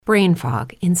brain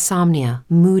fog, insomnia,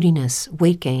 moodiness,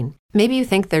 weight gain. Maybe you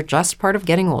think they're just part of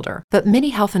getting older, but MIDI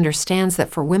Health understands that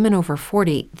for women over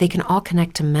 40, they can all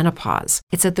connect to menopause.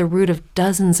 It's at the root of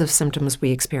dozens of symptoms we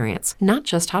experience, not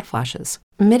just hot flashes.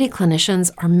 MIDI clinicians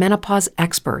are menopause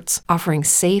experts, offering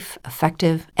safe,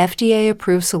 effective,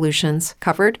 FDA-approved solutions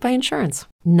covered by insurance.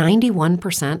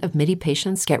 91% of MIDI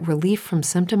patients get relief from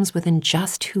symptoms within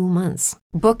just 2 months.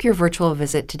 Book your virtual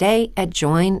visit today at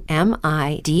joinmidi.com.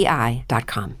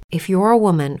 If you're a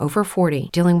woman over 40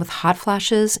 dealing with hot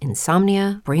flashes,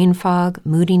 insomnia, brain fog,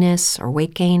 moodiness, or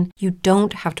weight gain, you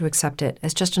don't have to accept it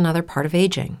as just another part of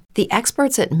aging. The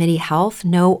experts at MIDI Health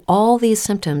know all these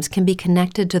symptoms can be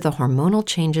connected to the hormonal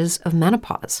changes of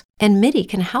menopause, and MIDI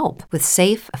can help with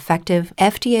safe, effective,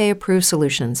 FDA-approved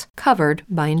solutions covered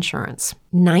by insurance.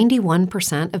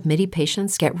 91% of MIDI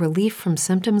patients get relief from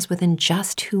symptoms within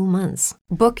just 2 months.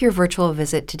 Book your virtual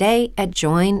visit today at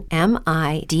joinmidi.com.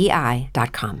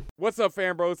 What's up,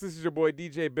 Fan Bros? This is your boy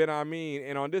DJ Ben Amin,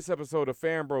 and on this episode of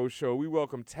Fan Bros Show, we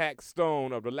welcome Tax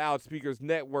Stone of the Loudspeakers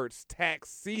Network's Tax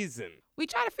Season. We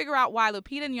try to figure out why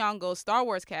Lupita Nyong'o's Star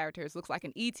Wars characters looks like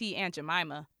an E.T. Aunt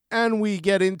Jemima. And we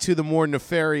get into the more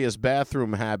nefarious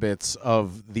bathroom habits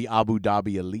of the Abu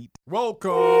Dhabi elite.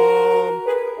 Welcome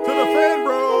to the Fan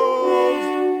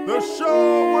Bros, the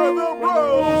show where the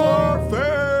bros are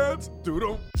fans.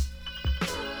 Doodle.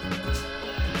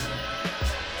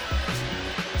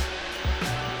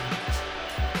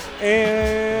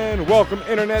 And welcome,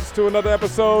 internets, to another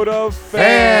episode of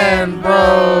Fan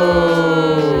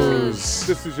Bros.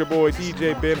 This is your boy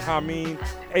DJ Ben Hameen,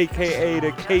 a.k.a.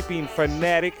 the Caping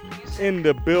Fanatic, in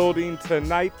the building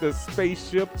tonight. The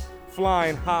spaceship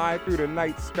flying high through the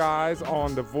night skies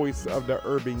on the voice of the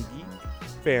Urban Geek,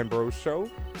 Fan Bros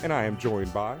Show. And I am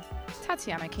joined by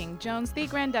Tatiana King-Jones, the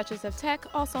Grand Duchess of Tech,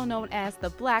 also known as the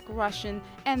Black Russian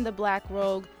and the Black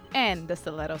Rogue and the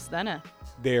Stiletto Stunner.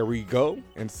 There we go.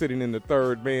 And sitting in the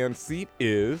third man seat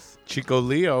is Chico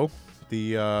Leo,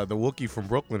 the Wookiee from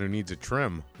Brooklyn who needs a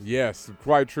trim. Yes,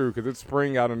 quite true, because it's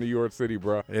spring out in New York City,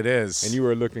 bro. It is. And you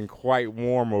are looking quite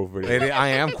warm over there. I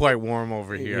am quite warm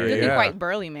over here. Looking quite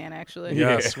burly, man, actually.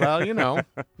 Yes, Yeah. well, you know,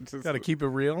 Just got to keep it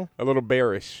real. a little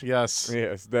bearish. Yes.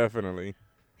 Yes, definitely.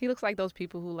 He looks like those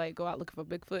people who like go out looking for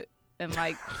Bigfoot and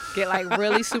like get like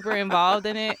really super involved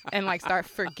in it and like start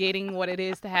forgetting what it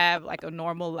is to have like a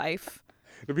normal life.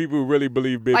 The people who really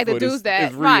believe Bigfoot Like the dudes is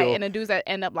that real. right, and the dudes that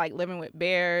end up like living with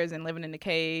bears and living in the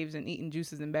caves and eating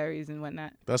juices and berries and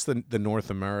whatnot. That's the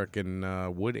North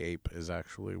American wood ape is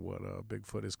actually what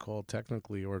Bigfoot is called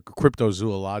technically, or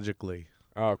cryptozoologically.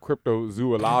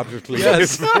 Cryptozoologically.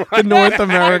 Yes, the North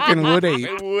American wood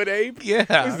ape. Wood ape? Yeah.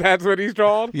 That's what he's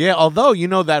called? Yeah, although, you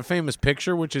know, that famous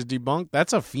picture, which is debunked,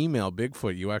 that's a female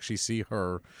Bigfoot. You actually see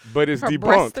her. But it's Her debunked.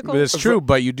 breasticles? But it's true,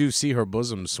 but you do see her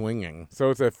bosom swinging. So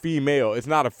it's a female. It's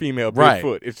not a female Right.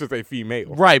 Bigfoot. It's just a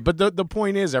female. Right, but the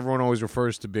point is, everyone always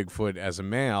refers to Bigfoot as a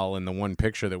male in the one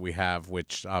picture that we have,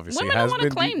 which obviously Women has don't wanna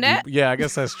been. claim that. Yeah, I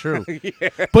guess that's true. Yeah.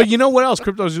 But you know what else?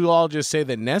 Cryptozoologists say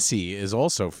that Nessie is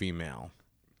also female.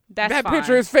 That's That fine.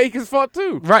 picture is fake as fuck,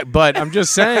 too. Right, but I'm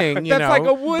just saying, you That's know, like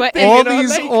a wood But thing. all in a these,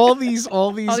 lake. all these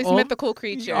all these mythical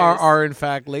creatures are in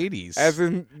fact ladies. As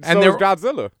in, And so they're- is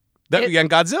Godzilla. And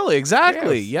Godzilla,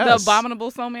 exactly. Yes. Yes, the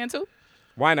abominable snowman too.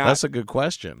 Why not? That's a good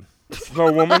question.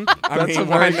 Snow woman? I That's a mean,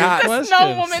 very why good not? question.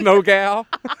 Snow woman. Snow gal?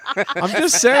 I'm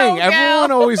just saying, No,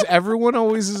 gal. everyone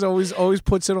always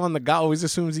puts it on the guy. Always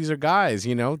assumes these are guys.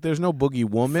 You know, there's no boogie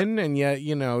woman, and yet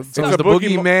you know, so It's the a boogie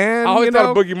boogie mo- man. I always you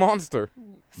thought know? a boogie monster.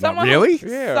 Someone Really?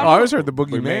 Yeah. Oh, I always heard the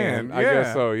boogie man. I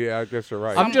guess so. Yeah, I guess you're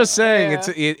right. I'm just saying,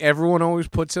 Yeah. everyone always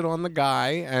puts it on the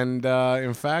guy, and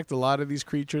in fact, a lot of these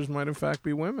creatures might in fact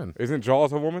be women. Isn't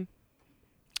Jaws a woman?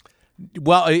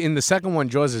 Well, in the second one,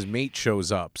 Jaws' mate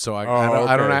shows up, so I don't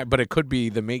okay. know, but it could be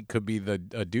the mate, could be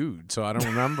a dude, so I don't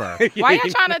remember. Why y'all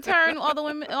trying to turn all the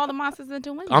women, all the monsters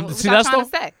into women? What See, y'all that's trying to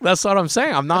say? that's what I'm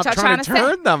saying. I'm not What y'all trying to trying to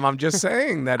say? turn them. I'm just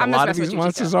saying that a I'm just lot of messing these with you,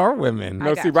 monsters Chico. are women.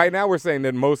 No, got see, you. right now we're saying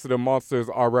that most of the monsters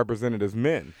are represented as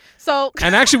men. So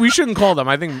And actually, we shouldn't call them.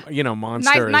 I think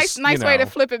monsters. nice way to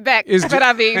flip it back. is That's what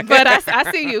I mean. But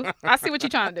I see you. I see what you're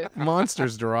trying to do.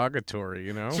 monsters derogatory.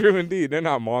 You know. True indeed. They're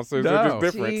not monsters. They're No.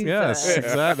 just different. Jeez. Yes, Yeah.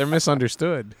 exactly. They're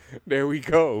misunderstood. There we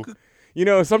go. You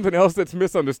know, something else that's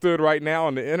misunderstood right now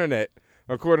on the internet,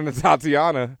 according to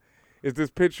Tatiana, is this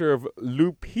picture of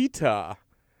Lupita.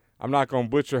 I'm not going to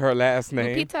butcher her last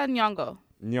name. Lupita Nyong'o.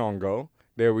 Nyong'o.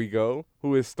 There we go.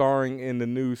 Who is starring in the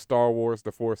new Star Wars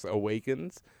The Force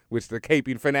Awakens, which the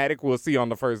Caping Fanatic will see on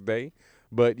the first day.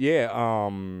 But yeah,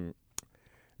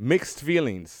 mixed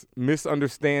feelings,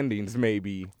 misunderstandings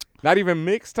maybe. Not even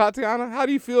mixed, Tatiana? How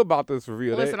do you feel about this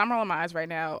reveal? Listen, I'm rolling my eyes right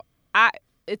now.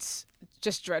 it's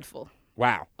just dreadful.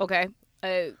 Wow. Okay.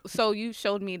 So you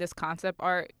showed me this concept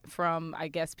art from, I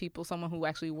guess, someone who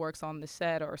actually works on the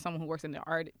set or someone who works in the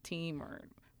art team or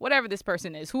whatever this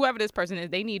person is. Whoever this person is,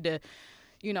 they need to,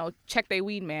 check their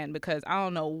weed man, because I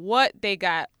don't know what they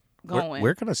got going.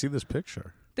 Where can I see this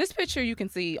picture? This picture you can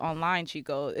see online,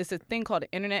 Chico. It's a thing called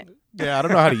the internet. Yeah, I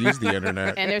don't know how to use the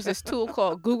internet. And there's this tool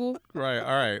called Google. Right,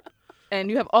 all right. And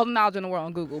you have all the knowledge in the world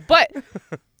on Google. But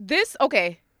I'm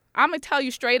going to tell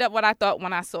you straight up what I thought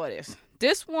when I saw this.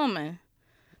 This woman,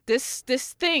 this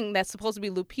thing that's supposed to be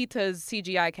Lupita's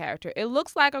CGI character, it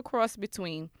looks like a cross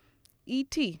between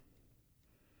E.T.,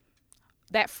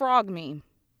 that frog meme,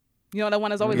 the one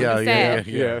that's always looking sad,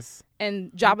 Yes.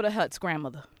 and Jabba the Hutt's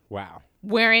grandmother, Wow.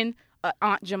 wearing an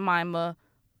Aunt Jemima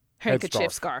handkerchief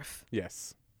Headscarf. scarf.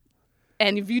 Yes.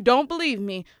 And if you don't believe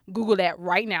me, Google that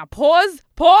right now. Pause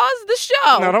the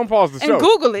show. No, don't pause the show. And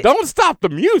Google it. Don't stop the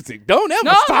music. Don't ever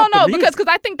stop the music. because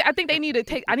I think they need to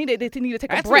take. They need to take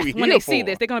That's a what breath we when here they see for.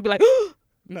 this. They're gonna be like,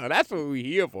 No, that's what we're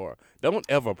here for. Don't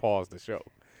ever pause the show.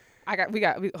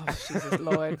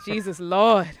 Jesus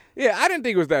Lord. Yeah, I didn't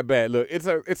think it was that bad. Look,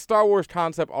 it's Star Wars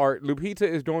concept art. Lupita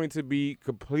is going to be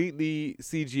completely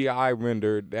CGI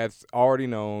rendered. That's already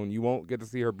known. You won't get to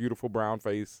see her beautiful brown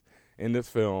face in this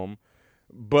film.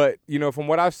 But, from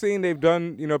what I've seen, they've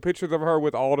done, pictures of her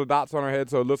with all the dots on her head,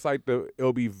 so it looks like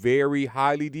it'll be very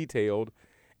highly detailed.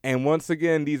 And once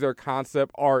again, these are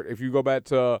concept art. If you go back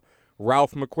to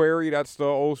Ralph McQuarrie, that's the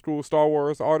old school Star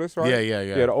Wars artist, right? Yeah.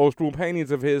 Yeah, the old school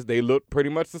paintings of his, they look pretty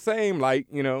much the same, like,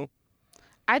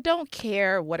 I don't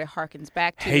care what it harkens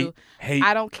back to. Hate,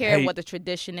 I don't care what the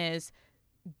tradition is.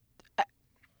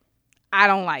 I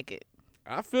don't like it.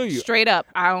 I feel you. Straight up,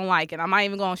 I don't like it. I'm not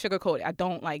even going to sugarcoat it. I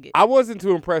don't like it. I wasn't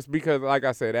too impressed because, like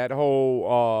I said, that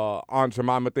whole Aunt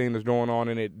Jemima thing that's going on,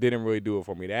 and it didn't really do it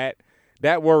for me.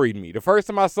 That worried me. The first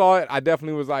time I saw it, I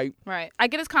definitely was like... Right. I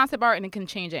get it's concept art, and it can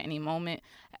change at any moment.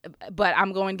 But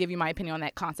I'm going to give you my opinion on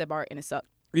that concept art, and it sucked.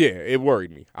 Yeah, it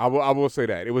worried me. I will say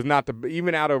that. It was not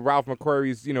even out of Ralph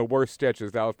McQuarrie's, worst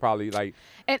sketches, that was probably, like,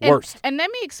 worst. And let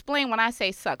me explain when I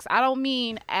say sucks. I don't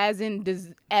mean as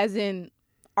in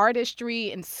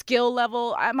artistry and skill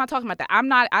level. I'm not talking about that.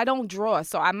 I don't draw,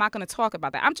 so I'm not going to talk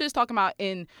about that. I'm just talking about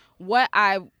in what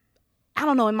I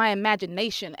don't know, in my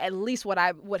imagination, at least what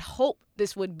I would hope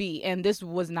this would be, and this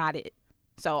was not it.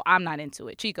 So I'm not into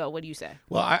it. Chico, what do you say?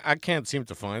 Well, I can't seem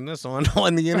to find this on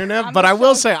the internet, but I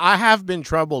will say I have been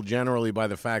troubled generally by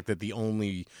the fact that the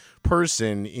only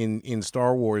person in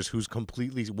Star Wars who's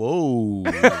completely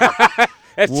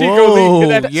That's Whoa, Chico Lee.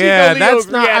 Yeah, Chico that's Leo's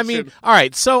not. I reaction. mean, all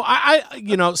right. So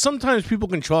I sometimes people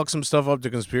can chalk some stuff up to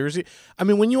conspiracy. I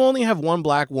mean, when you only have one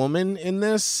black woman in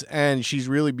this and she's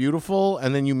really beautiful,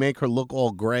 and then you make her look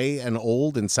all gray and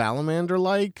old and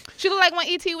salamander-like. She looked like when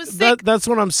E.T. was sick. That's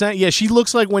what I'm saying. Yeah, she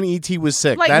looks like when E.T. was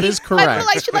sick. Like that is correct. I feel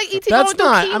like she like E.T. That's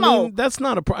going not. through chemo. I mean, that's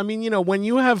not a. I mean, when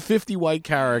you have 50 white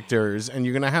characters and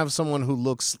you're gonna have someone who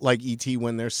looks like E.T.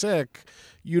 when they're sick.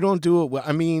 You don't do it well.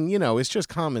 I mean, it's just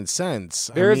common sense.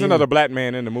 There is another black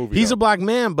man in the movie. He's though. a black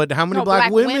man, but how many No,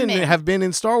 black black women women. have been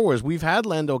in Star Wars? We've had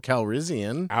Lando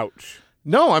Calrissian. Ouch.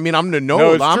 No, I mean, I'm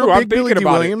No, it's I'm true. a I'm big Billy thinking D.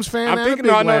 about Williams it. fan. I'm and a thinking.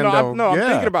 big No, Lando. I'm Yeah.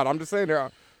 thinking about it. I'm just saying there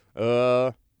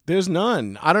are. There's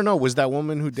none. I don't know. Was that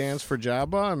woman who danced for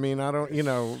Jabba? I mean, I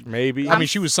don't. Maybe. I mean,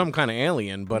 she was some kind of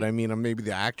alien, but I mean, maybe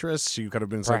the actress. She could have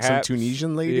been like some Perhaps.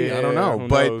 Tunisian lady. Yeah, I don't know, who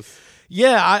but. knows?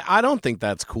 Yeah, I don't think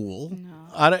that's cool. No.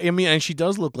 I mean, and she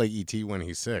does look like E.T. when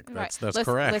he's sick. That's listen,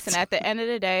 correct. Listen, at the end of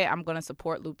the day, I'm going to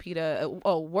support Lupita.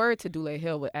 Word to Dule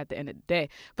Hill at the end of the day.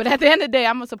 But at the end of the day,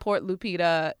 I'm going to support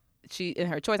Lupita. She in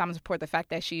her choice. I'm going to support the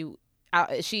fact that she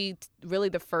really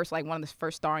the first, like one of the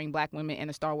first starring black women in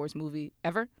a Star Wars movie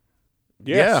ever.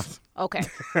 Yes. Okay.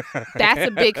 That's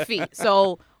a big feat.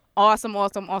 So awesome, all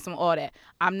that.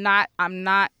 I'm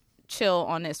not chill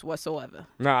on this whatsoever.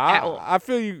 At all. I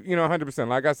feel you, 100%.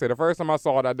 Like I said, the first time I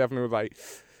saw it, I definitely was like,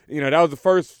 that was the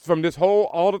first from this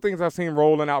all the things I've seen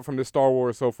rolling out from this Star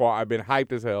Wars so far. I've been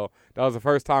hyped as hell. That was the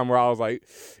first time where I was like,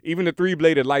 even the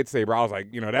 3-bladed lightsaber, I was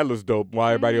like, that looks dope. While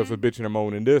everybody else was bitching and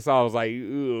moaning. This, I was like,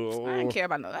 ugh. I didn't care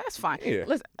about no. That's fine. Yeah.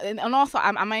 Listen, and also, I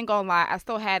ain't gonna lie. I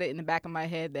still had it in the back of my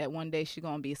head that one day she's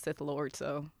gonna be a Sith Lord.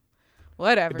 So,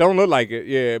 whatever. It don't look like it,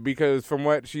 yeah, because from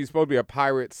what she's supposed to be a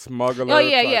pirate smuggler. Oh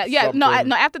yeah. No, something.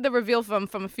 no. After the reveal from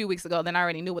a few weeks ago, then I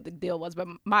already knew what the deal was. But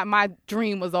my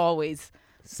dream was always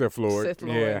Sith Lord. Sith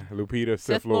Lord. Yeah, Lupita,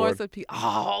 Sith Lord.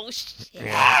 Oh shit.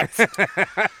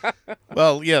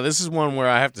 Well, yeah, this is one where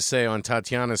I have to say on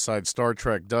Tatiana's side, Star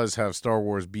Trek does have Star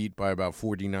Wars beat by about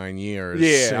 49 years.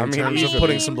 Yeah, in I mean, terms of easily.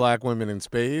 putting some black women in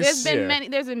space. There's been Yeah. many.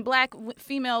 There's been black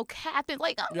female captains.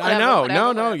 Like I know,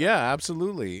 whatever. no, yeah,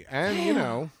 absolutely,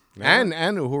 and And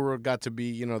Uhura got to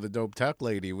be, the dope tech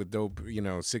lady with dope,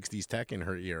 60s tech in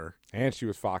her ear. And she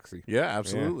was foxy. Yeah,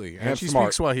 absolutely. Yeah. And she smart.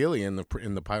 speaks Swahili in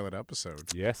the pilot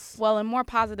episode. Yes. Well, in more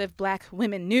positive Black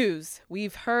women news,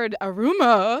 we've heard a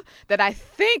rumor that I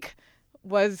think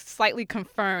was slightly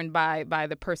confirmed by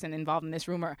the person involved in this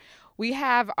rumor. We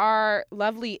have our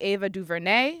lovely Ava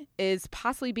DuVernay is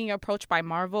possibly being approached by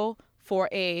Marvel for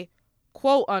a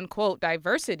quote-unquote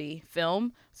diversity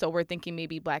film. So we're thinking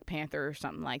maybe Black Panther or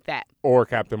something like that. Or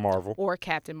Captain Marvel.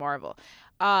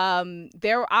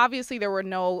 There were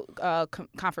no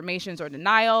confirmations or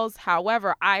denials.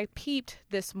 However, I peeped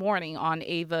this morning on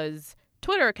Ava's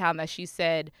Twitter account that she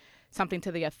said something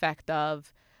to the effect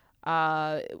of,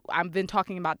 I've been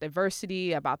talking about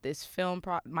diversity, about this film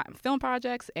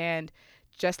projects, and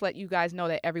just let you guys know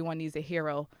that everyone needs a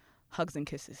hero. Hugs and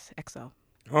kisses. XO.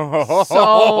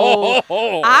 So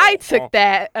I took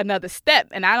that another step,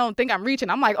 and I don't think I'm reaching.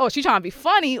 I'm like, oh, she's trying to be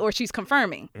funny, or she's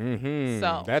confirming. Mm-hmm.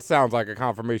 So that sounds like a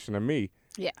confirmation to me.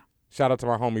 Yeah. Shout out to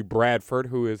my homie Bradford,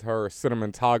 who is her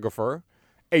cinematographer.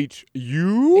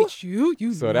 HU.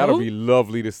 So that'll be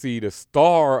lovely to see the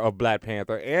star of Black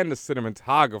Panther and the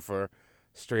cinematographer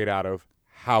straight out of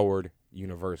Howard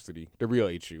University. The real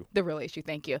HU.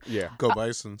 Thank you. Yeah. Go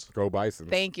Bisons. Go Bisons.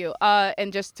 Thank you.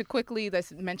 And just to quickly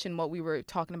let's mention what we were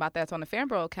talking about that's on the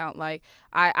Fanbro account. Like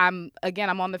I'm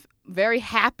on the very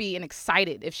happy and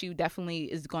excited if she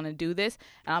definitely is going to do this.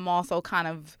 And I'm also kind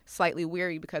of slightly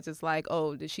weary because it's like,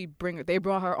 oh, did she bring her? They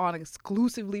brought her on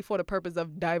exclusively for the purpose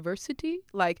of diversity.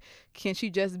 Like, can she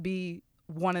just be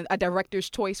a director's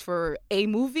choice for a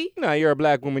movie? No, you're a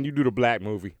Black woman. You do the Black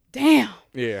movie. Damn.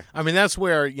 Yeah. I mean, that's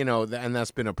where, and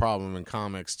that's been a problem in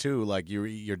comics, too. Like,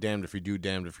 you're damned if you do,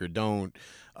 damned if you don't.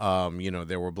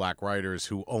 There were Black writers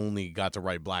who only got to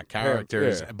write Black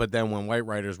characters. Yeah. But then when white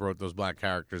writers wrote those Black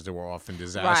characters, there were often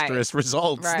disastrous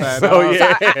results. Right. That, So I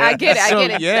get it. I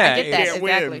get yeah, that. can't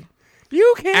Exactly. win.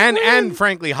 You can't win. And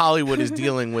frankly, Hollywood is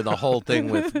dealing with a whole thing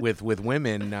with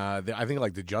women. I think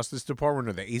like the Justice Department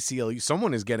or the ACLU,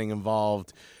 someone is getting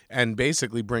involved and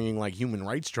basically bringing like human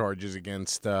rights charges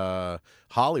against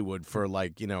Hollywood for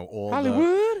like all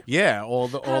all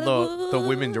the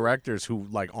women directors who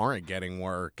like aren't getting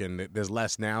work, and there's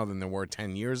less now than there were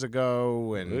 10 years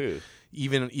ago, and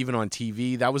even on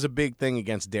TV that was a big thing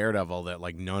against Daredevil that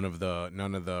like none of the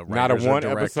not a writers or one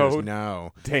directors, episode.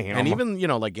 no, Damn. and even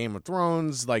like Game of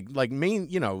Thrones, like main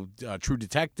True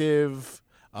Detective.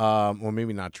 Or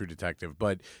maybe not True Detective,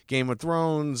 but Game of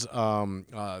Thrones,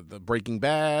 the Breaking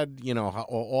Bad,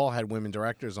 all had women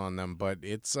directors on them, but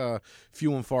it's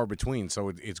few and far between. So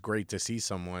it's great to see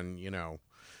someone,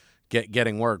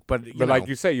 getting work. But like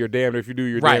you say, you're damned if you do,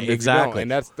 you're right, damned if exactly. you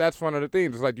don't. And that's one of the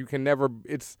things. It's like you can never.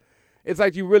 It's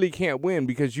like you really can't win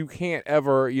because you can't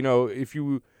ever. If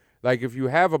you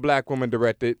have a Black woman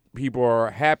directed, people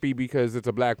are happy because it's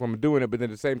a Black woman doing it, but then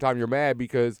at the same time you're mad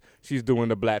because she's doing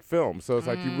the Black film. So it's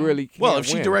like you really can't Well, if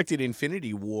she win. directed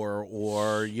Infinity War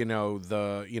or any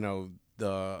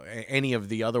of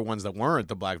the other ones that weren't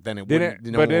the Black, then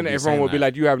then everyone would be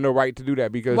like, you have no right to do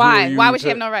that because why? Why would she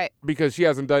have no right? Because she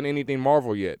hasn't done anything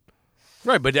Marvel yet.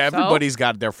 Right, but everybody's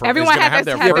got their first. Everyone have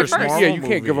their has their first. first. Marvel Yeah, you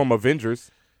can't movie. give them Avengers.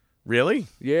 Really?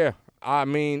 Yeah, I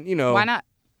mean, Why not?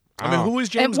 I mean, who was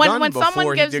James And Gunn when before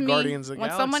someone he gives did me, Guardians of the when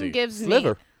Galaxy? someone gives Slither.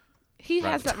 me, he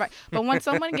has that right. But when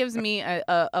someone gives me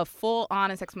a full,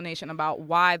 honest explanation about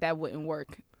why that wouldn't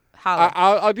work, holla.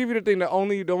 I'll give you the thing. The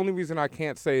only reason I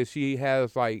can't say is she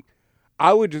has like,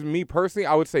 I would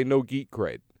say no geek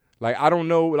cred. Like I don't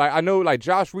know. Like I know like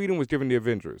Josh Whedon was given the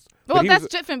Avengers. Well, that's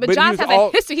different. But Josh has a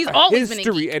history. He's always been a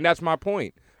geek. And that's my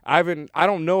point. I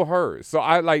don't know her, so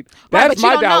I like Right, that's but my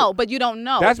you don't doubt. know. But you don't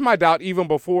know. That's my doubt. Even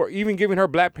before giving her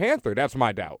Black Panther, that's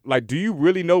my doubt. Like, do you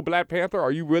really know Black Panther?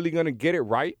 Are you really gonna get it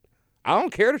right? I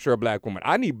don't care that you're a Black woman.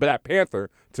 I need Black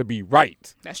Panther to be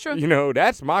right. That's true.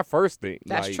 That's my first thing.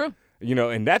 That's like, true.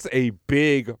 And that's a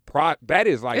big that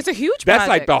is like It's a huge That's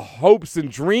like project. the hopes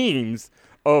and dreams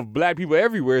of Black people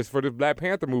everywhere is for this Black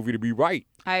Panther movie to be right.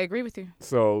 I agree with you.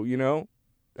 So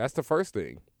that's the first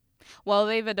thing. Well,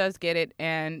 Ava does get it,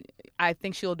 and I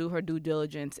think she'll do her due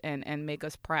diligence and make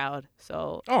us proud.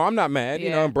 So Oh, I'm not mad.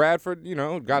 Yeah. And Bradford,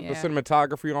 got the Yeah.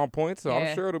 cinematography on point, so Yeah.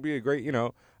 I'm sure it'll be a great,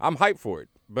 I'm hyped for it.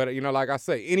 But, like I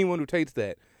say, anyone who takes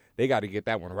that, they got to get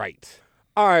that one right.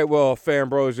 All right, well, Fan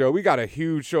Bros, we got a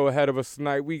huge show ahead of us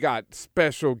tonight. We got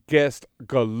special guest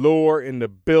galore in the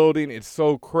building. It's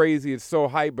so crazy. It's so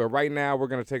hype. But right now, we're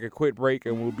going to take a quick break,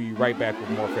 and we'll be right back with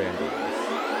more Fan Bros.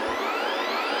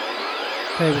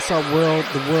 Hey, what's up, world?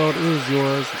 The world is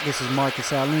yours. This is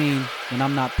Marcus Allen. When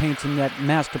I'm not painting that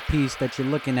masterpiece that you're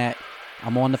looking at,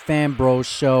 I'm on the Fan Bros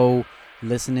show.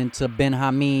 Listening to Ben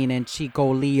Hameen and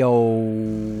Chico Leo.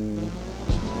 And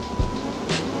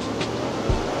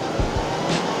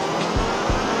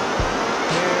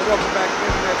welcome back to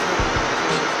the next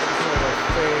episode of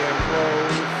Fan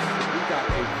Bros. We got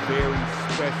a very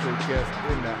special guest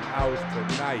in the house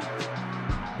tonight.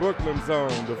 Brooklyn's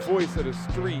own, the voice of the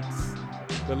streets,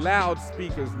 the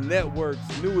Loudspeakers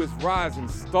Network's newest rising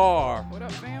star. What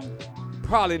up, fam?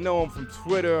 Probably know him from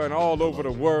Twitter and all over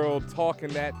the world, talking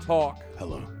that talk.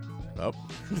 Hello. Oh.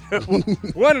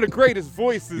 One of the greatest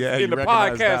voices in the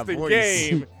recognize that podcasting voice.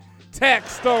 game.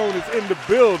 Tax Stone is in the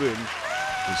building.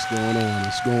 What's going on?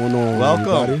 What's going on,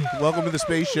 Welcome. everybody? Welcome to the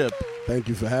spaceship. Thank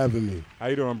you for having me. How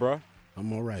you doing, bro?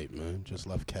 I'm all right, man. Just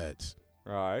love cats.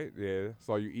 All right, yeah.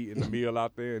 Saw you eating the meal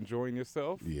out there, enjoying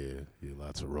yourself. Yeah,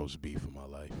 lots of roast beef in my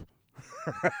life.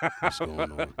 What's going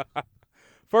on?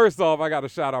 First off, I got to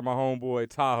shout out my homeboy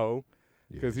Tahoe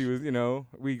because he was,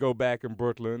 we go back in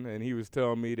Brooklyn, and he was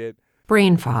telling me that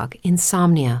Brain fog,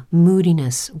 insomnia,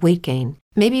 moodiness, weight gain.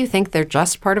 Maybe you think they're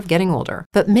just part of getting older,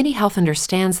 but MIDI Health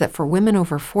understands that for women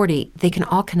over 40, they can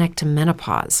all connect to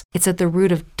menopause. It's at the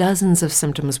root of dozens of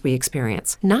symptoms we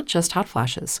experience, not just hot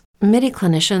flashes. MIDI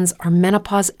clinicians are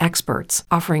menopause experts,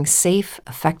 offering safe,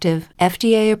 effective,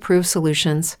 FDA-approved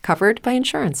solutions covered by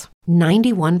insurance.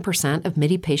 91% of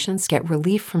MIDI patients get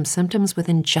relief from symptoms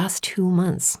within just 2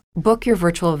 months. Book your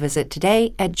virtual visit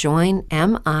today at joinmidi.com.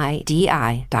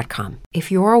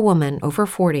 If you're a woman over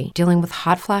 40 dealing with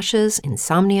hot flashes,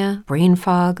 insomnia, brain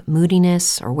fog,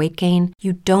 moodiness, or weight gain,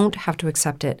 you don't have to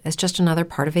accept it as just another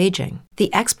part of aging.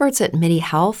 The experts at MIDI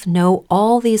Health know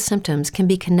all these symptoms can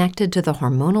be connected to the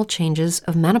hormonal changes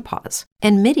of menopause,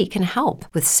 and MIDI can help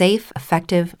with safe,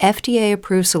 effective,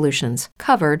 FDA-approved solutions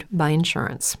covered by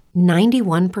insurance.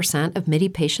 91% of MIDI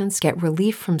patients get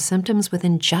relief from symptoms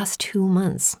within just 2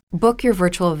 months. Book your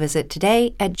virtual visit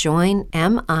today at joinmidi.com.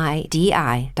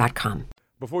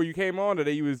 before you came on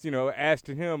today, you was,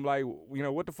 asking him, like,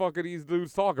 what the fuck are these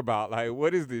dudes talk about? Like,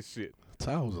 what is this shit?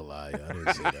 Tahoe's a liar. I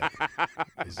didn't say that.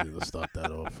 Let's start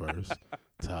that off first.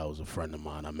 Tahoe's a friend of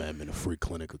mine. I met him in a free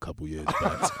clinic a couple years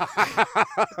back.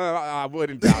 I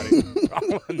wouldn't doubt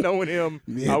it. Knowing him,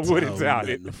 I wouldn't doubt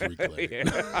it. In the free clinic.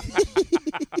 Yeah.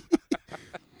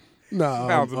 Nah,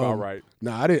 Sounds about right.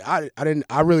 Nah, I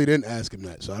really didn't ask him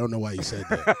that, so I don't know why he said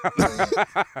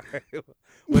that.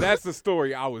 Well, that's the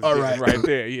story I was All getting right. right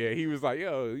there. Yeah, he was like,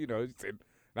 yo, he said,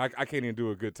 I can't even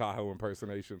do a good Tahoe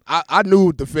impersonation. I knew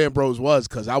what the Fan Bros was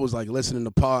because I was like listening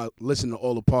to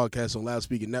all the podcasts on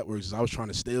Loudspeaker Networks. I was trying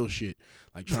to steal shit,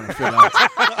 like trying to figure out.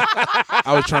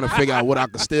 I was trying to figure out what I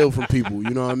could steal from people.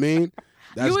 You know what I mean?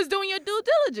 You was doing your due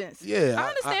diligence. Yeah, I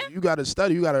understand. you got to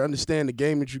study. You got to understand the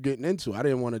game that you're getting into. I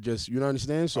didn't want to just,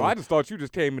 understand. So I just thought you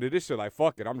just came into this shit like,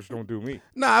 fuck it, I'm just gonna do me.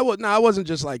 I wasn't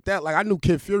just like that. Like I knew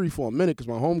Kid Fury for a minute because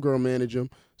my homegirl managed him.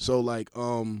 So like,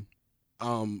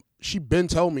 she been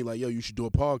told me like, yo, you should do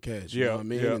a podcast. You know what I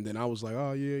mean? Yeah. And then I was like,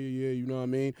 oh yeah, you know what I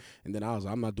mean? And then I was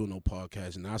like, I'm not doing no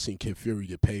podcast. And I seen Kid Fury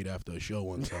get paid after a show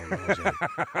one time. And I was like,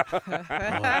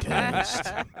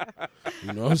 podcast.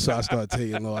 So I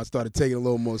started taking a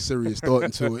little more serious thought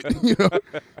into it.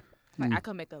 Like, I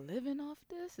could make a living off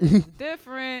this. It's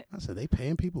different. I said, they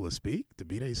paying people to speak, to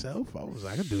be themselves? I was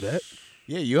like, I could do that.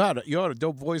 Yeah, you had a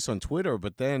dope voice on Twitter,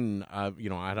 but then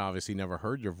I'd obviously never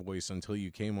heard your voice until you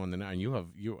came on the night. And you're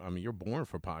born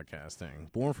for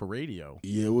podcasting, born for radio.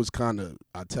 Yeah, it was kind of.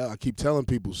 I keep telling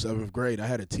people, 7th grade, I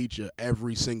had a teacher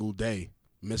every single day,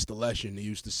 Mr. Leshin. He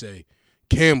used to say,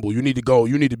 Campbell, you need to go.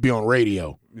 You need to be on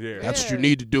radio. Yeah. That's what you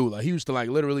need to do. Like he used to like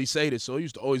literally say this, so it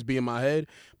used to always be in my head.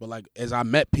 But like as I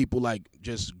met people, like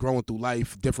just growing through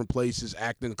life, different places,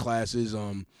 acting classes,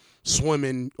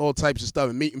 swimming, all types of stuff,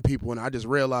 and meeting people, and I just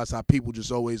realized how people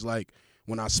just always like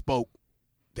when I spoke,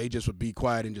 they just would be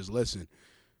quiet and just listen.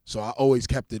 So I always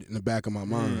kept it in the back of my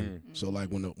mind. So like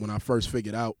when I first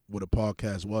figured out what a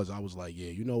podcast was, I was like,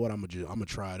 yeah, you know what, I'm gonna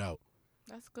try it out.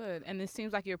 That's good. And it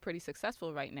seems like you're pretty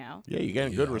successful right now. Yeah, you're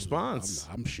getting good response.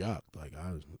 I'm shocked. Like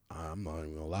I'm not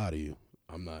even gonna lie to you.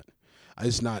 I'm not.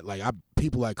 It's not like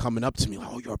people like coming up to me like,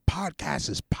 oh, your podcast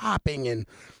is popping, and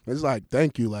it's like,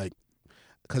 thank you, like,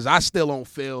 because I still don't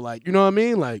feel like, you know what I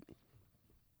mean, like,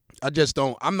 I just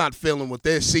don't. I'm not feeling what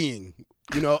they're seeing.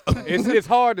 It's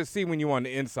hard to see when you're on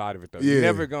the inside of it though. Yeah. You're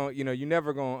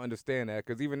never gonna understand that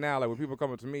because even now, like when people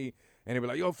come up to me and they be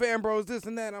like, "Yo, Fan Bros, this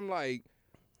and that," I'm like,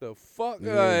 "The fuck,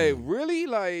 like, really?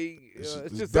 Like,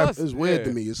 it's just us." It's weird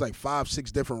to me. It's like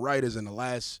 5-6 different writers in the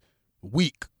last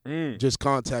week just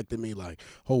contacted me like,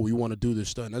 "Oh, we want to do this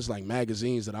stuff." And that's like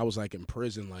magazines that I was like in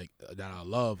prison, like that I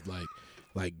loved, like.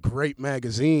 like great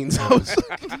magazines. I was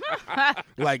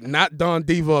like not Don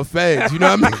Diva or Feds, you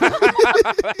know what I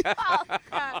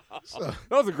mean?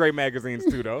 Those are great magazines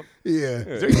too, though. Yeah.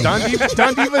 Don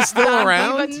Diva's still Don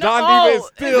around? Diva, Don no. Diva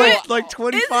is still Is it? Like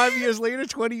 25 years later,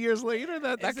 20 years later?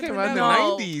 That Is came it out in the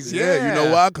no? 90s. Yeah, you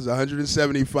know why? Because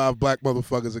 175 black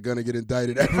motherfuckers are gonna get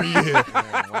indicted every year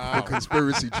for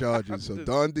conspiracy charges. So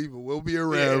Don Diva will be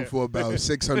around for about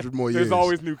 600 more years. There's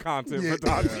always new content Yeah. for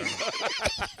Don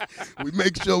Diva. We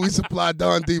make sure we supply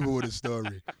Don Diva with a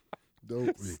story. Don't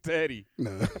we? Steady.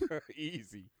 Nah.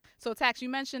 Easy. So, Tax, you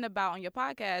mentioned about on your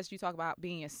podcast, you talk about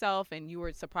being yourself, and you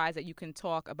were surprised that you can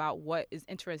talk about what is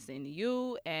interesting to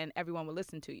you, and everyone will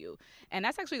listen to you. And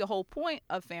that's actually the whole point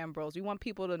of Fan Bros. We want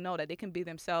people to know that they can be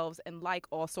themselves and like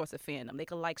all sorts of fandom. They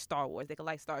can like Star Wars, they can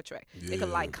like Star Trek, they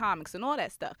can like comics and all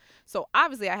that stuff. So,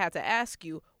 obviously, I had to ask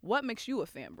you, what makes you a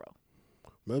fan bro?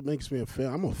 What makes me a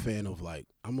fan? I'm a fan of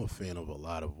a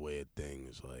lot of weird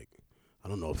things. Like, I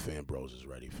don't know if Fan Bros is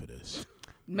ready for this.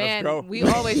 Man, go. we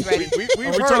always ready. We've Are we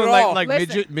heard talking it all. like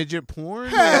Listen. midget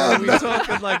porn? Or are we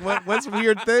talking like what's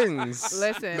weird things?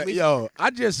 Listen, we, Yo, I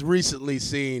just recently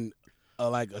seen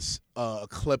a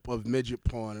clip of midget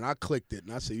porn, and I clicked it,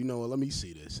 and I said, you know what, let me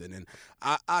see this. And then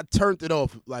I turned it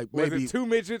off, like Was maybe it two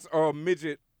midgets or a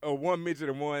midget or one midget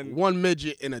and one? one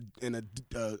midget and a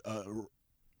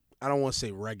I don't want to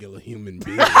say regular human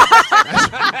being.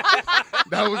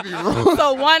 That would be wrong.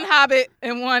 so one hobbit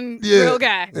and one real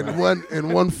guy.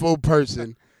 and one full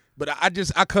person. But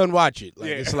I couldn't watch it. Like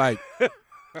Yeah. it's like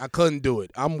I couldn't do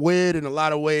it. I'm weird in a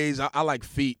lot of ways. I like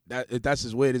feet. That's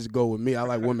as weird as it go with me. I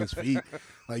like women's feet.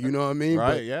 Like, you know what I mean?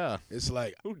 Right, But yeah. it's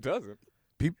like Who doesn't?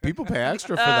 People pay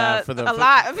extra for that. For the a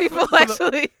lot of people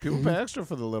actually. People pay extra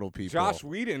for the little people. Josh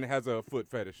Whedon has a foot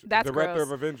fetish. That's Director gross.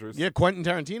 of Avengers. Yeah, Quentin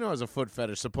Tarantino has a foot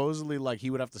fetish. Supposedly, like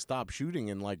he would have to stop shooting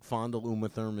and like fondle Uma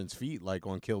Thurman's feet, like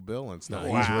on Kill Bill and stuff.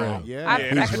 Nah, he's real. Yeah,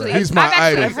 I've actually, He's my I've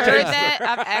actually idol. heard that.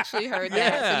 I've actually heard that.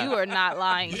 Yeah. So you are not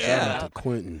lying. shout out Shout to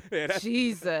Quentin. Yeah, out.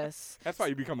 Jesus. that's how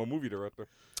you become a movie director.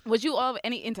 Was you all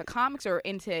into comics or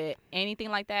into anything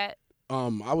like that? I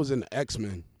was in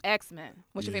X-Men. X-Men.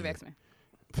 What's your Yeah. favorite X-Men?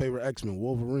 Favorite X-Men,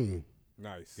 Wolverine.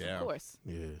 Nice. Yeah. Of course.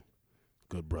 Yeah.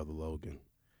 Good brother Logan.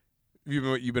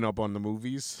 You've been up on the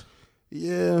movies.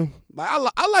 Yeah, like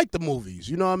I like the movies,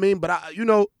 you know what I mean. But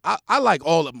I like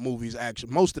all the movies.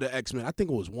 Actually, most of the X-Men. I think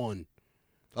it was one.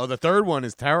 Oh, the third one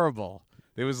is terrible.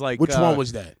 It was like Which one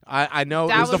was that? I know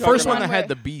That it was the was first the one one that had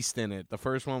where- the Beast in it. The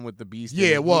first one with the Beast. Yeah,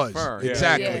 in it was. Fur.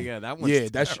 Exactly. Yeah, that one's Yeah,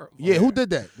 that's terrible. yeah. Who did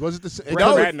that? Was it the Brett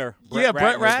No, Ratner. yeah,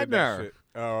 Brett did that Ratner. shit.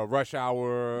 Rush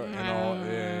Hour and all.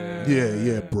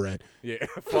 Yeah, Brett. Yeah.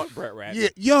 Fuck Brett Ratner. Yeah,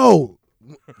 yo.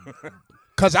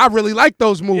 Cause I really like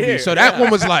those movies, Yeah, so that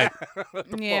one was like,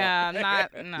 Yeah,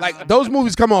 not no. like those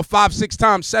movies come on 5, 6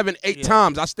 times, 7, 8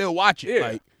 times. I still watch it. Yeah.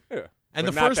 Like, Yeah. And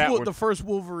But the not first that one. the first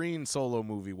Wolverine solo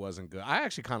movie wasn't good. I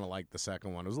actually kind of liked the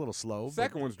second one. It was a little slow. but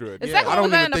Second one's good. The Yeah. second I one don't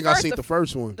was better even than think the I first. seen the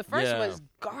first one. The first Yeah. was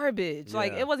garbage.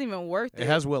 Like Yeah. it wasn't even worth it. It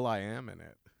has Will I Am in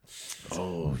it.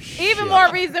 Oh shit! Even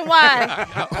more reason why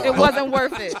it wasn't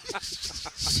worth it.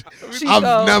 I've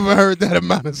Chico. never heard that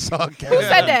amount of sarcasm Who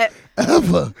said that?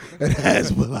 ever. It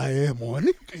has Will I Am on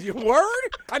it. Your word?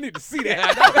 I need to see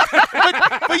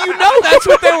that. But you know that's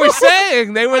what they were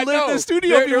saying. They were in know. the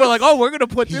studio. They're- People were like, "Oh, we're gonna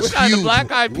put this He's guy in the huge. Black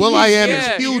Eyed Peas." Will I Am is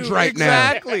Yeah, huge right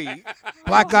now. exactly.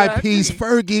 Black Eyed Peas,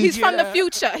 Fergie. He's from the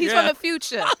future. He's from Yeah. the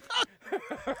future.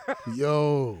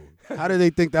 Yo, how do they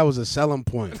think that was a selling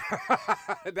point?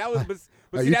 That was.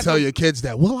 But Like, see, you that's tell when- your kids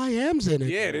that Will I Am's in it.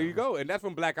 Yeah, there you go. And that's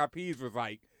when Black Eyed Peas was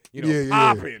like, Yeah.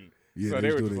 popping. Yeah, so they they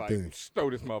was were doing just their like, thing. throw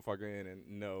this motherfucker in, and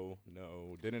no,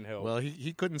 didn't help. Well,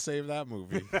 he couldn't save that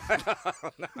movie.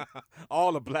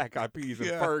 All the Black Eyed Peas and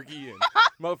Yeah. Fergie and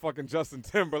motherfucking Justin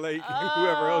Timberlake and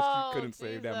whoever else you couldn't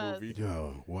save that Jesus. movie.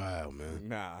 Yo, wow, man.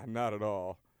 Nah, not at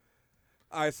all.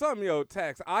 All right, something,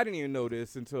 Tax, I didn't even know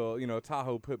this until,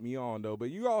 Tahoe put me on, though, but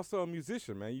you also a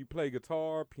musician, man. You play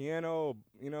guitar, piano,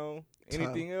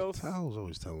 anything else? Tahoe's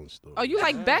always telling stories. Oh, you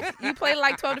like Beck? You play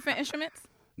like 12 different instruments?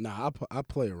 Nah, I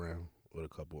play around with a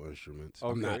couple instruments.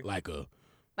 I'm Okay. not like a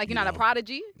Like you're You not a know,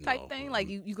 prodigy type no. thing? Like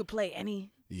you could play anything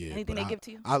but they give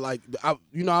to you? I like I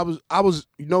was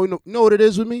you know what it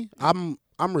is with me? I'm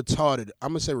retarded. I'm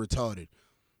gonna say retarded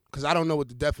because I don't know what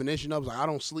the definition of. Like I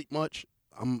don't sleep much.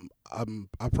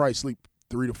 I probably sleep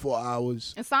 3 to 4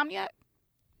 hours, Insomniac?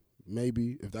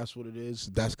 maybe, if that's what it is.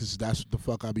 That's because that's what the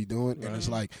fuck I be doing. And it's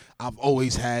like I've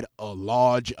always had a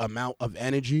large amount of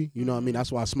energy. You know what I mean?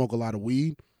 That's why I smoke a lot of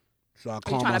weed. So I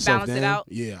calm trying to myself balance it down. out?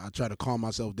 Yeah, I try to calm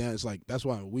myself down. It's like that's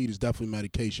why weed is definitely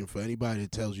medication for anybody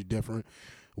that tells you different.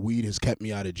 Weed has kept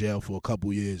me out of jail for a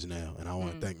couple years now, and I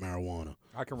want to thank marijuana.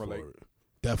 I can relate. for it.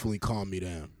 Definitely calm me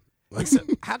down. Listen,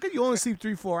 how could you only sleep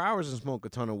 3-4 hours and smoke a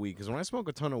ton of weed? Because when I smoke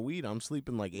a ton of weed, I'm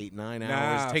sleeping like 8-9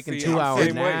 hours, taking see, 2 I'm hours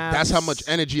same way. naps. That's how much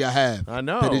energy I have. I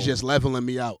know. That is just leveling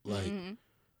me out. Like Mm-hmm.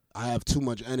 I have too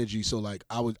much energy, so like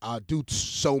I do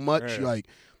so much Yeah. like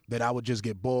that I would just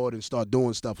get bored and start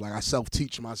doing stuff. Like I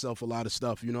self-teach myself a lot of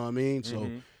stuff. You know what I mean? So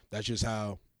that's just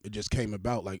how it just came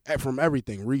about. Like from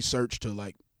everything, research to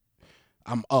like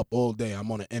I'm up all day. I'm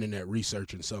on the internet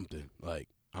researching something. Like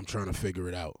I'm trying to figure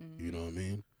it out. You know what I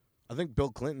mean? I think Bill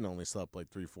Clinton only slept like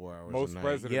 3-4 hours. Most a night.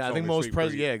 presidents Yeah, I think only most sleep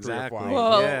presidents. Yeah, 3 or 4 exactly.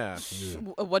 hours.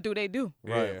 Well, Yeah. what do they do?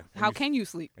 Right. Right. How can you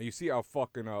sleep? And you see how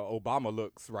fucking Obama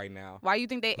looks right now. Why you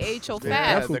think they age so Yeah,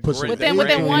 fast? Definitely the put some gray- Within the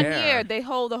within gray one hair. year, the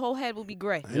whole head will be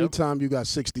gray. Anytime you got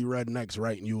 60 rednecks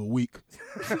writing you a week.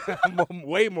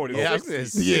 Way more than Yeah, 60.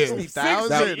 it's Yeah. 60,000.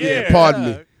 That- Yeah. Pardon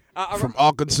me. I- From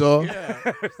Arkansas.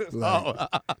 Oh,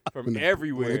 from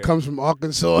everywhere. When it comes from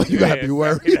Arkansas, you gotta be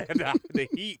worried. The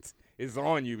heat is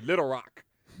on you, Little Rock.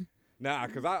 Nah,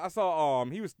 because I saw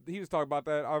he was talking about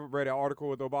that. I read an article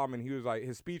with Obama, and he was like,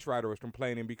 his speechwriter was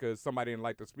complaining because somebody didn't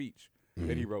like the speech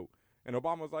that he wrote, and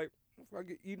Obama was like,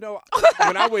 you know,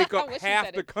 when I wake I up, wish he half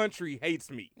said the it. country hates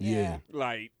me. Yeah.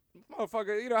 Like,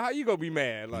 motherfucker, you know, how you gonna be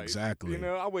mad? Like, Exactly. You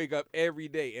know, I wake up every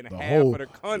day, and The half whole of the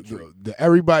country.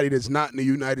 everybody that's not in the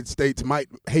United States might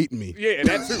hate me. Yeah,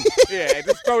 that too. Yeah,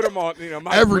 just throw them on. You know,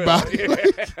 might Everybody. as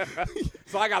well. Yeah.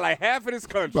 So I got like half of this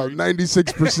country, About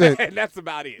 96%. and that's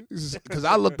about it. Because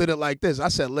I looked at it like this. I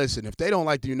said, listen, if they don't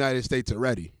like the United States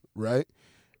already, right?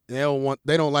 They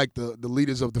don't like the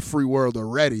leaders of the free world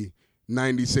already,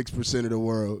 96% of the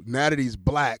world. Now that he's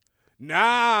black,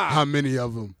 Nah, how many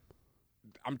of them?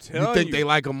 I'm telling You think they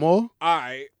like him more? All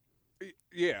right,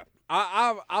 yeah.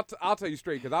 I'll tell you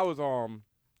straight because I want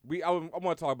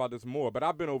to talk about this more, but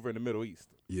I've been over in the Middle East.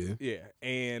 Yeah. Yeah,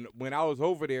 and when I was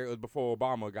over there, it was before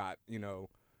Obama got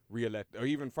reelected or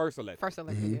even first elected. First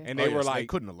elected. Mm-hmm. Yeah. And they were they like,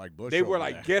 couldn't have liked Bush. they were over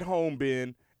like, there. get home,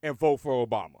 Ben, and vote for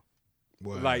Obama.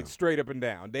 Wow. Like straight up and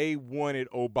down. They wanted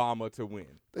Obama to win.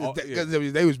 Oh, yeah.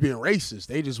 Because they was being racist.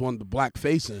 They just wanted the black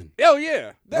face in. Hell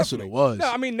yeah, That's what it definitely. was.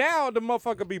 No, I mean now the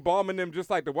motherfucker be bombing them just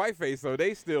like the white face, so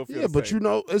they still feel Yeah, but safe. you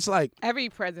know, it's like, Every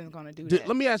president's gonna do that.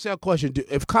 let me ask you a question.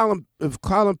 If Colin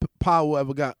Powell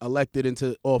ever got elected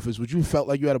into office, would you felt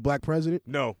like you had a black president?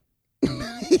 No,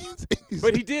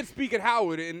 but he did speak at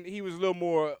Howard, and he was a little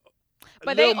more.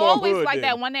 But a they little more always hood like then.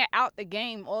 that when they're out the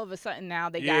game. All of a sudden now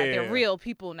they're Yeah. real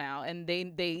people now, and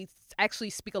they actually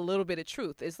speak a little bit of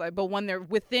truth. It's like, but when they're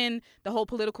within the whole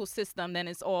political system, then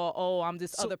it's all I'm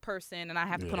this other person, and I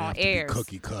have to put on airs.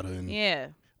 Cookie cutter. And Yeah.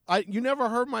 You never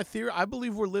heard my theory. I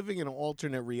believe we're living in an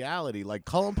alternate reality. Like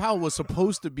Colin Powell was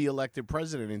supposed to be elected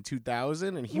president in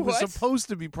 2000, and he was What? supposed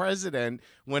to be president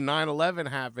when 9/11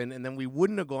 happened, and then we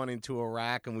wouldn't have gone into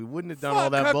Iraq, and we wouldn't have done all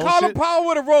that Colin bullshit. Powell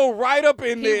would have rolled right up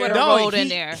in He there. would've No, rolled he, in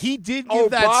there. he did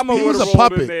give that Obama speech. he was would've a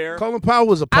rolled in puppet. there. Colin Powell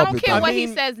was a I puppet. don't care I what mean-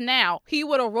 he says now. He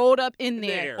would have rolled up in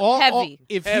there, There. heavy.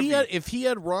 If he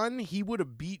had run, he would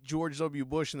have beat George W.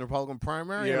 Bush in the Republican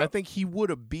primary, and Yeah. I think he would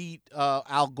have beat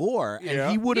Al Gore, and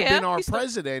Yeah. he would have Yeah, been our he still-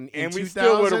 president in And we 2000.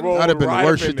 still would've rolled That'd have been right the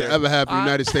worst up in shit to there. ever happen in the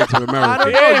United States of I don't America. know.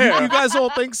 Yeah. You guys all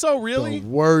think so? Really? The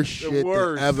worst The shit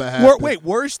worst. that ever happened. Wait,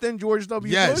 worse than George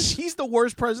W. Yes. Bush? He's the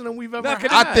worst president we've ever Nah, 'cause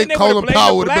had. I think Then they Colin would've blamed Powell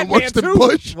the would have been black worse than man, too.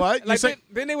 Bush. What? You Like say?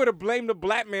 then they would have blamed the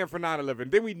black man for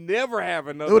 9/11. Then we never have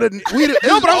It another. would've- we'd- it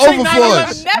No, was but I'm over saying for 9/11,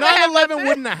 us. Never 9/11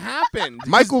 wouldn't have happened.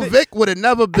 Michael Vick would have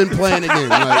never been playing again,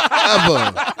 like,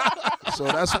 ever. So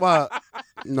that's why,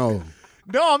 no.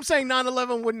 No, I'm saying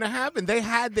 9/11 wouldn't have happened. They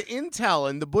had the intel,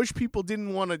 and the Bush people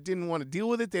didn't want to deal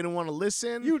with it. They didn't want to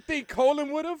listen. You think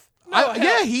Colin would have?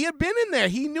 Yeah, he had been in there.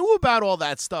 He knew about all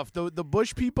that stuff. The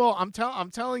Bush people. I'm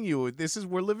telling you,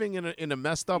 we're living in a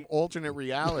messed up alternate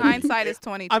reality. Hindsight is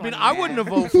 20/20. I mean, I wouldn't have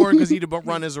voted for him because he'd have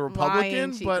run as a Republican.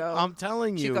 Lying, but Chico. I'm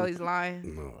telling you, Chico, he's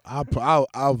lying. No,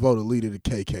 I'll vote a leader to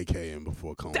KKK in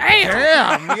before Colin.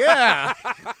 damn, yeah,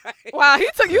 Wow, you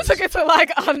took it to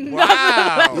like another.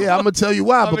 wow. Yeah, I'm gonna tell you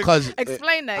why. Because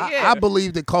Explain that. Yeah. I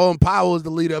believe that Colin Powell is the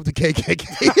leader of the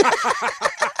KKK.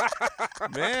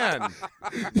 Man,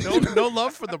 no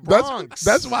love for the That's Bronx.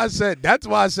 that's why I said. That's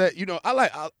why I said. You know, I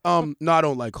like. No, I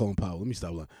don't like Colin Powell. Let me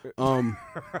stop lying.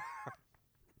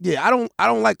 Yeah, I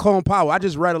don't like Colin Powell. I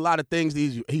just read a lot of things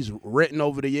he's written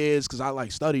over the years because I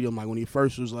like studied him. Like when he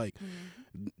first was like,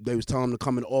 they was telling him to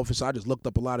come in the office. I just looked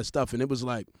up a lot of stuff, and it was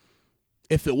like,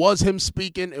 if it was him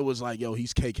speaking, it was like, yo,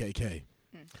 he's KKK.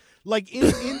 Like in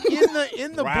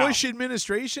the Wow. Bush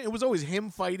administration, it was always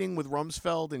him fighting with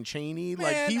Rumsfeld and Cheney.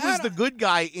 Like Man, he I was the don't- good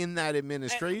guy in that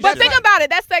administration. But think about it.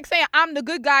 That's like saying I'm the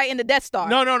good guy in the Death Star.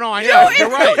 no, I know. You're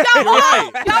right. Y'all You're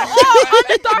right. all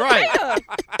under Darth Right. Vader.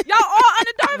 Y'all all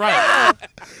under Darth Right.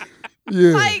 Vader.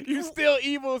 Yeah. Like, You still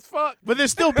evil as fuck. But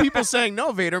there's still people saying,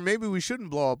 no, Vader, maybe we shouldn't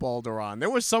blow up Alderaan. There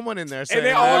was someone in there saying,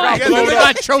 they all got yeah, blown they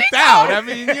up. got choked out. I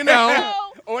mean, you know. no.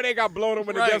 Or they got blown up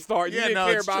when the Right. Death Star. You Yeah, didn't no,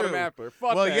 care it's about true. him after.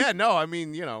 Fuck Well, that. yeah, no, I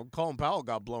mean, you know, Colin Powell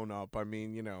got blown up. I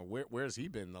mean, you know, where's he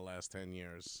been the last 10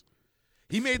 years?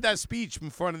 He made that speech in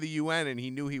front of the UN, and he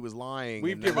knew he was lying.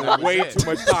 We've and given that was way it. too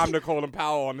much time to Colin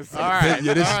Powell on this. All right.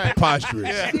 Yeah, this all is right.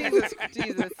 preposterous.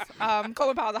 Jesus.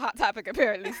 Colin Powell's a hot topic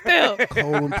apparently. Still,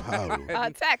 Colin Powell.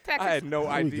 Tax. I had no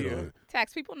How we get idea. on?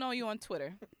 Tax. People know you on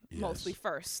Twitter Yes. mostly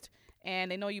first, and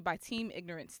they know you by Team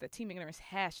Ignorance. The Team Ignorance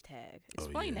hashtag.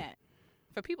 Explain yeah. that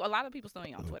for people. A lot of people know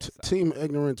you on Twitter. So. Team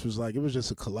Ignorance was like, it was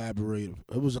just a collaborative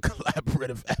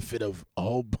effort of a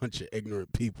whole bunch of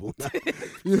ignorant people.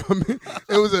 You know what I mean?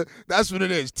 That's what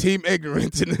it is. Team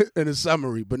Ignorance in a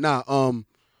summary. But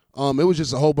it was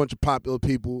just a whole bunch of popular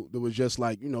people that was just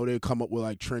like, you know, they'd come up with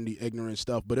like trendy, ignorant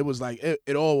stuff. But it was like,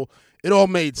 it all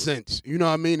made sense. You know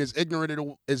what I mean? As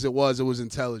ignorant as it was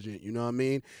intelligent. You know what I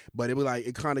mean? But it was like,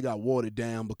 it kind of got watered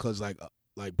down because like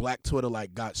Black Twitter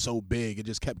like got so big, it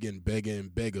just kept getting bigger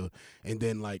and bigger, and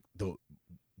then like the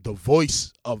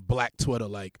voice of Black Twitter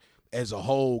like as a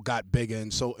whole got bigger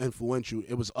and so influential.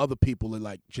 It was other people that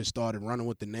like just started running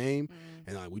with the name,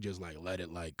 and like we just like let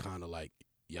it like kind of like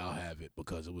y'all have it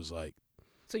because it was like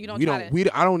So you don't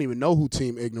I don't even know who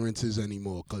Team Ignorance is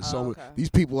anymore because okay. these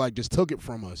people like just took it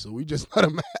from us, so we just let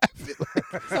them have it.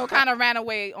 So it kind of ran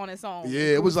away on its own. Yeah,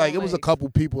 it was like Its it was own a couple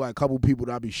people that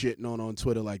I be shitting on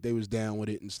Twitter, like they was down with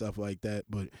it and stuff like that.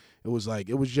 But it was like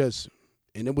it was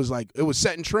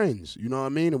setting trends. You know what I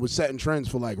mean? It was setting trends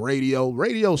for like radio.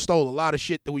 Radio stole a lot of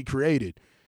shit that we created.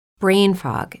 Brain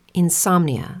fog,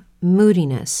 insomnia,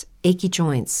 moodiness, achy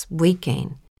joints, weight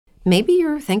gain. Maybe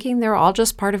you're thinking they're all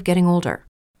just part of getting older.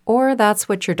 Or that's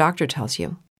what your doctor tells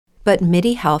you. But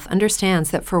MIDI Health understands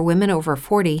that for women over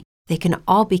 40, they can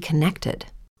all be connected.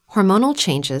 Hormonal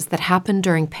changes that happen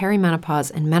during perimenopause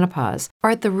and menopause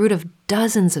are at the root of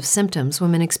dozens of symptoms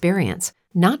women experience,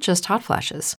 not just hot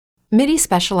flashes. MIDI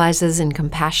specializes in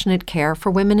compassionate care for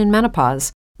women in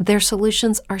menopause. Their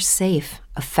solutions are safe,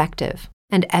 effective,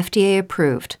 and FDA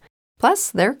approved. Plus,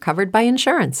 they're covered by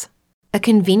insurance. A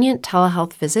convenient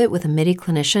telehealth visit with a MIDI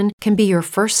clinician can be your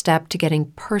first step to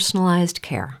getting personalized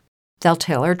care. They'll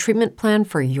tailor a treatment plan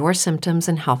for your symptoms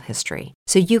and health history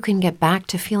so you can get back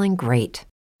to feeling great.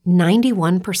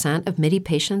 91% of MIDI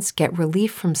patients get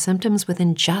relief from symptoms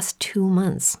within just 2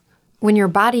 months. When your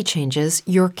body changes,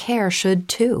 your care should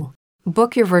too.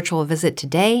 Book your virtual visit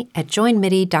today at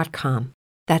joinmidi.com.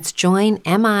 That's joinmidi.com.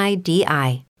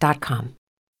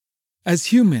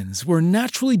 As humans, we're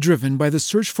naturally driven by the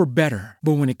search for better.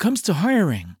 But when it comes to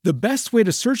hiring, the best way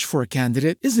to search for a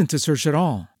candidate isn't to search at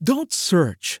all. Don't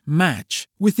search, match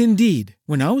with Indeed.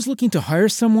 When I was looking to hire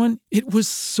someone, it was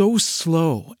so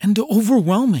slow and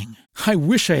overwhelming. I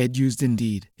wish I had used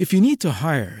Indeed. If you need to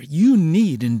hire, you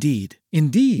need Indeed.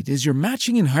 Indeed is your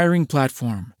matching and hiring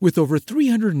platform with over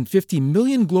 350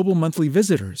 million global monthly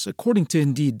visitors, according to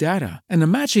Indeed data, and a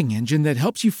matching engine that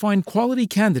helps you find quality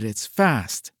candidates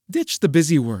fast. Ditch the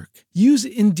busy work. Use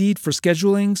Indeed for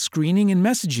scheduling, screening, and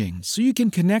messaging so you can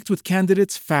connect with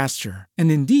candidates faster. And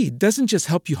Indeed doesn't just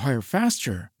help you hire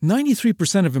faster.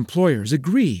 93% of employers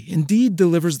agree Indeed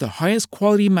delivers the highest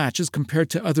quality matches compared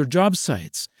to other job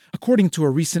sites, according to a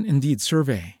recent Indeed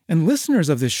survey. And listeners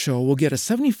of this show will get a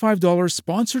 $75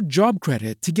 sponsored job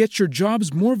credit to get your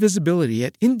jobs more visibility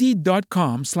at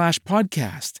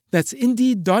Indeed.com/podcast. That's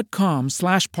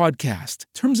Indeed.com/podcast.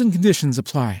 Terms and conditions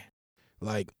apply.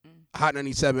 Like Hot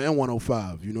 97 and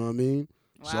 105, you know what I mean?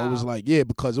 Wow. So it was like, yeah,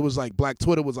 because it was like Black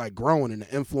Twitter was like growing and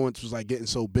the influence was like getting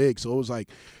so big. So it was like,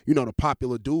 you know, the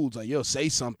popular dudes like, yo, say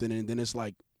something, and then it's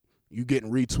like you getting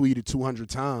retweeted 200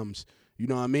 times. You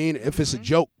know what I mean? If it's a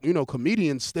joke, you know,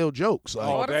 comedians still jokes like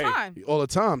all the time. all the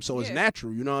time. So it's Yeah.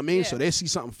 natural, you know what I mean? Yeah. So they see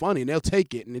something funny and they'll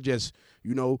take it, and it just,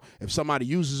 you know, if somebody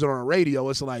uses it on the radio,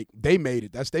 it's like they made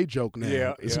it. That's their joke now.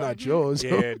 Yeah, It's yeah. not yours.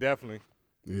 Yeah, definitely.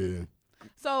 Yeah.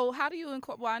 So how do you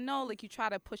incorporate? Well, I know like you try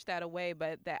to push that away,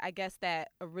 but that I guess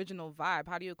that original vibe.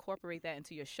 How do you incorporate that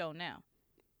into your show now?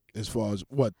 As far as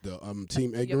what the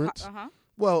Team Ignorance? Uh huh.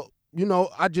 Well, you know,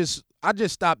 I just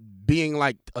stopped being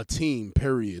like a team,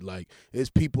 period. Like it's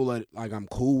people that like I'm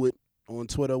cool with on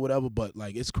Twitter or whatever, but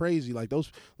like it's crazy. Like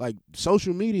those like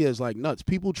social media is like nuts.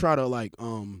 People try to like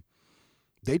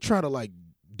they try to like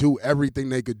do everything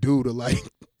they could do to like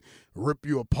rip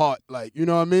you apart. Like, you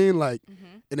know what I mean? Like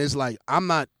and it's like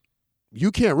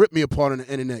you can't rip me apart on the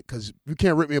internet because you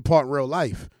can't rip me apart in real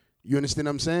life. You understand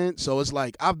what I'm saying? So it's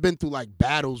like I've been through like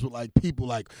battles with like people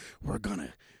like we're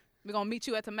gonna meet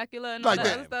you at Temecula and Like all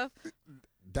that that. other stuff.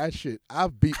 that shit,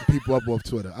 I've beaten people up off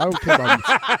Twitter. I don't care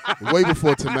about way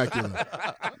before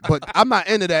Temecula. But I'm not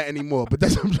into that anymore. But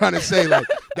that's what I'm trying to say. Like,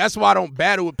 that's why I don't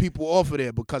battle with people off of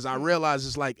there, because I realize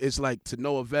it's like to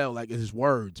no avail. Like, it's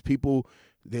words.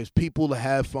 There's people that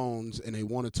have phones and they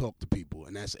want to talk to people,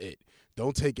 and that's it.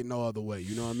 Don't take it no other way.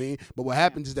 You know what I mean? But what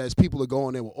happens is that people are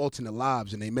going there with alternate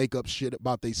lives and they make up shit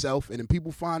about themselves, and then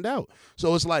people find out.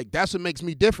 So it's like, that's what makes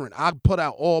me different. I put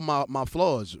out all my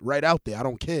flaws right out there. I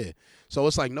don't care. So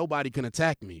it's like nobody can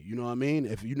attack me. You know what I mean?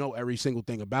 If you know every single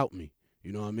thing about me.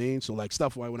 You know what I mean? So like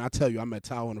stuff like when I tell you I met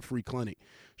Tao in a free clinic,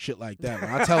 shit like that. When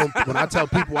I tell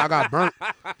people I got burnt,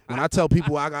 when I tell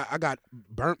people I got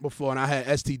burnt before and I had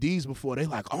STDs before, they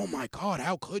like, oh my God,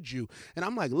 how could you? And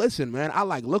I'm like, listen, man, I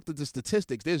like looked at the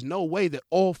statistics. There's no way that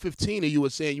all 15 of you are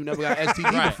saying you never got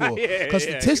STD before, because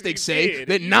statistics say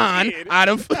that 9 out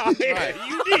of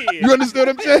you did. You understand what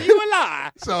I'm saying? You a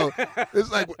lie. So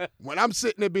it's like when I'm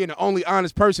sitting there being the only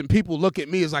honest person, people look at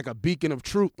me as like a beacon of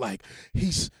truth. Like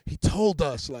he told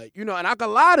us, like, you know, and I could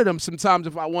lie to them sometimes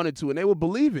if I wanted to, and they would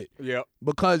believe it. Yep.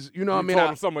 Because you know, you what I mean, told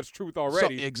them so much truth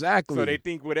already. So, exactly. So they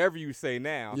think whatever you say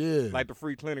now, yeah, like the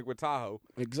free clinic with Tahoe.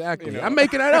 Exactly. You know? I'm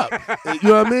making that up. You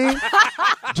know what I mean?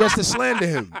 Just to slander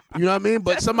him. You know what I mean?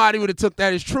 But somebody would have took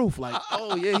that as truth. Like,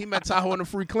 oh yeah, he met Tahoe in the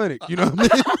free clinic. You know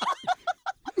what I mean?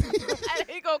 And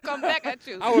he gonna come back at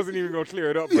you. I wasn't even gonna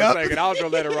clear it up for a second. I was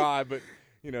gonna let it ride, but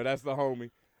you know, that's the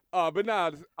homie. But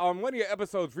now, on one of your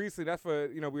episodes recently, that's for,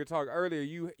 you know, we were talking earlier,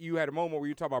 you had a moment where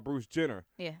you talked about Bruce Jenner.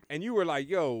 Yeah. And you were like,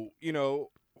 yo, you know,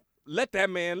 let that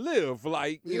man live.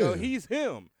 Like, you know, he's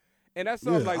him. And that's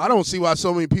something like, I don't see why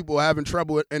so many people are having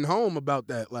trouble at home about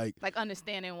that. Like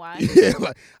understanding why. Yeah,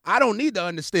 like, I don't need to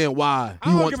understand why he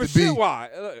I don't wants give a to be shit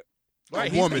why.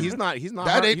 Right, woman. He's not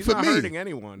That ain't he's for not me. hurting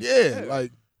anyone. Yeah,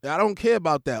 like, I don't care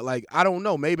about that. Like, I don't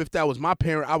know. Maybe if that was my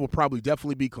parent, I would probably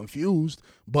definitely be confused.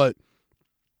 But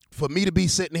for me to be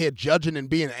sitting here judging and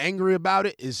being angry about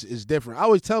it is different. I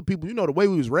always tell people, you know, the way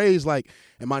we was raised, like,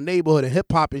 in my neighborhood and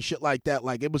hip-hop and shit like that,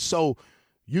 like, it was so,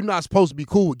 you're not supposed to be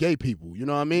cool with gay people. You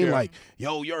know what I mean? Yeah. Like,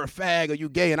 yo, you're a fag or you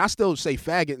gay. And I still say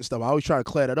faggot and stuff. I always try to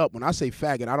clear that up. When I say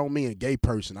faggot, I don't mean a gay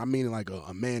person. I mean like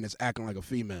a man that's acting like a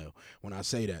female when I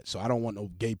say that. So I don't want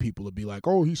no gay people to be like,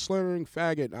 oh, he's slandering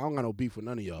faggot. I don't got no beef with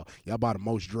none of y'all. Y'all buy the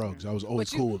most drugs. That was always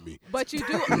cool with me. But you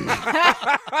do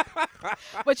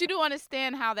but you do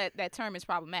understand how that term is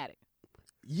problematic.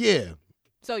 Yeah.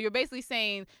 So you're basically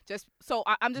saying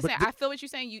I'm just saying I feel what you're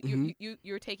saying.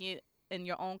 You're taking it in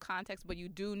your own context, but you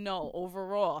do know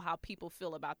overall how people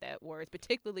feel about that word,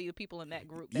 particularly the people in that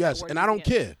group. Yes, and I don't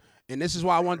care. And this is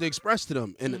why I wanted to express to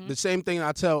them. And the same thing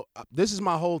I tell, this is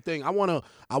my whole thing. I want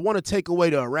to take away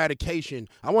the eradication.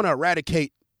 I want to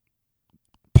eradicate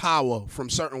power from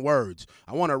certain words.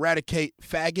 I want to eradicate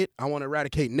faggot. I want to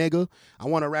eradicate nigga. I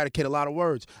want to eradicate a lot of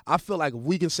words. I feel like if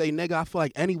we can say nigga, I feel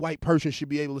like any white person should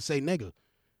be able to say nigga.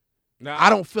 Now, I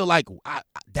don't feel like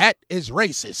that is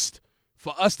racist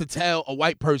for us to tell a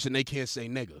white person they can't say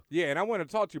nigga. Yeah, and I want to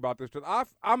talk to you about this because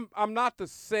I'm not the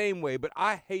same way, but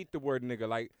I hate the word nigga.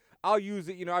 Like, I'll use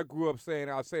it, you know, I grew up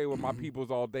saying, I'll say it with my peoples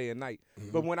all day and night.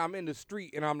 But when I'm in the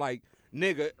street and I'm like,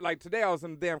 nigga, like today I was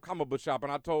in the damn comic book shop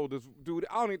and I told this dude,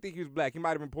 I don't even think he was black. He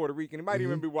might have been Puerto Rican. He might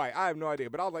even be white. I have no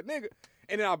idea. But I was like, nigga.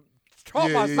 And then I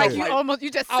caught myself. Like you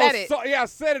just said it. I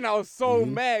said it and I was so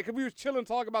mad because we was chilling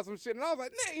talking about some shit. And I was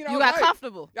like, nah, you know. You got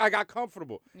comfortable. I got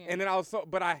comfortable. Yeah. And then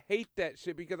but I hate that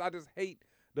shit because I just hate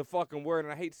the fucking word,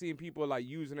 and I hate seeing people like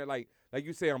using it like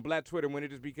you say on Black Twitter when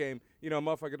it just became, you know, a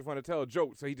motherfucker just want to tell a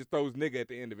joke, so he just throws nigga at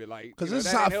the end of it, like. Because this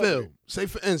is how I feel. Say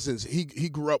for instance, he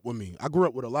grew up with me. I grew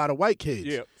up with a lot of white kids.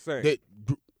 Yeah, same.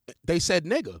 They said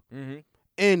nigga. Mm-hmm.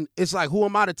 And it's like, who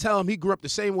am I to tell him he grew up the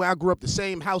same way I grew up, the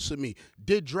same house with me,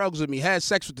 did drugs with me, had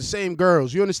sex with the same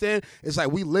girls. You understand? It's like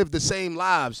we lived the same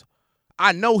lives.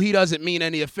 I know he doesn't mean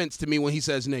any offense to me when he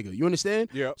says nigga. You understand?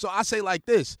 Yeah. So I say like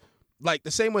this. Like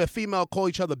the same way a female call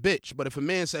each other bitch, but if a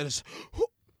man says,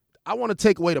 I want to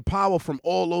take away the power from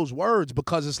all those words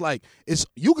because it's like,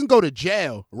 you can go to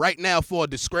jail right now for a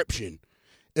description.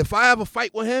 If I have a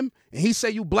fight with him and he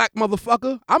say you black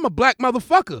motherfucker, I'm a black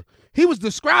motherfucker. He was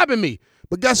describing me.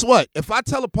 But guess what? If I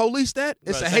tell the police that,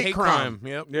 it's a hate crime.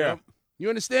 Yep. Yeah. You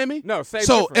understand me? No, same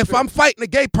So difference, if too. I'm fighting a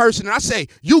gay person and I say,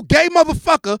 you gay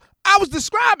motherfucker, I was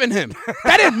describing him.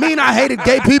 That didn't mean I hated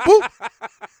gay people.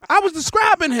 I was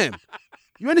describing him.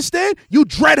 You understand? You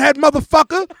dreadhead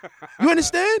motherfucker. You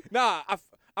understand? Nah,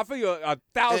 I feel you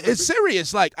 1,000. It's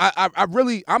serious. Like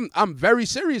I'm very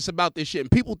serious about this shit.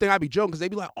 And people think I be joking because they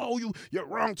be like, "Oh, you're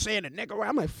wrong saying a nigga."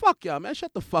 I'm like, "Fuck y'all, man.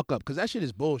 Shut the fuck up," because that shit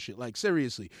is bullshit. Like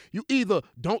seriously, you either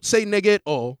don't say nigga at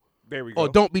all, There we go. or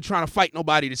don't be trying to fight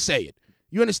nobody to say it.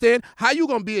 You understand? How you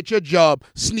gonna be at your job,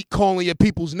 sneak calling your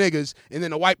people's niggas, and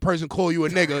then a white person call you a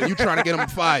nigga, and you trying to get them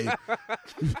fired?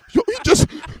 Yo, he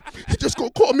just gonna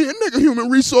call me a nigga, human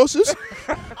resources.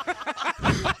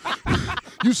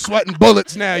 You sweating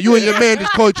bullets now. You and your man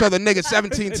just call each other nigga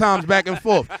 17 times back and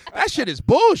forth. That shit is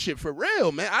bullshit for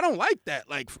real, man. I don't like that.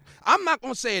 Like, I'm not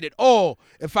going to say it at all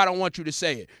if I don't want you to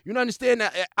say it. You understand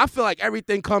that? I feel like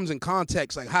everything comes in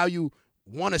context, like how you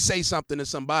want to say something to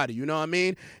somebody, you know what I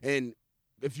mean? And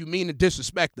if you mean to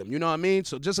disrespect them, you know what I mean?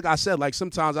 So just like I said, like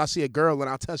sometimes I see a girl and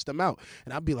I'll test them out.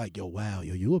 And I'll be like, yo, wow,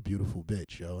 yo, you a beautiful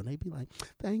bitch, yo. And they be like,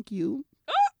 thank you.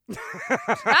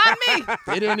 Not me.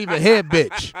 They didn't even hear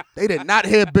bitch. They did not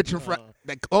hear bitch in front.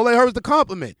 All they heard was the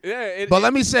compliment. Yeah, but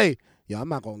let me say, yo, I'm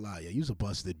not gonna lie, you's a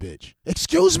busted bitch.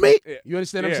 Excuse me? Yeah. You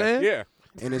understand what I'm saying? Yeah.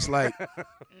 And it's like,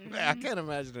 I can't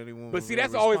imagine anyone. But see,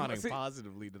 that's always responding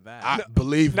positively to that. I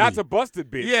believe Not me. a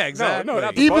busted bitch. Yeah, exactly. No,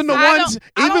 not Even the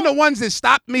busted. ones that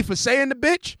stopped me for saying the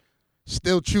bitch,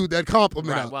 still chewed that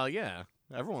compliment Right. out. Well, yeah.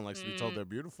 Everyone likes to be told they're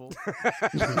beautiful.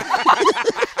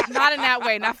 Not in that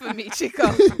way. Not for me, Chico.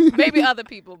 Maybe other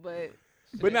people, but.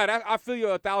 But no, I feel you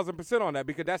 1,000% on that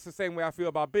because that's the same way I feel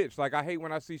about bitch. Like I hate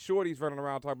when I see shorties running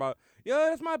around talking about, yo,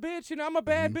 that's my bitch. You know, I'm a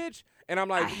bad bitch, and I'm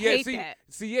like, I yeah, hate that.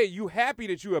 yeah, you happy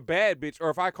that you a bad bitch, or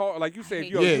if I call, like you say,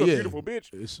 hate yo, that. you a Yeah, beautiful bitch.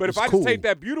 It's But if I cool. just take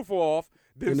that beautiful off,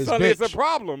 then Then it's suddenly it's a bitch.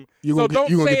 problem. You So gonna don't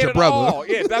get- you gonna say get it your at brother. all.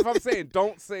 Yeah, that's what I'm saying.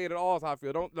 Don't say it at all. Is how I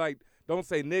feel. Don't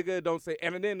say nigga. Don't say.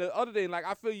 And then the other thing, like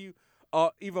I feel you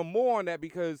even more on that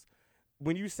because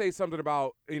when you say something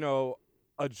about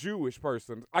a Jewish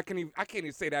person, I can't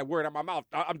even say that word out my mouth.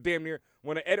 I'm damn near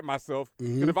want to edit myself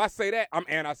because if I say that, I'm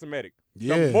anti-Semitic.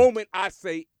 Yeah. The moment I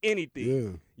say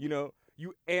anything,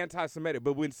 you anti-Semitic.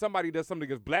 But when somebody does something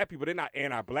against black people, they're not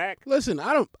anti-black. Listen,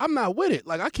 I'm not with it.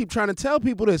 Like I keep trying to tell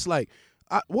people this. Like,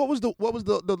 what was the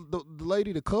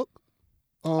lady, the cook?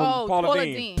 Paula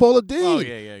Deen. Paula Deen. Oh,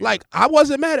 yeah. Like I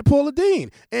wasn't mad at Paula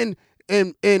Deen, and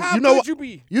How you know could you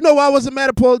be? You know why I wasn't mad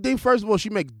at Paula Deen? First of all, she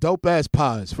makes dope ass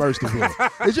pies. First of all,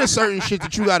 it's just certain shit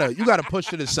that you gotta push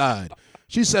to the side.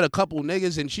 She said a couple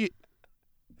niggas, and she.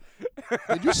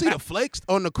 Did you see the flakes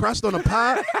on the crust on the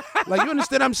pie? Like you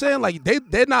understand what I'm saying? Like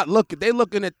they're not looking. They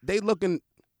looking.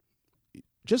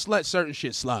 Just let certain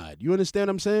shit slide. You understand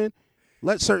what I'm saying?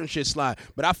 Let certain shit slide.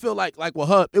 But I feel like with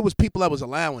her, it was people that was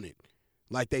allowing it.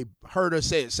 Like they heard her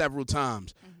say it several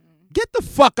times. Get the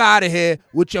fuck out of here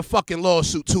with your fucking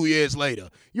lawsuit 2 years later.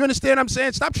 You understand what I'm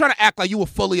saying? Stop trying to act like you were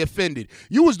fully offended.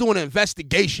 You was doing an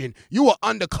investigation. You were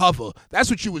undercover. That's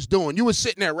what you was doing. You was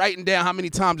sitting there writing down how many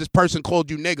times this person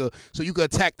called you nigga so you could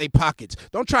attack their pockets.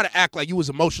 Don't try to act like you was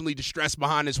emotionally distressed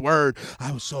behind this word.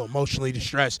 I was so emotionally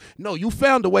distressed. No, you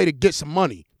found a way to get some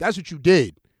money. That's what you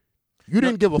did. You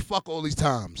didn't give a fuck all these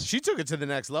times. She took it to the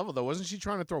next level, though. Wasn't she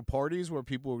trying to throw parties where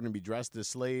people were going to be dressed as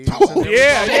slaves? Oh,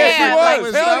 yeah, she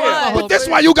was. Hell yeah. But that's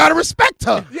why you gotta respect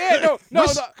her. Yeah, no.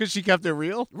 Because she kept it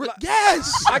real?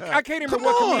 Yes. I can't even Come remember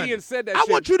what on. comedian said that I shit.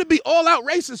 want you to be all out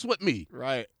racist with me.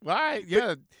 Right. Right,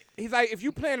 yeah. He's like, if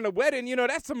you planning a wedding,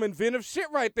 that's some inventive shit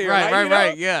right there. Right, like,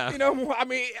 right, yeah. I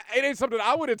mean, it ain't something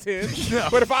I would attend.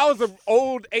 But if I was an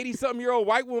old 80-something-year-old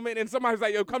white woman and somebody's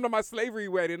like, yo, come to my slavery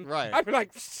wedding, Right. I'd be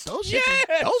like, Those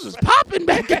yes! was popping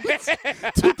back in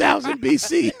 2000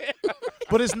 BC.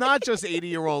 But it's not just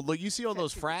 80-year-old. Look, you see all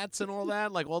those frats and all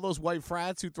that, like all those white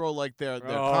frats who throw like their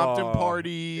Compton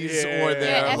parties yeah. or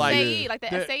their Yeah, like SAE, like the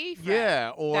their- SAE frat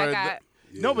Yeah, or that the- got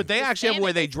no, but they actually have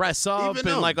where they dress up Even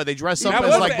and them. like or they dress That up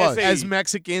was as like the SAE. as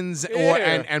Mexicans or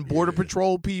Yeah. and border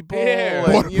patrol people. Yeah.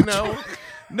 And, Border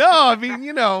No, I mean, They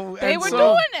and were so-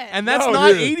 doing it. And that's No,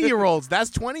 not dude. 80-year-olds. That's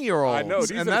 20-year-olds. I know,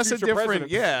 these are and the that's a future different.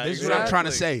 presidents. Yeah, This is what I'm trying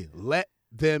to exactly. say. Let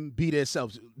them be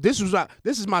themselves. This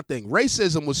is my thing.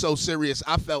 Racism was so serious.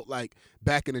 I felt like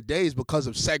back in the days because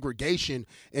of segregation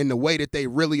and the way that it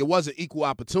wasn't equal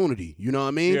opportunity. You know what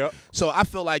I mean? Yep. So I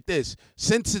feel like this.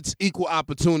 Since it's equal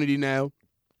opportunity now,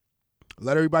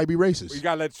 let everybody be racist. You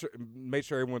gotta make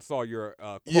sure everyone saw your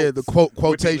quotes. Yeah, the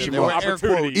quotation With the mark.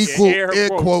 opportunity. Equal, Yeah, air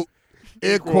quote,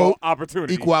 air Equal quote,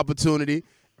 opportunity. equal opportunity.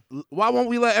 Why won't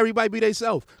we let everybody be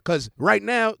themselves? Because right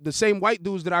now, the same white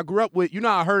dudes that I grew up with, you know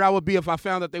how hurt I would be if I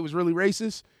found that they was really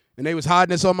racist and they was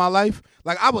hiding this all my life?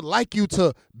 Like, I would like you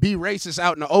to be racist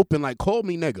out in the open, like, call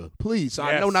me nigga, please, so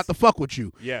I know Yes. not to fuck with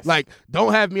you. Yes. Like,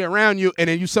 don't have me around you, and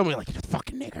then you somewhere like, get the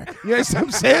fucking nigger. You know what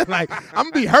I'm saying? Like, I'm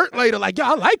going to be hurt later. Like, yo,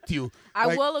 I liked you. I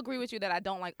Like, will agree with you that I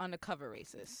don't like undercover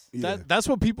racists. yeah. That's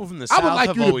what people from the I South would like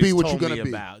have you to always be what told you're me gonna be.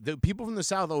 about. The people from the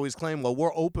South always claim, well,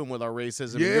 we're open with our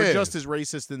racism. Yeah. You're just as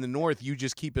racist in the North. You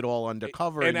just keep it all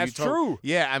undercover. And that's you true.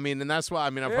 Yeah, I mean, and that's why,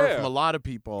 I've heard Yeah. from a lot of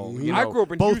people, you I know, grew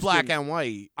up in both Houston. black and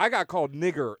white. I got called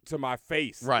nigger to my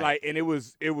face, Right. Like, and it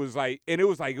was like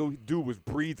dude was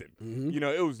breathing. You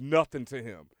know, it was nothing to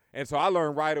him, and so I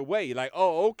learned right away. Like,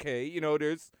 oh, okay, you know,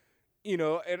 there's, you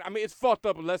know, and I mean, it's fucked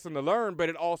up a lesson to learn, but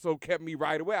it also kept me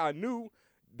right away. I knew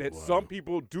that some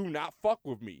people do not fuck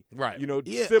with me, Right. You know,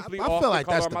 Yeah, simply I off feel the like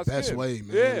color that's of my the best skin. way,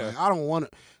 man. Yeah, Like, I don't want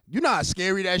to. You know how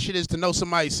scary that shit is to know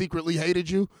somebody secretly hated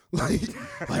you? Like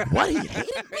what? He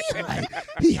hated me? Like,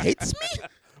 he hates me?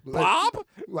 Bob.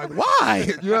 Like, why?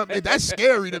 You know what I mean? That's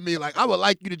scary to me. Like, I would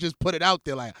like you to just put it out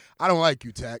there. Like, I don't like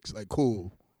you, Tax. Like,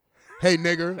 cool. Hey,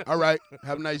 nigger. All right.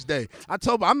 Have a nice day. I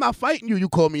told him, I'm not fighting you. You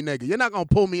call me nigger. You're not going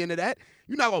to pull me into that.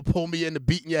 You're not going to pull me into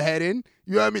beating your head in.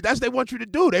 You know what I mean? That's what they want you to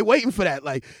do. They waiting for that.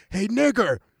 Like, hey,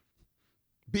 nigger.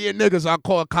 Being niggas, I'll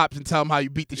call cops and tell them how you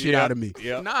beat the shit out of me.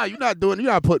 Yep. Nah, you're not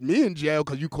putting me in jail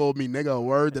because you called me nigga, a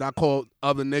word that I call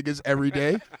other niggas every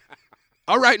day.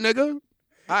 All right, nigga.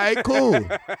 All right, cool. All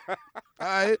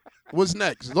right. What's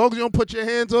next? As long as you don't put your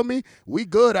hands on me, we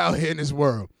good out here in this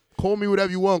world. Call me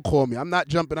whatever you want to call me. I'm not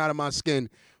jumping out of my skin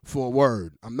for a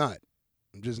word. I'm not.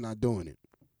 I'm just not doing it.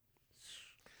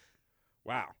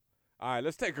 Wow. All right,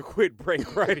 let's take a quick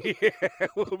break right here.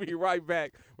 We'll be right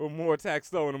back with more Tax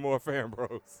Stone and more Fan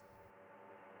Bros.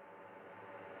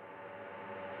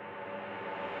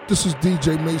 This is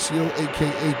DJ Maceo,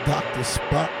 a.k.a. Dr.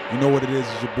 Spot. You know what it is?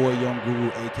 It's your boy Young Guru,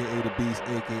 a.k.a. The Beast,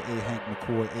 a.k.a. Hank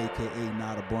McCoy, a.k.a.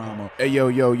 Nada Brahma. Hey,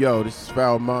 yo, this is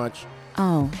Farrell Monch.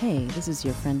 Oh, hey, this is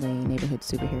your friendly neighborhood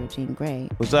superhero, Jean Grey.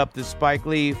 What's up? This is Spike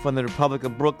Lee from the Republic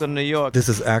of Brooklyn, New York. This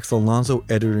is Axel Alonso,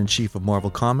 editor-in-chief of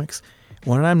Marvel Comics.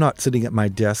 When I'm not sitting at my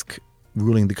desk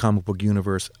ruling the comic book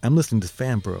universe, I'm listening to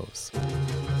Fan Bros.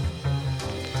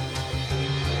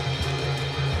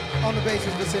 On the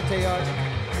basis, Vicente Art.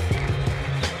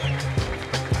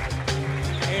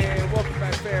 And welcome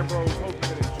back, Fan Bros. Hope you've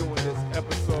been enjoying this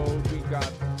episode. We got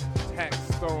Tax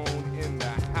Stone in the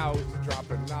house,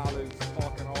 dropping knowledge,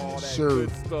 talking all that good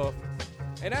stuff.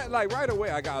 And that, like, right away,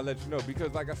 I gotta let you know,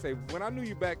 because, like I say, when I knew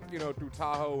you back, you know, through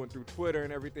Tahoe and through Twitter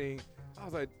and everything, I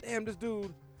was like, damn, this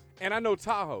dude. And I know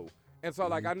Tahoe. And so,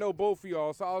 like, I know both of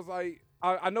y'all. So I was like,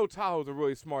 I know Tahoe's a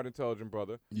really smart, intelligent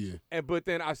brother. Yeah. But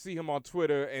then I see him on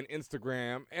Twitter and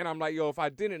Instagram, and I'm like, yo, if I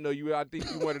didn't know you, I think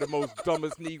you're one of the most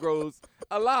dumbest Negroes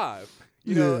alive.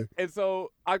 You know? And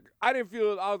so I didn't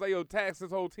feel, I was like, yo, Tax,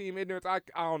 this whole team, ignorance, I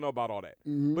don't know about all that.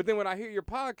 But then when I hear your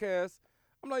podcast,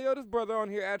 I'm like, yo, this brother on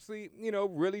here actually, you know,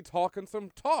 really talking some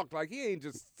talk. Like, he ain't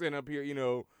just sitting up here, you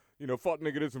know, fuck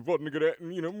nigga this and fuck nigga that,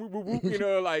 and, you know, whoop, whoop, whoop, you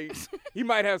know, like, he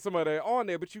might have some of that on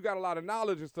there, but you got a lot of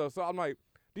knowledge and stuff. So I'm like,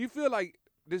 do you feel like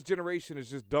this generation is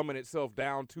just dumbing itself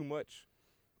down too much?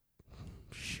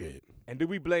 Shit. And do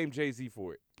we blame Jay-Z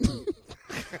for it?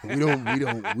 We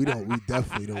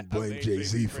definitely don't blame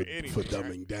Jay-Z for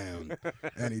dumbing down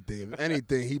anything. If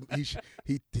anything,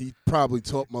 he probably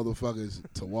taught motherfuckers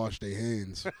to wash their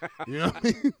hands. You know what I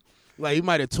mean? Like, he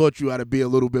might have taught you how to be a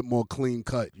little bit more clean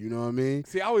cut. You know what I mean?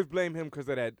 See, I always blame him because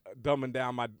of that dumbing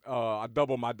down my, I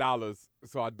double my dollars,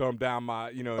 so I dumbed down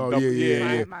my, you know.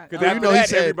 Yeah. Because after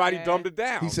that, everybody dumbed it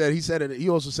down. He said it. He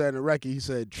also said in the record, he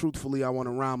said, truthfully, I want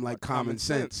to rhyme like common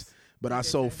sense. But I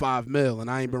sold $5 million, and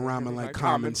I ain't been rhyming like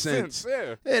common sense.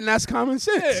 Yeah. And that's common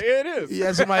sense. Yeah, it is. He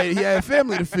had a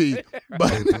family to feed.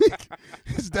 But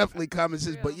it's definitely common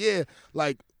sense. But yeah,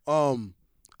 like,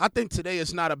 I think today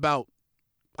it's not about,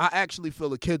 I actually feel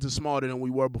the kids are smarter than we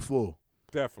were before.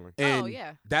 Definitely.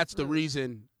 And that's the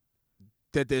reason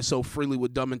that they're so freely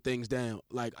with dumbing things down.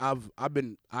 Like, I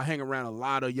hang around a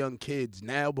lot of young kids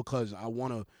now because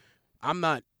I'm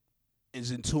not as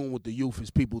in tune with the youth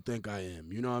as people think I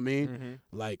am. You know what I mean? Mm-hmm.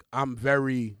 Like, I'm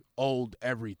very old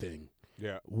everything.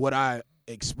 Yeah. What I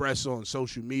express on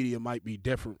social media might be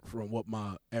different from what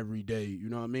my everyday, you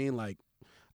know what I mean? Like,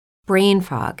 Brain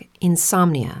fog,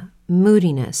 insomnia,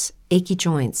 moodiness, achy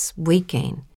joints, weight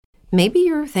gain. Maybe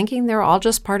you're thinking they're all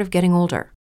just part of getting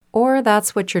older. Or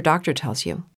that's what your doctor tells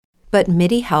you. But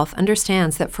MIDI Health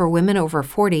understands that for women over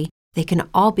 40, they can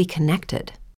all be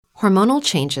connected. Hormonal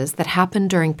changes that happen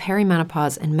during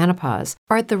perimenopause and menopause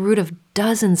are at the root of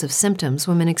dozens of symptoms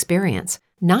women experience,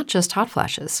 not just hot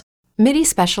flashes. MIDI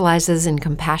specializes in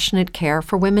compassionate care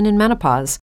for women in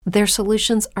menopause. Their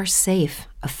solutions are safe,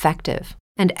 effective,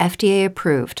 and FDA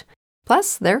approved.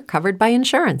 Plus, they're covered by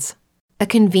insurance. A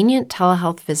convenient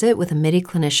telehealth visit with a MIDI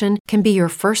clinician can be your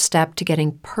first step to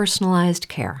getting personalized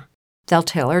care. They'll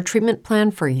tailor a treatment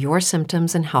plan for your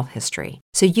symptoms and health history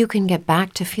so you can get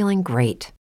back to feeling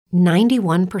great.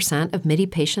 91% of MIDI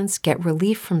patients get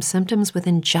relief from symptoms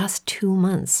within just 2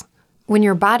 months. When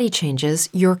your body changes,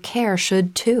 your care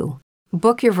should too.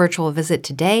 Book your virtual visit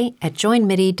today at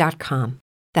joinmidi.com.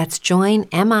 That's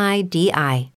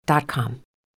joinmidi.com.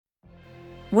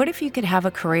 What if you could have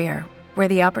a career where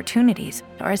the opportunities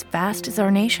are as vast as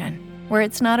our nation, where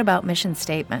it's not about mission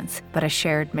statements, but a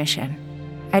shared mission?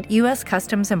 At U.S.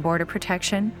 Customs and Border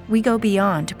Protection, we go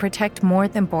beyond to protect more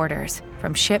than borders.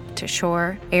 From ship to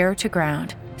shore, air to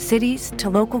ground, cities to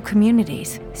local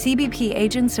communities, CBP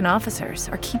agents and officers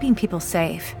are keeping people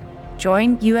safe.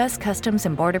 Join U.S. Customs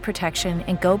and Border Protection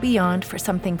and go beyond for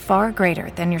something far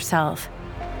greater than yourself.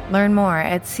 Learn more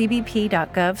at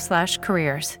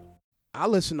cbp.gov/careers. I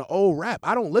listen to old rap.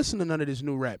 I don't listen to none of this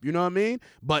new rap. You know what I mean?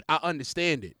 But I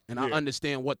understand it, and I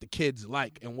understand what the kids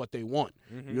like and what they want.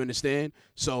 Mm-hmm. You understand?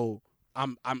 So I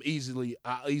easily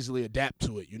adapt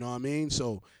to it. You know what I mean?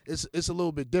 So it's a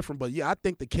little bit different. But yeah, I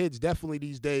think the kids definitely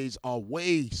these days are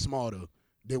way smarter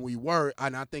than we were,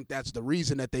 and I think that's the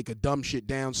reason that they could dumb shit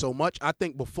down so much. I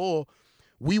think before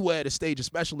we were at a stage,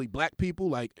 especially black people,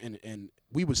 like and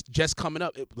we was just coming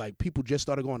up, like people just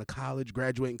started going to college,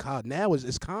 graduating college. Now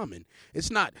it's common. It's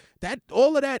not that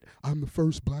all of that. I'm the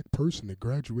first black person that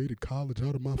graduated college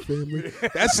out of my family.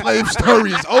 That slave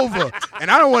story is over,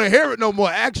 and I don't want to hear it no more.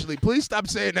 Actually, please stop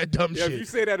saying that dumb shit. If you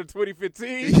say that in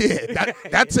 2015, yeah,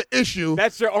 that's an issue.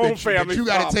 That's your own family. That you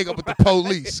got to take up with the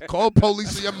police. Call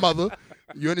police or your mother.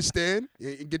 You understand?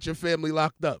 And get your family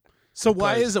locked up. So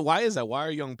why is that? Why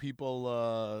are young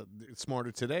people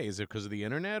smarter today? Is it because of the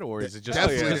internet, or is it just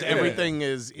because everything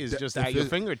is just at your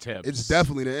fingertips? It's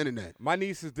definitely the internet. My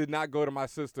nieces did not go to my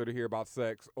sister to hear about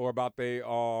sex or about their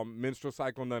menstrual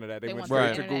cycle, none of that. They went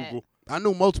straight to Google. I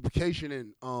knew multiplication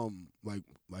and like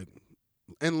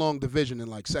in long division in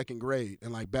like second grade,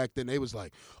 and like back then they was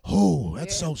like, oh,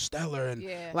 that's so stellar, and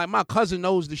like my cousin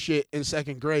knows the shit in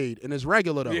second grade, and it's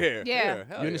regular though. Yeah.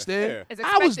 You understand? Yeah. It's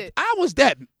I was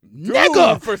that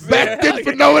nigga back then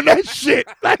for knowing that shit.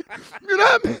 Like, you know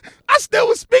what I mean? I still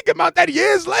was speaking about that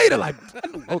years later. Like, I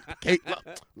knew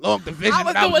long division.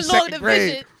 I was in second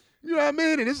grade. You know what I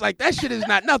mean? And it's like that shit is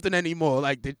not nothing anymore.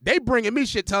 Like they bringing me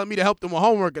shit, telling me to help them with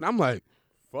homework, and I'm like,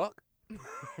 fuck.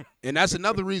 And that's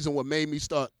another reason what made me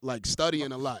start like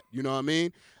studying a lot. You know what I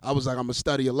mean? I was like, I'm gonna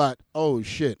study a lot. Oh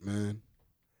shit, man.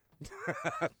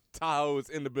 Tahoe is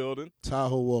in the building.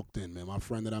 Tahoe walked in, man. My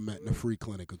friend that I met in the free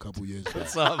clinic a couple years back.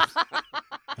 What's up?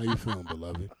 How you feeling,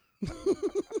 beloved?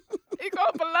 He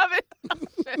called beloved.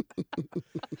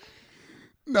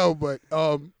 No, but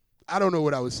I don't know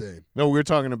what I was saying. No, we were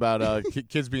talking about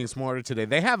kids being smarter today.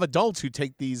 They have adults who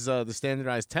take these the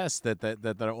standardized tests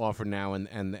that are offered now, and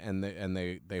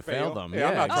they fail them. Yeah,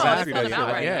 I'm not exactly. trying to see that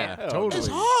shit. Right. Yeah, totally. It's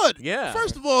hard. Yeah.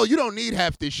 First of all, you don't need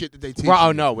half this shit that they teach. Well, you.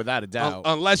 oh no, without a doubt.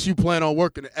 Unless you plan on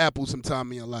working at Apple sometime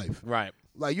in your life. Right.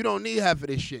 Like you don't need half of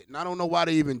this shit, and I don't know why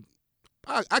they even.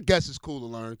 I guess it's cool to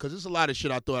learn because there's a lot of shit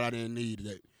I thought I didn't need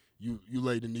that you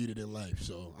later needed in life.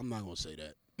 So I'm not gonna say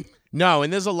that. No,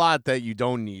 and there's a lot that you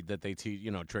don't need that they teach,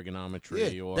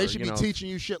 trigonometry or they should be teaching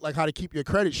you shit like how to keep your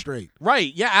credit straight.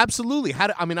 Right. Yeah, absolutely. I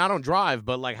don't drive,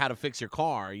 but like how to fix your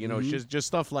car, just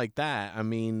stuff like that. I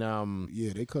mean,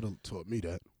 yeah, they could have taught me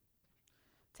that.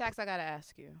 Tax, I got to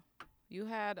ask you. You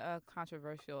had a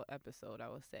controversial episode, I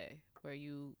would say, where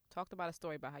you talked about a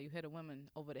story about how you hit a woman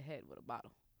over the head with a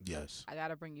bottle. Yes. I got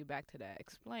to bring you back to that.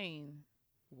 Explain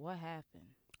what happened.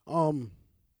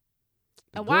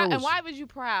 And why was you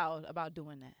proud about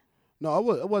doing that?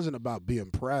 No, it wasn't about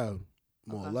being proud,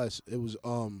 more or less. It was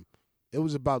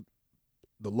about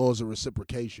the laws of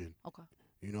reciprocation. Okay.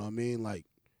 You know what I mean? Like,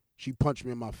 she punched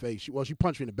me in my face. She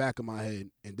punched me in the back of my head,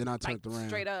 and then I turned around.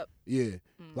 Straight up. Yeah.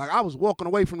 Like, I was walking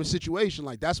away from the situation.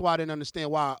 Like, that's why I didn't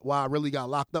understand why I really got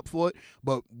locked up for it.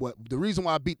 But the reason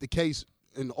why I beat the case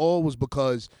and all was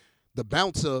because the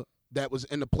bouncer that was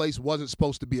in the place wasn't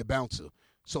supposed to be a bouncer.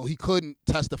 So he couldn't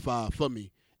testify for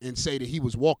me and say that he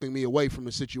was walking me away from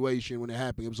the situation when it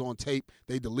happened. It was on tape.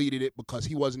 They deleted it because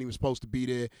he wasn't even supposed to be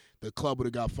there. The club would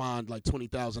have got fined like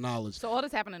 $20,000. So all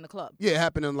this happened in the club? Yeah, it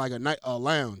happened in like a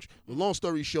lounge. But long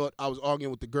story short, I was arguing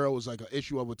with the girl. It was like an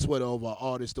issue over Twitter over an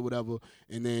artist or whatever.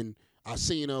 And then I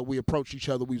seen her. We approached each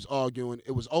other. We was arguing.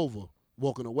 It was over,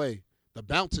 walking away. The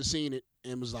bouncer seen it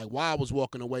and was like, while I was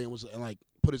walking away and was like,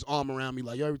 put his arm around me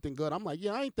like, yo, everything good? I'm like,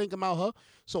 yeah, I ain't thinking about her.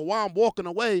 So while I'm walking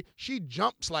away, she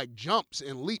jumps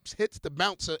and leaps, hits the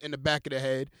bouncer in the back of the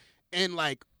head. And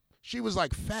like, she was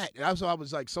like fat. And I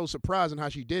was like so surprised in how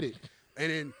she did it.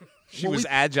 And then she was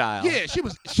agile. Yeah, she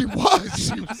was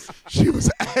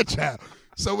agile.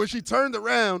 So when she turned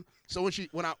around, So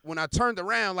when I turned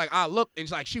around, like I looked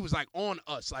and like she was like on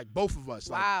us, like both of us.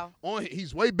 Wow. Like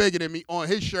he's way bigger than me on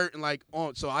his shirt and like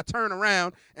on. So I turn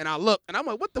around and I look and I'm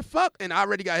like, what the fuck? And I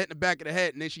already got hit in the back of the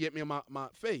head and then she hit me in my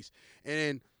face. And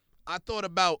then I thought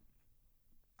about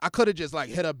I could have just like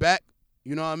hit her back,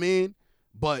 you know what I mean?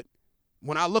 But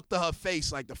when I looked at her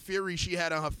face, like the fury she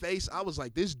had on her face, I was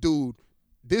like,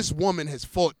 this woman has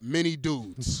fought many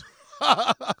dudes.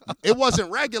 It wasn't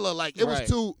regular. Like, it was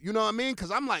too, you know what I mean? Because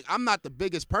I'm like, I'm not the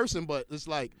biggest person, but it's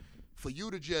like, for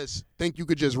you to just think you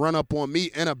could just run up on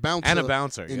me and a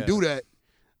bouncer. And do that.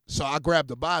 So I grabbed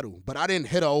the bottle. But I didn't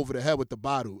hit her over the head with the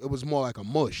bottle. It was more like a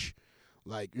mush.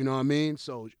 Like, you know what I mean?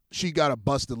 So she got a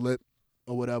busted lip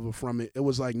or whatever from it. It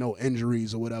was like no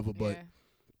injuries or whatever, but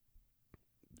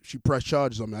she pressed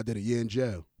charges on me. I did a year in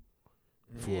jail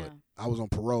for it. I was on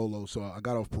parole, though, so I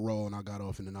got off parole and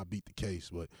then I beat the case.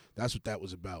 But that's what that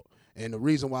was about. And the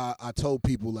reason why I told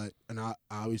people, like, and I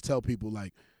always tell people,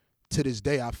 like, to this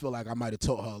day, I feel like I might have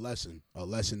taught her a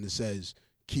lesson that says,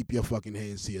 keep your fucking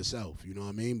hands to yourself. You know what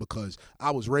I mean? Because I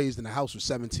was raised in a house with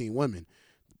 17 women.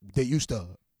 They used to,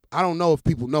 I don't know if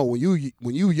people know, when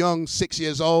you young, 6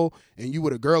 years old, and you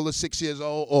with a girl that's 6 years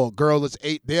old or a girl that's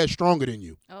 8, they're stronger than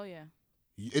you. Oh, yeah.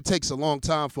 It takes a long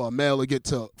time for a male to get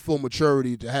to full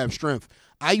maturity to have strength.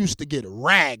 I used to get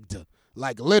ragged,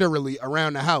 like literally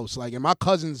around the house. Like, and my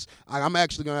cousins, I'm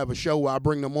actually going to have a show where I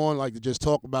bring them on, like, to just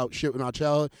talk about shit in our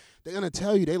childhood. They're going to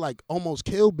tell you they, like, almost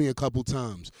killed me a couple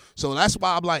times. So that's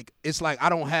why I'm like, it's like I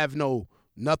don't have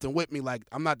nothing with me. Like,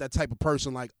 I'm not that type of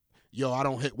person, like, yo, I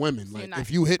don't hit women. So like,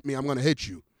 if you hit me, I'm going to hit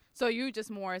you. So you just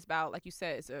more is about, like you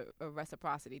said, it's a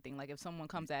reciprocity thing. Like if someone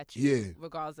comes at you,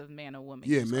 regardless of man or woman.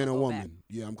 Yeah, man or woman. Back.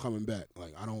 Yeah, I'm coming back.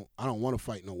 Like I don't want to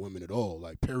fight no women at all.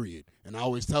 Like period. And I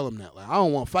always tell them that. Like I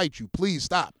don't want to fight you. Please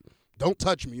stop. Don't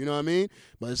touch me. You know what I mean?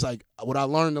 But it's like what I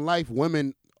learned in life.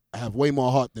 Women have way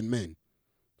more heart than men.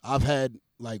 I've had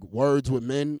like words with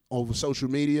men over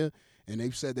social media, and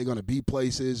they've said they're gonna be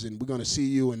places and we're gonna see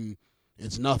you, and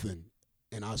it's nothing.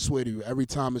 And I swear to you, every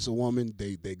time it's a woman,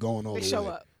 they going all the way. They show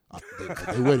up.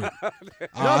 They with it.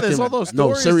 No, there's all those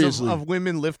stories of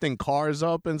women lifting cars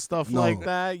up and stuff like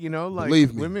that. You know, like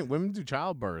believe me. women do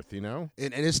childbirth. You know,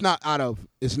 and it's not out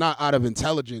of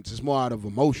intelligence. It's more out of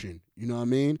emotion. You know what I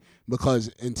mean? Because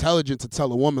intelligence to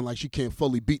tell a woman like she can't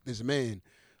fully beat this man,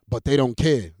 but they don't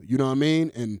care. You know what I mean?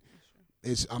 And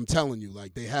I'm telling you,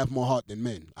 like they have more heart than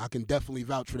men. I can definitely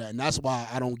vouch for that, and that's why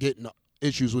I don't get no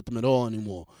issues with them at all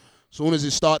anymore. As soon as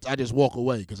it starts, I just walk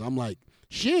away because I'm like,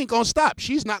 she ain't gonna stop.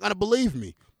 She's not gonna believe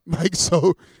me. Like,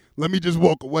 so let me just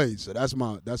walk away. So that's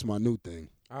my new thing.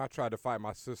 I tried to fight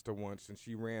my sister once, and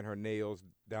she ran her nails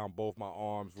down both my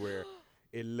arms where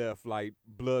it left like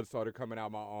blood started coming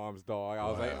out my arms, dog. I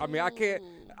was like, I mean, I can't.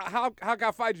 How can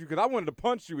I fight you? Because I wanted to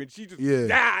punch you, and she just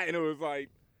died, and it was like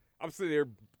I'm sitting there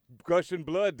gushing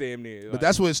blood, damn near. But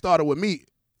that's where it started with me,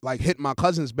 like hitting my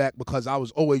cousins back because I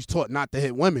was always taught not to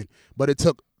hit women. But it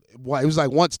was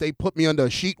like once they put me under a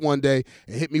sheet one day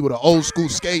and hit me with an old school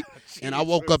skate, and I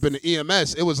woke up in the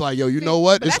EMS. It was like, yo, you know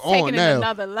what? It's on now. That's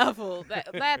another level.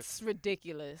 That's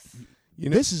ridiculous. You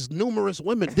know, this is numerous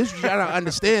women. This you gotta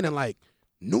understand, and like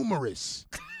numerous.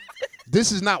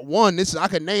 This is not one. I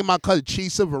can name my cousin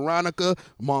Chisa, Veronica,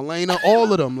 Marlena,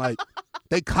 all of them. Like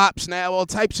they cops now, all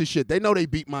types of shit. They know they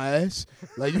beat my ass.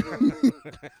 Like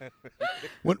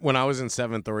when I was in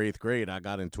 7th or 8th grade, I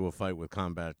got into a fight with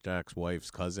Combat Jack's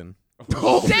wife's cousin.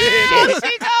 Oh,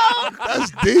 damn,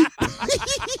 that's deep.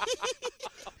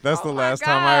 That's the last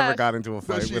time I ever got into a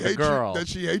fight with a girl. Does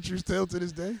she hate you still to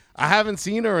this day? I haven't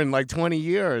seen her in like 20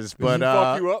 years. But did she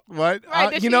fuck you up? What?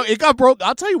 Right, know, it got broke.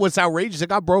 I'll tell you what's outrageous. It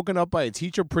got broken up by a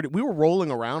teacher. We were rolling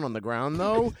around on the ground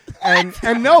though, and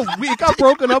no, it got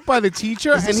broken up by the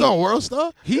teacher. Is this on World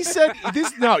Star? He said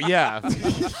this. No, yeah.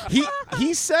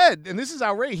 He said, and this is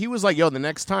outrageous. He was like, "Yo, the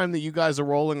next time that you guys are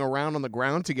rolling around on the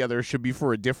ground together should be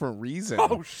for a different reason."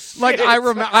 Oh shit! Like I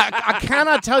remember, I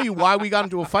cannot tell you why we got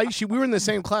into a fight. We were in the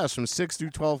same class from 6th through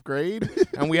 12th grade,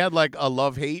 and we had like a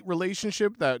love-hate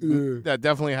relationship that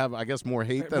definitely have, I guess, more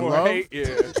hate than love. Hate, yeah.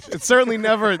 It certainly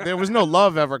never. There was no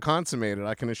love ever consummated.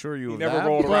 I can assure you. He of never that.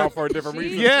 rolled around for a different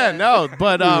reason. Yeah, no,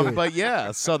 but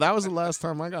yeah. So that was the last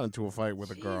time I got into a fight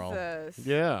with a girl. Jesus.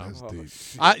 Yeah,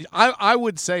 that's deep. I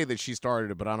would say that she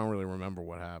started it, but I don't really remember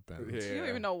what happened. Yeah. You don't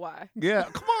even know why. Yeah,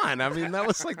 come on. I mean, that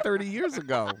was like 30 years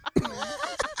ago.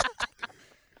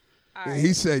 Right.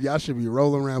 He said y'all should be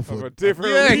rolling around for a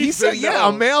different reason. He said,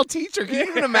 a male teacher. Can you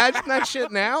even imagine that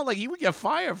shit now? Like, he would get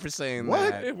fired for saying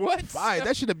that. What? Fired?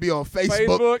 That should be on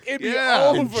Facebook. It'd be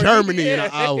over. In Germany in an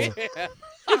hour.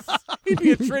 He'd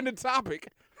be a trending topic.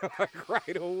 like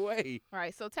right away.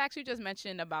 Right. So, Tax, you just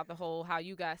mentioned about the whole how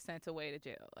you got sent away to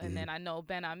jail. And then I know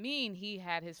Ben Amin, he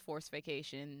had his forced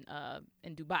vacation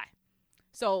in Dubai.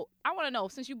 So, I want to know,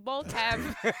 since you both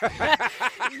have...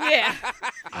 yeah.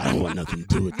 I don't want nothing to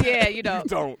do with that. Yeah, you don't.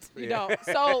 You don't.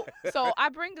 So I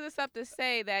bring this up to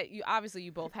say that you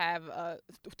both have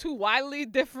two widely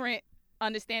different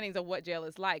understandings of what jail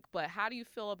is like. But how do you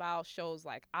feel about shows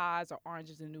like Oz or Orange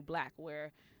is the New Black,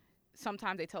 where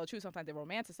sometimes they tell the truth, sometimes they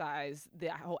romanticize the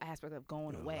whole aspect of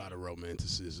going away? A lot of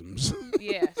romanticisms.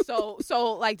 Yeah.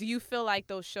 So like, do you feel like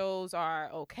those shows are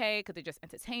okay because they're just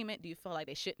entertainment? Do you feel like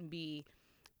they shouldn't be?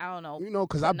 I don't know. You know,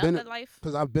 because I've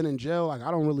been in jail. Like,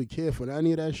 I don't really care for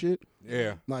any of that shit.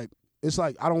 Yeah. Like, it's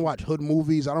like I don't watch hood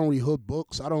movies. I don't read hood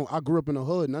books. I grew up in the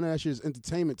hood. None of that shit is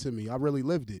entertainment to me. I really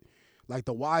lived it. Like,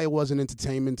 The Wire wasn't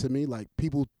entertainment to me. Like,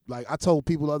 I told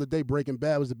people the other day Breaking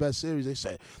Bad was the best series. They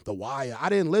said The Wire. I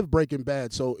didn't live Breaking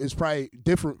Bad, so it's probably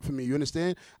different for me. You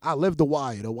understand? I lived The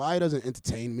Wire. The Wire doesn't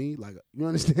entertain me. Like, you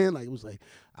understand? Like, it was like,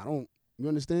 you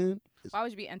understand? Why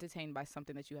would you be entertained by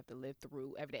something that you have to live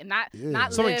through every day? And not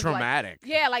something live traumatic.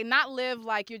 Like not live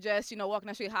like you're just, walking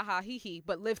down the street, ha ha hee hee,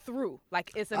 but live through.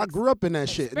 Like it's I grew up in that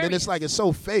shit. And then it's like, it's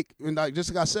so fake. And like,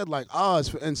 just like I said, like Oz,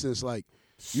 for instance, like,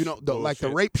 like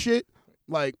the rape shit,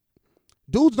 like,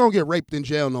 dudes don't get raped in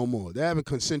jail no more. They're having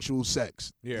consensual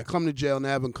sex. Yeah. They come to jail and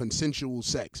they're having consensual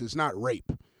sex. It's not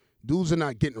rape. Dudes are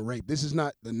not getting raped. This is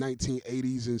not the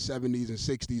 1980s and 70s and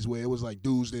 60s where it was like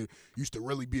dudes that used to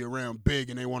really be around big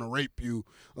and they want to rape you.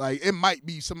 Like, it might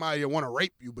be somebody that want to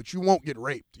rape you, but you won't get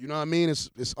raped. You know what I mean?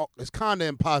 It's kind of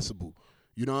impossible.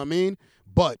 You know what I mean?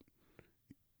 But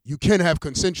you can have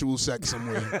consensual sex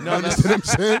somewhere. You understand what I'm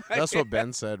saying? That's what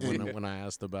Ben said when I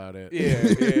asked about it. Yeah.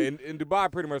 In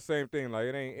Dubai, pretty much the same thing. Like,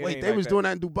 it ain't. Wait, they was doing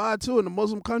that in Dubai too, in the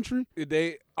Muslim country?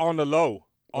 They on the low.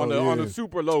 On the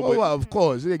super low. Oh, well, of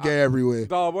course. They're gay everywhere.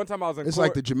 Dog, one time I was in It's court.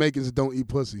 like the Jamaicans that don't eat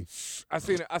pussy. I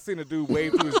seen a dude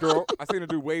wave to his girl. I seen a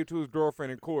dude wave to his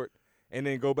girlfriend in court and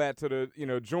then go back to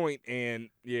the joint and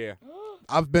yeah.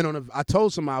 I've been I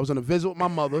told somebody I was on a visit with my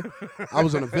mother.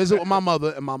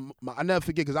 And I never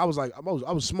forget because I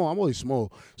was small. I'm always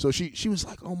small. So she was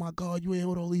like, "Oh my God, you ain't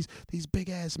with all these big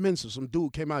ass men." So some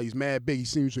dude came out. He's mad big. He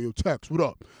seems to text, "What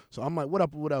up?" So I'm like, "What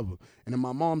up?" or whatever. And then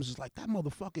my mom's just like, "That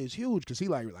motherfucker is huge," because he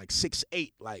like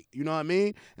 6'8", like, you know what I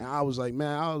mean. And I was like,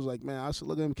 man, I said,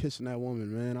 look at him kissing that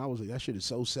woman, man. I was like, that shit is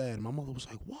so sad. And my mother was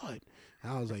like, what?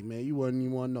 And I was like, man, you wouldn't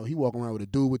even want to know. He walking around with a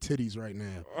dude with titties right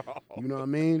now. You know what I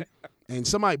mean? And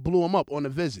somebody blew him up on the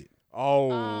visit. Oh.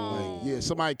 Like, yeah,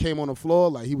 somebody came on the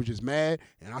floor, like he was just mad.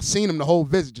 And I seen him the whole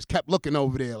visit, just kept looking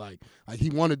over there like he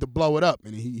wanted to blow it up.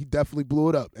 And he definitely blew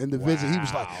it up. And the visit, he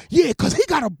was like, yeah, because he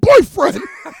got a boyfriend.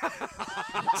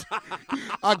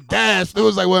 I gasped. It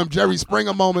was like one of them Jerry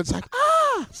Springer moments, like,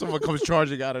 ah. Someone comes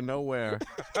charging out of nowhere.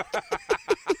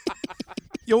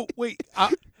 Yo, wait.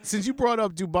 Since you brought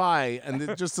up Dubai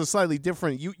and just a slightly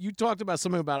different, you talked about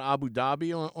something about Abu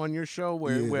Dhabi on your show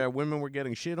where women were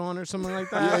getting shit on or something like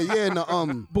that. Yeah.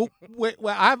 No, but wait,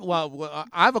 I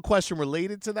have a question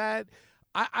related to that.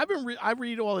 I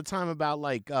read all the time about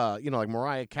like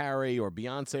Mariah Carey or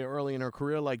Beyonce early in her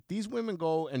career. Like, these women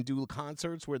go and do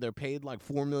concerts where they're paid like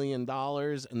 $4 million,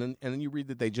 and then you read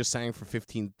that they just sang for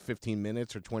 15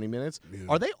 minutes or 20 minutes. Yeah.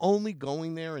 Are they only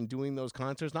going there and doing those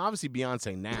concerts? Now, obviously,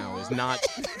 Beyonce now is not,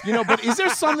 but is there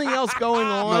something else going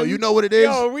on? No, you know what it is?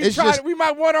 Yo, we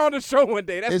might want her on the show one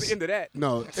day. That's the end of that.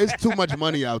 No, it's too much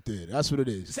money out there. That's what it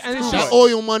is. And it's just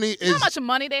oil money. How much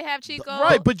money they have, Chico?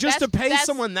 Right, but just to pay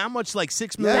someone that much, like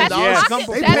 $6 million.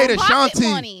 They paid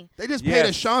Ashanti. They just paid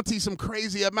Ashanti some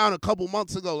crazy amount a couple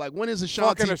months ago. Like, when is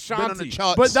Ashanti been on the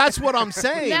charts? But that's what I'm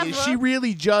saying. Is she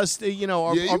really just, you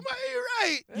might be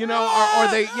right.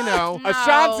 Are they, No.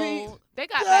 Ashanti? They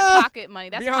got that pocket money.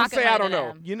 That's Beyonce, pocket money I don't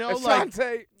know.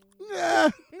 Ashanti,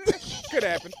 could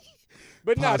happen.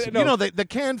 But no. The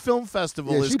Cannes Film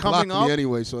Festival is she coming blocked up. me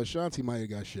anyway, so Ashanti might have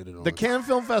got shitted on. The Cannes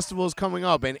Film Festival is coming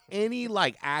up, and any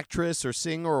like actress or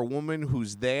singer or woman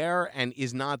who's there and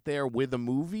is not there with a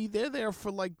movie, they're there for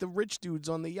like the rich dudes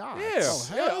on the yachts. Yeah. That's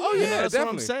definitely. what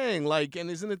I'm saying. Like, and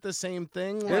isn't it the same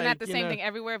thing? Isn't that the same thing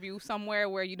everywhere? If you somewhere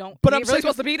where you don't, but you're I'm really saying,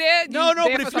 supposed to be there. No.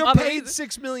 But if you're paid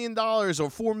 $6 million or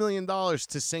 $4 million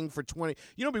to sing for 20,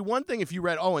 it'd be one thing if you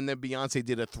read, and then Beyonce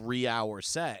did a 3-hour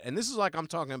set, and this is like I'm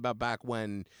talking about back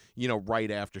when,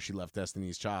 right after she left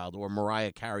Destiny's Child, or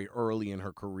Mariah Carey early in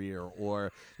her career,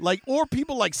 or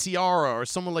people like Ciara or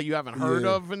someone like you haven't heard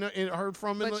of and heard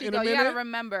from in a minute. You gotta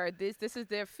remember this is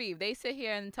their fee. They sit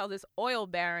here and tell this oil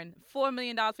baron $4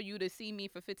 million for you to see me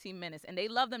for 15 minutes, and they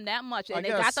love them that much, and they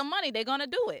got the money. They're gonna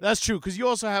do it. That's true, because you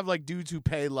also have like dudes who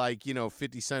pay like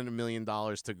 50 Cent $1 million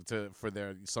to for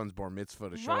their son's bar mitzvah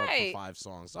to show up for 5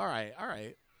 songs. All right.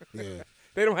 Yeah.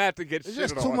 They don't have to get There's shitted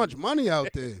just on. too much money out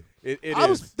there. I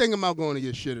was thinking about going to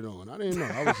get shitted on. I didn't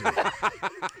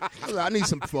know. I need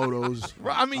some photos.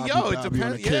 I mean, it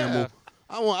depends. Yeah.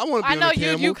 I want to be I know on a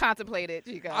camel. you contemplated,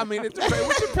 Chico. I mean, it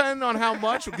would depend on how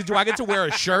much. Do I get to wear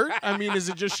a shirt? I mean, is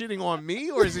it just shitting on me,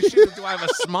 or is it shitting? Do I have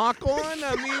a smock on?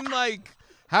 I mean, like,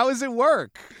 how does it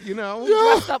work?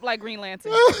 Dressed up like Green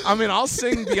Lantern. I mean, I'll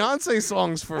sing Beyonce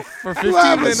songs for 15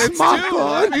 minutes too.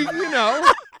 I mean,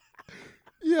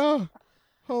 Yeah.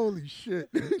 Holy shit.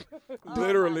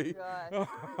 Literally. Oh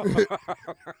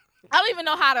I don't even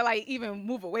know how to even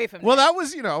move away from Well, that. that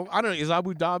was, I don't know, is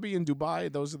Abu Dhabi and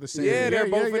Dubai, those are the same? Yeah, they're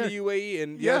both in the UAE,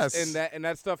 and yes, and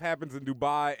that stuff happens in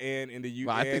Dubai and in the UAE.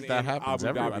 Well, I think that happens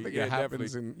Abu everywhere. Dhabi. I think Yeah, it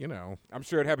happens definitely. in, I'm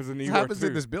sure it happens in New it York happens too.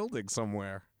 in this building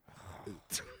somewhere.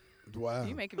 Wow.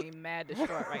 You making me mad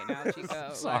distraught right now,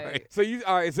 Chico. Sorry. So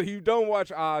you don't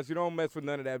watch Oz, you don't mess with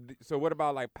none of that. So what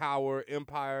about like Power,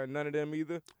 Empire, none of them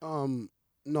either?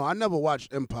 No, I never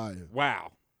watched Empire.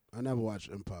 Wow. I never watched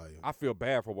Empire. I feel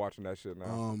bad for watching that shit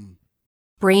now.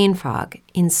 Brain fog,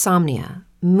 insomnia,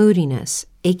 moodiness,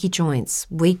 achy joints,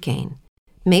 weight gain.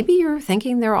 Maybe you're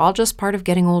thinking they're all just part of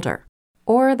getting older.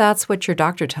 Or that's what your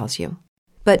doctor tells you.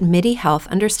 But MIDI Health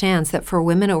understands that for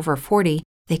women over 40,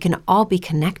 they can all be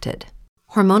connected.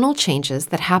 Hormonal changes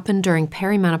that happen during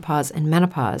perimenopause and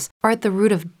menopause are at the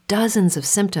root of dozens of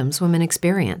symptoms women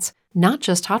experience, not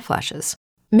just hot flashes.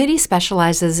 MIDI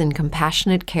specializes in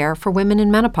compassionate care for women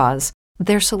in menopause.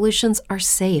 Their solutions are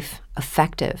safe,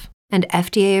 effective, and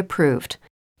FDA approved.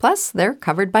 Plus, they're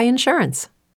covered by insurance.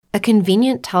 A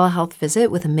convenient telehealth visit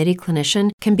with a MIDI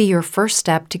clinician can be your first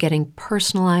step to getting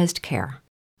personalized care.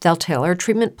 They'll tailor a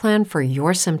treatment plan for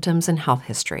your symptoms and health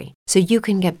history so you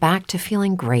can get back to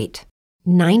feeling great.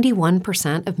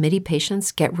 91% of MIDI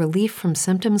patients get relief from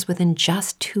symptoms within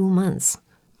just 2 months.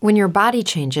 When your body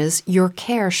changes, your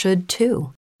care should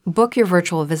too. Book your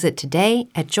virtual visit today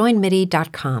at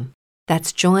joinmidi.com.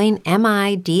 That's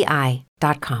joinmidi.com.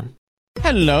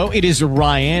 Hello, it is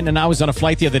Ryan, and I was on a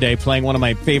flight the other day playing one of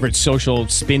my favorite social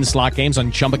spin slot games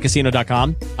on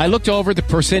ChumbaCasino.com. I looked over at the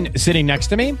person sitting next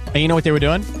to me, and you know what they were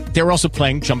doing? They were also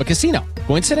playing Chumba Casino.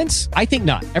 Coincidence? I think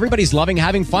not. Everybody's loving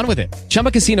having fun with it.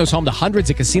 Chumba Casino is home to hundreds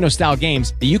of casino-style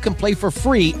games that you can play for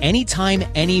free anytime,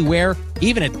 anywhere,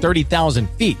 even at 30,000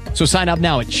 feet. So sign up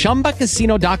now at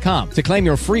ChumbaCasino.com to claim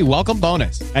your free welcome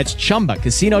bonus. That's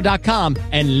ChumbaCasino.com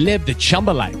and live the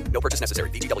Chumba life. No purchase necessary.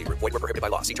 VGW. Void were prohibited by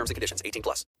law. See terms and conditions.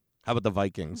 18+. How about the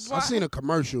Vikings? I seen a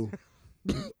commercial.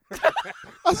 That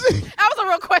was a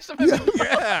real question for me.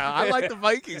 Yeah, I like the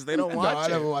Vikings. They don't watch I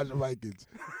never watched the Vikings.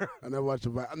 I never watched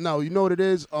the Vikings. No, you know what it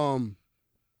is? I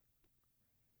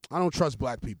don't trust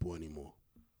black people anymore.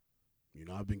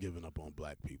 I've been giving up on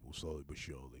black people slowly but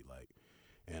surely.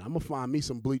 And I'm gonna find me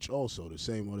some bleach also, the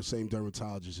same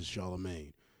dermatologist as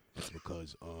Charlemagne,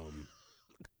 because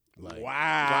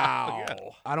wow.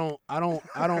 I don't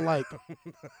like.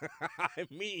 I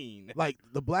mean, like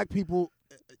the black people.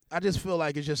 I just feel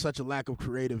like it's just such a lack of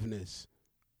creativeness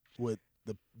with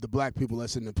the black people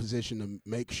that's in the position to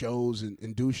make shows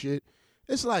and do shit.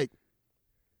 It's like,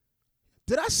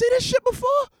 did I see this shit before?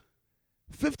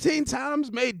 15 times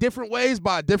made different ways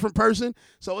by a different person.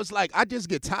 So it's like I just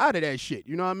get tired of that shit.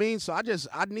 You know what I mean? So I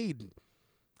need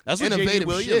That's what innovative J.D.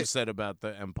 Williams shit. said about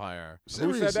the Empire.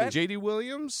 Who said that? J.D.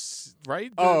 Williams,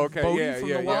 right? Oh, okay. Bodie Yeah, from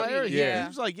yeah, The yeah. Wire. Yeah. He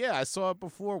was like, I saw it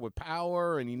before with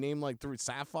Power, and he named like 3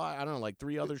 Sapphire. I don't know, like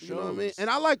 3 other shows. You know what I mean? And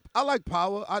I like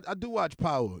Power. I do watch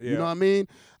Power. Yeah. You know what I mean?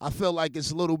 I feel like it's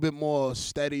a little bit more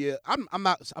steadier. I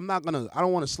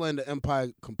don't want to slander Empire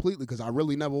completely because I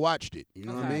really never watched it. You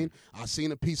know what I mean? I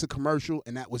seen a piece of commercial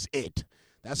and that was it.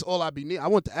 That's all I be need. I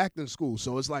went to acting school,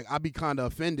 so it's like I be kind of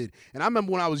offended. And I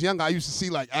remember when I was younger, I used to see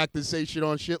like actors say shit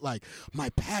on shit like my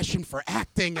passion for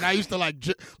acting, and I used to like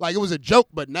it was a joke,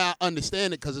 but now I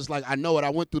understand it because it's like I know what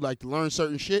I went through like to learn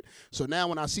certain shit. So now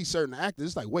when I see certain actors,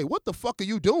 it's like, wait, what the fuck are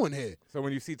you doing here? So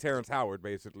when you see Terrence Howard,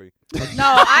 basically. No,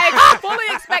 I fully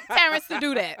expect Terrence to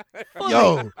do that. Fully.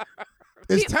 Yo,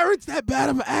 is Terrence that bad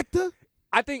of an actor?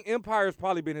 I think Empire's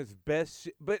probably been his best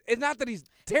shit, but it's not that he's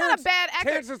Terrence. Not a bad actor.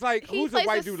 Terrence is like, He who's a plays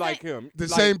white the dude same- like him? The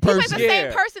Like, same He plays person. the same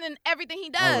Yeah. person in everything he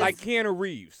does. Like Keanu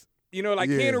Reeves. You know, like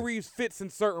Yeah. Keanu Reeves fits in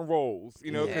certain roles,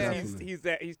 you know, because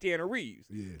Yeah. he's Keanu Reeves.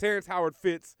 Yeah. Terrence Howard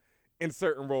fits in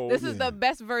certain roles. This is the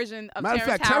best version of Matter of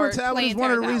Terrence fact, Howard Terrence Howard is playing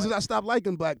one of the Terrence reasons Howard. I stopped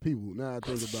liking black people. Now I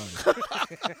think about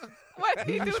it. What did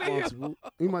he He's do to you? responsible.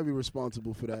 He might be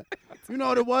responsible for that. You know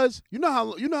what it was? You know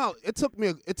how it took me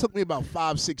about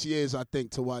 5-6 years, I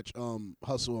think, to watch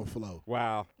Hustle and Flow.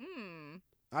 Wow.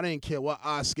 I didn't care what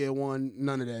Oscar won,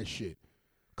 none of that shit.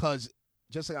 Cause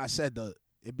just like I said,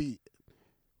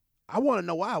 I want to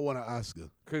know why I won an Oscar.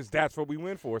 Because that's what we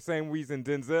win for. Same reason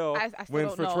Denzel I still wins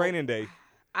don't for know. Training Day.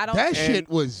 I don't. That shit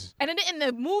was. And in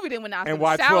the movie, didn't win Oscar. And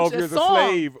why 12 Years a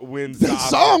Slave wins The the Oscar.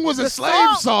 song was a The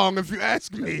slave song, if you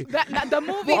ask me. The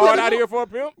movie. Hard Out Here for a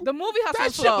Pimp? The movie Hustle That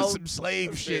and shit Flow. was some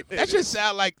slave shit. That shit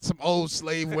sound like some old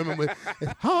slave women with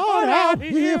hard out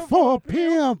here for a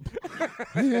pimp.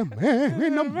 Yeah, man,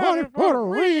 in the money for the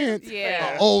rent.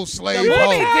 Yeah. Old slave The movie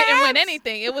hoe. didn't win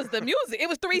anything. It was the music. It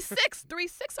was 3-6.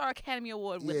 3-6 are Academy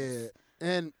Award winners. Yeah,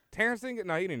 and Terrence didn't get.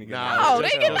 No, he didn't get. No, they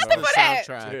didn't get nothing for that.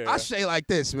 Yeah. I say like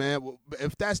this, man.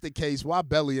 If that's the case, why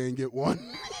Belly ain't get one?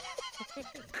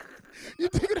 You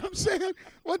think what I'm saying?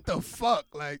 What the fuck?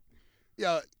 Like,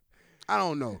 yeah, I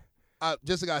don't know.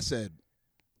 Just like I said,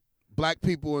 black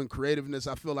people and creativeness,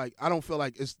 I don't feel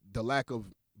like it's the lack of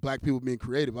black people being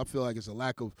creative. I feel like it's a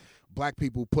lack of black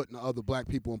people putting other black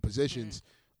people in positions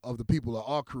of the people that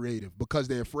are creative because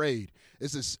they're afraid.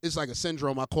 It's like a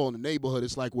syndrome I call in the neighborhood.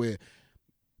 It's like where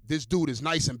this dude is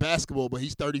nice in basketball, but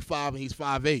he's 35 and he's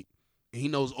 5'8". And he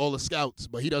knows all the scouts,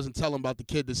 but he doesn't tell them about the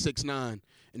kid that's 6'9"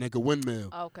 and they could windmill.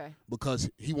 Okay. Because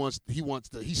he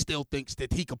still thinks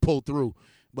that he could pull through.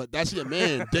 But that's your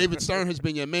man. David Stern has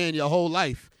been your man your whole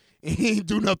life. And he ain't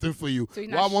do nothing for you. So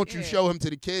Why won't you show him to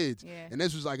the kids? Yeah. And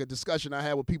this was like a discussion I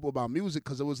had with people about music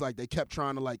because it was like they kept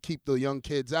trying to like keep the young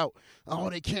kids out. Oh,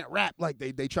 they can't rap. Like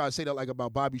they try to say that like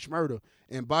about Bobby Shmurda.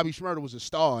 And Bobby Shmurda was a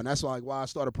star, and that's like why I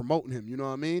started promoting him. You know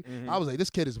what I mean? I was like,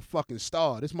 this kid is a fucking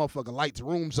star. This motherfucker lights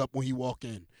rooms up when he walk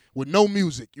in with no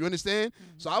music. You understand?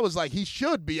 So I was like, he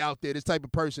should be out there, this type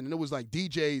of person. And it was like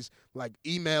DJs like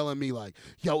emailing me like,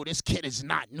 yo, this kid is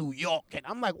not New York. And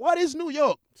I'm like, what is New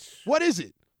York? What is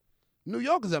it? New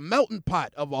York is a melting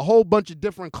pot of a whole bunch of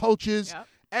different cultures,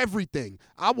 everything.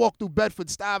 I walk through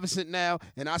Bedford-Stuyvesant now,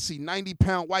 and I see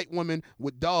 90-pound white women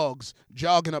with dogs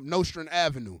jogging up Nostrand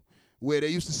Avenue, where they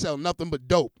used to sell nothing but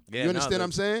dope. Yeah, you understand what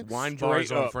I'm saying? Wine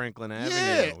bars on Franklin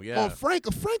Avenue. Yeah. On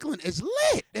Franklin is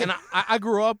lit. And I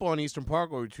grew up on Eastern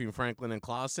Parkway between Franklin and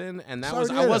Clausen, and Sorry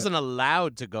to I hear wasn't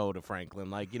allowed to go to Franklin.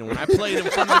 Like, when I played in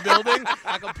front of the building,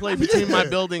 I could play between my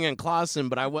building and Clausen,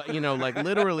 but like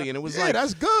literally, and it was like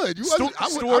that's good. You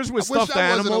stores with stuffed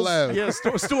animals. Allowed. Yeah,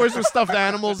 stores with stuffed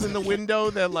animals in the window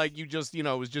that like you just it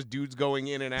was just dudes going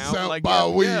in and out. Sound Like by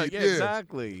weed. yeah, Yeah.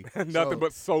 exactly. Nothing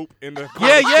but soap in the.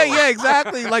 Yeah,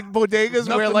 exactly. Like bodegas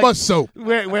where Nothing like but soap.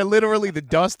 where literally the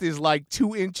dust is like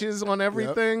 2 inches on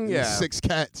everything. Yep. Yeah, 6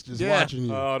 cats just watching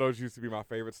you. Oh, those used to be my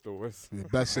favorite stores.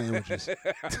 Best sandwiches.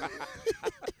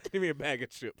 Give me a bag of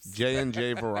chips.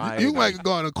 J&J variety. You might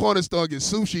go in a corner store and get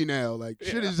sushi now. Like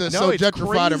shit is just No, so it's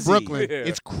gentrified in crazy. Brooklyn. Yeah.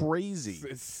 It's crazy.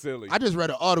 It's silly. I just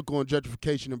read an article on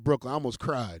gentrification in Brooklyn. I almost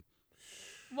cried.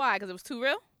 Why? Because it was too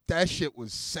real? That shit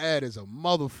was sad as a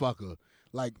motherfucker.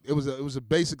 Like it was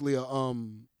basically a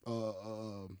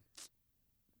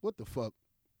what the fuck?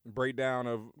 Breakdown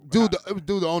of Dude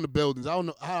that owned the buildings. I don't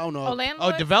know. Oh,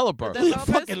 landlord? Oh, developer. The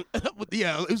developers? Fucking,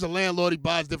 yeah, he was a landlord. He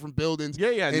buys different buildings.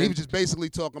 Yeah. And he was just basically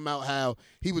talking about how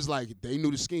he was like, they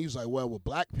knew the scheme. He was like, well, with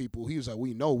black people, he was like,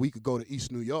 we know we could go to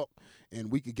East New York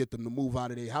and we could get them to move out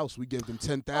of their house. We give them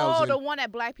 $10,000. Oh, the one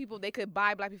at black people, they could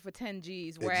buy black people for 10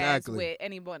 G's, whereas Exactly.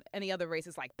 with any other race,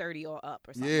 it's like 30 or up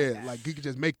or something. Yeah, like that. like you could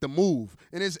just make the move,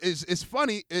 and it's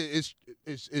funny. It's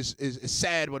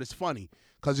sad, but it's funny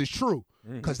because it's true.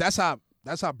 Because that's how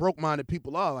broke-minded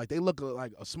people are. Like they look at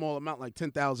like a small amount, like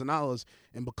 $10,000,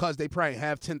 and because they probably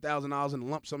have $10,000 in a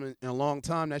lump sum in a long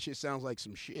time, that shit sounds like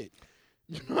some shit.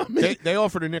 You know what I mean? They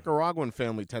offered a Nicaraguan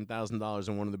family $10,000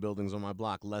 in one of the buildings on my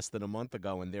block less than a month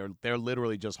ago, and they're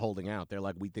literally just holding out. They're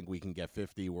like, we think we can get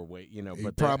 50 or wait,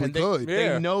 but probably could.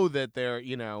 They know that they're,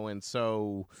 and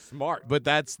so smart. But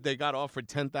they got offered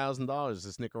 $10,000.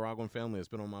 This Nicaraguan family has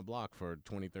been on my block for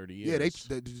 20, 30 years.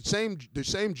 Yeah, the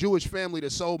same Jewish family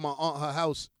that sold my aunt her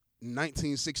house in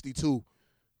 1962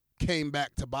 came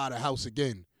back to buy the house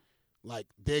again. Like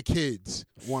their kids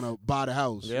want to buy the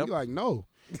house. Yep. You're like, no.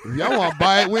 If y'all want to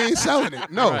buy it, we ain't selling it.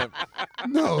 No. Right.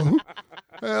 No.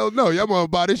 Hell no. Y'all want to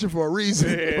buy this shit for a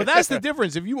reason. But that's the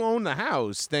difference. If you own the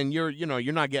house, then you're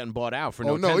not getting bought out for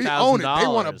Oh no no, $10,000. he own it. They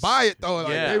want to buy it though.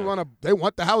 Like, Yeah. they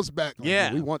want the house back. Like,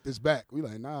 Yeah. we want this back. We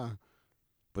like, nah.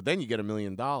 But then you get $1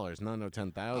 million, not no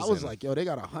 10,000. I was like, yo, they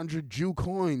got 100 Jew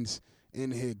coins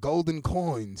in here, golden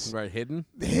coins. Right, hidden?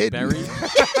 Hidden. Buried?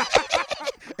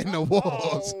 In the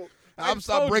walls. I'm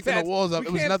start breaking the walls up.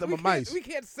 It was nothing but mice. We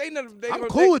can't say nothing. I'm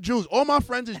cool with Jews. All my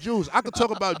friends is Jews. I could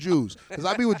talk about Jews because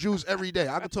I be with Jews every day.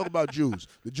 I could talk about Jews.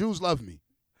 The Jews love me.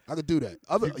 I could do that.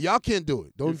 Y'all can't do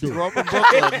it. Don't do it. Grew up in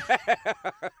Brooklyn.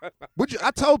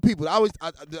 I told people, how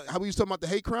we used to talk about the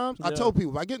hate crimes? I told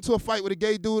people, if I get into a fight with a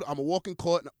gay dude, I'm going to walk in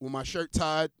court with my shirt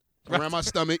tied around my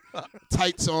stomach,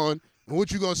 tights on. And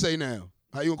what you going to say now?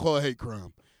 How you going to call it a hate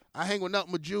crime? I hang with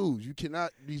nothing but Jews. You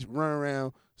cannot just run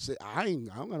around say, I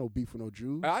don't got no beef with no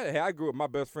Jews. I grew up with my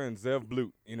best friend Zev Blut,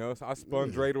 so I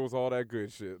spun dreidels, all that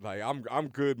good shit. Like I'm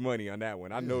good money on that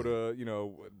one. I know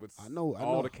I know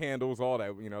all the candles, all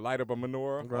that, light up a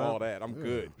menorah, all that. I'm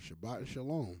good. Shabbat and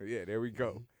shalom. Yeah, there we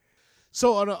go.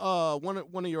 So on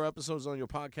one of your episodes on your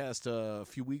podcast a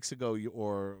few weeks ago,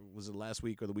 or was it last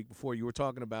week or the week before, you were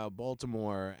talking about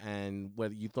Baltimore and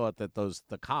whether you thought that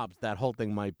the cops, that whole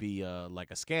thing might be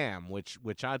like a scam,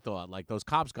 which I thought, like, those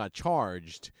cops got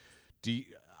charged.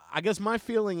 I guess my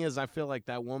feeling is I feel like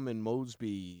that woman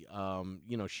Mosby,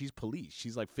 she's police.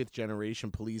 She's like 5th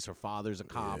generation police. Her father's a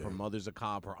cop. Her mother's a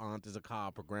cop. Her aunt is a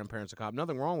cop. Her grandparents a cop.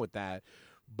 Nothing wrong with that.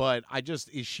 But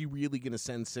is she really going to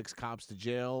send 6 cops to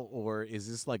jail, or is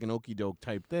this like an okey doke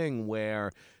type thing where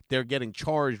they're getting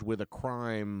charged with a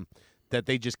crime that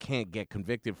they just can't get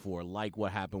convicted for, like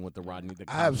what happened with the Rodney?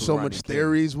 I have so much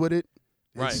theories with it.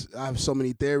 Right. I have so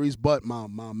many theories, but my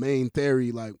main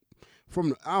theory, like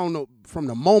from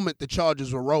the moment the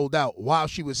charges were rolled out, while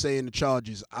she was saying the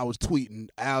charges, I was tweeting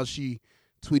as she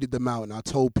tweeted them out, and I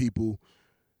told people,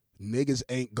 niggas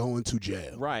ain't going to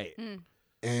jail. Right.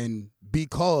 And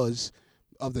because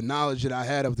of the knowledge that I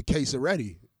had of the case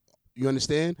already, you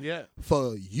understand? Yeah.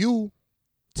 For you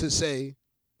to say,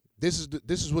 this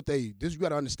is what you got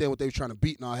to understand what they were trying to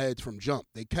beat in our heads from jump.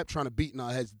 They kept trying to beat in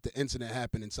our heads that the incident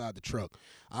happened inside the truck.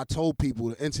 I told people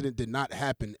the incident did not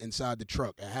happen inside the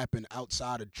truck. It happened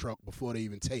outside of the truck before they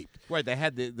even taped. Right. They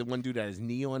had the one dude that had his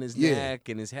knee on his neck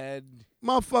and his head.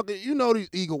 Motherfucker, these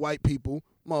eager white people.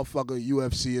 Motherfucker,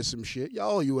 UFC or some shit.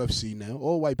 Y'all all UFC now.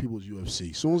 All white people's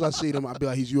UFC. As soon as I see them, I'll be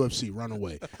like, he's UFC, run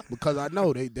away. Because I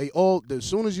know they all, as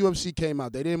soon as UFC came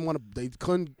out, they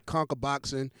couldn't conquer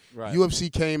boxing. Right.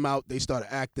 UFC came out, they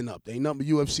started acting up. They number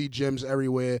UFC gyms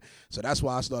everywhere. So that's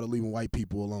why I started leaving white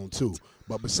people alone too.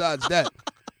 But besides that,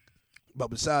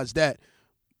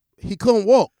 he couldn't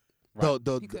walk.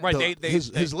 Right.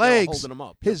 His they legs, were holding him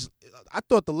up. I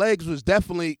thought the legs was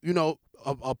definitely,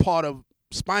 a part of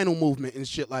spinal movement and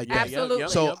shit like that. Absolutely.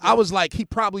 So I was like, he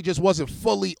probably just wasn't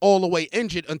fully all the way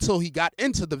injured until he got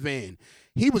into the van.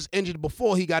 He was injured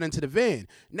before he got into the van.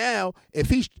 Now, if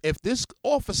this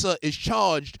officer is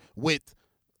charged with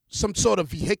some sort of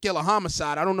vehicular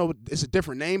homicide, I don't know, it's a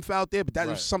different name out there, but that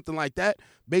is something like that.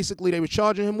 Basically, they were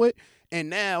charging him with. And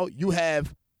now you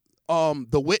have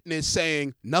the witness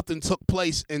saying nothing took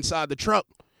place inside the truck.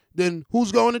 Then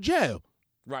who's going to jail?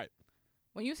 Right.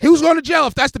 Who's going to jail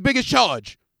if that's the biggest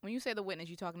charge? When you say the witness,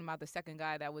 you're talking about the second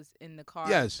guy that was in the car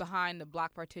behind the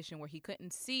block partition where he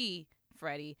couldn't see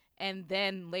Freddie, and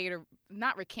then later,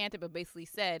 not recanted, but basically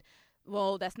said,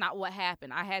 well, that's not what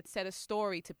happened. I had said a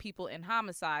story to people in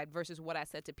homicide versus what I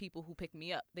said to people who picked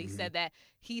me up. They said that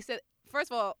he said,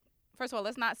 first of all,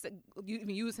 let's not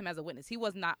use him as a witness. He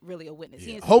was not really a witness.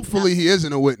 Yeah. Hopefully he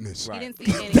isn't a witness. Right. He didn't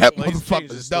see anything. That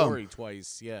motherfucker's dumb. Story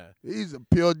twice, yeah. He's a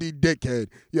pure D dickhead.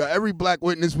 Yeah, every black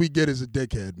witness we get is a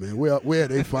dickhead, man. Where are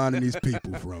they finding these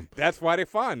people from? That's why they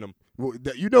find them. Well,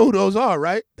 you know who those are,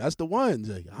 right? That's the ones.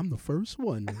 Like, I'm the first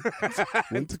one.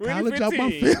 Went to college out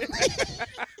my family.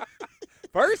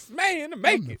 First man to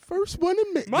make it. First one to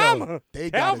make it. Mama, they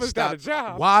Calvin's gotta got a stop.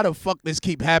 job. Why the fuck this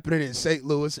keep happening in St.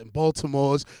 Louis and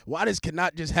Baltimore's? Why this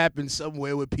cannot just happen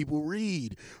somewhere where people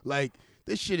read? Like,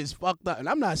 this shit is fucked up. And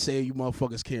I'm not saying you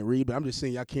motherfuckers can't read, but I'm just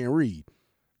saying y'all can't read.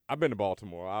 I've been to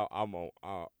Baltimore.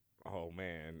 Oh,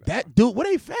 man. That dude, where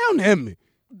they found him?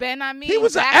 Ben, I mean, he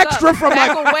was an back extra up. from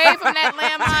back like away from that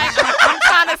landmine. I'm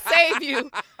trying to save you.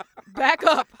 Back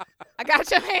up. I got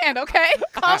your hand, okay?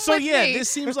 Come So with yeah, me. this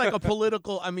seems like a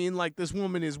political. I mean, like this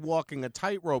woman is walking a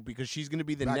tightrope because she's going to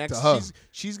be the Back next. to her.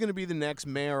 She's going to be the next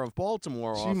mayor of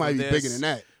Baltimore. She off might of be this. bigger than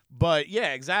that. But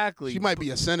yeah, exactly. She might be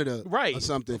a senator, right, or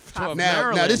something. Of Now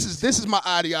Maryland. this is my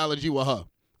ideology with her.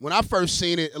 When I first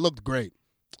seen it, it looked great.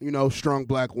 Strong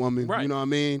black woman. Right. You know what I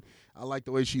mean? I like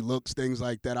the way she looks, things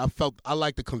like that. I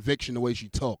like the conviction, the way she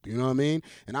talked. You know what I mean?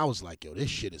 And I was like, yo, this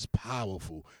shit is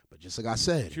powerful. But just like I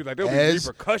said, She was like, there'll be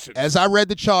repercussions. As I read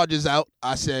the charges out,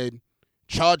 I said,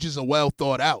 charges are well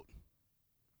thought out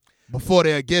before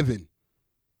they're given.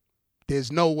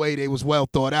 There's no way they was well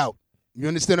thought out. You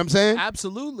understand what I'm saying?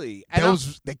 Absolutely.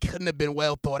 They couldn't have been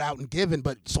well thought out and given,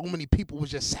 but so many people was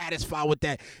just satisfied with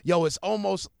that. Yo, it's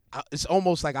almost it's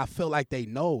almost like I feel like they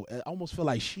know. I almost feel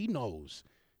like she knows.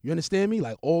 You understand me?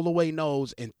 Like all the way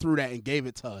knows and threw that and gave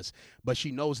it to us. But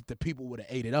she knows that the people would have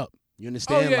ate it up. You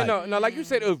understand? Oh, yeah, no, like you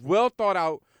said, it was well thought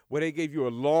out where they gave you a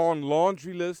long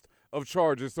laundry list of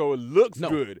charges, so it looks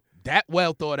good. That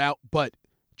well thought out, but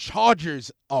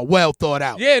charges are well thought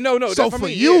out. Yeah, no. So for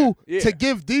you to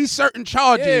give these certain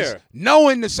charges,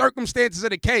 knowing the circumstances of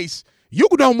the case, you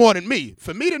know more than me.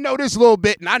 For me to know this a little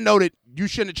bit, and I know that you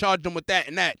shouldn't have charged them with that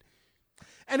and that.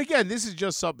 And again, this is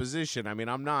just supposition. I mean,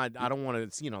 I don't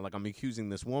want to, like I'm accusing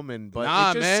this woman, but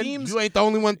nah, it just man, seems you ain't the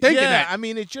only one thinking that. I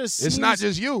mean, it just it's seems not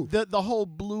just you. The whole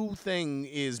blue thing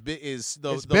is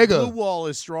the bigger. blue wall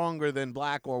is stronger than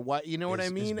black or white. You know what I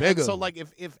mean? It's bigger. And so like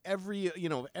if every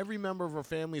every member of her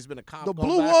family has been a cop, The going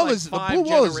blue back, wall like is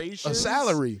 5 a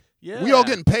salary. Yeah, we all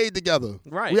getting paid together.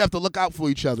 Right. We have to look out for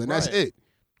each other, and that's Right. it.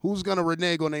 Who's gonna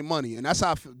renege on their money? And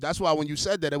that's why when you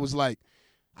said that, it was like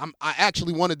I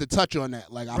actually wanted to touch on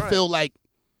that. Like I feel like.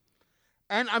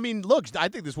 And I mean, look, I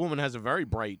think this woman has a very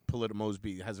bright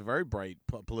Mosby has a very bright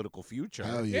political future.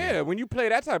 Hell Yeah, when you play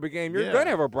that type of game, you're gonna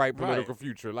have a bright political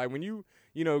future. Like when you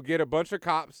get a bunch of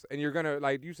cops, and you're gonna,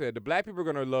 like you said, the black people are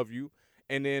gonna love you,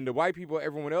 and then the white people,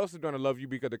 everyone else is gonna love you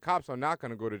because the cops are not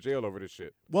gonna go to jail over this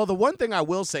shit. Well, the one thing I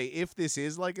will say, if this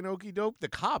is like an okey doke, the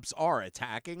cops are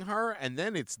attacking her, and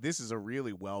then this is a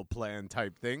really well planned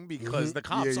type thing because the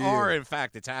cops are in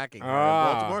fact attacking her in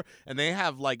Baltimore, and they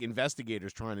have like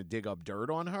investigators trying to dig up dirt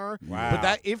on her. Wow.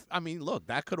 But look,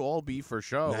 that could all be for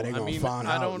show. Now they gonna I mean, find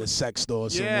out in the sex store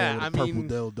somewhere with a purple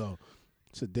dildo.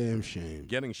 It's a damn shame.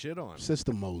 Getting shit on.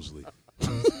 Sister Mosley.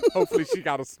 Hopefully she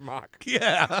got a smock.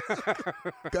 Yeah.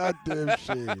 Goddamn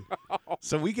shame.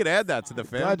 So we could add that to the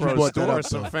Glad you Fanbros brought that store, up,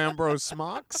 some though. Fanbros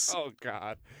smocks. Oh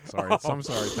God. Sorry, I'm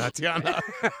sorry, Tatiana.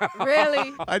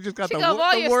 Really? I just got She the got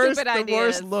all your worst stupid the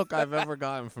worst ideas. look I've ever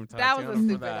gotten from That Tatiana. was a for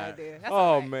stupid that. idea. That's Oh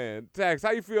all right. man, Tax,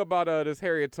 how you feel about this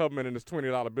Harriet Tubman and this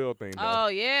 $20 bill thing? Though? Oh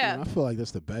yeah. I feel like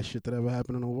that's the best shit that ever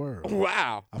happened in the world.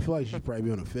 Wow. I feel like she should probably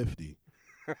be on a 50.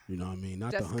 You know what I mean?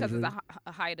 Not Just the because 100. it's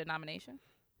a higher denomination.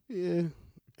 Yeah,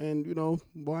 and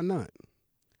why not?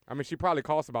 I mean, she probably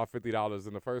cost about $50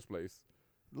 in the first place.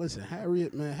 Listen,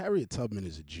 Harriet Tubman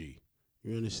is a G.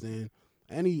 You understand?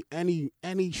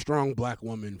 Any strong black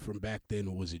woman from back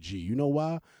then was a G. You know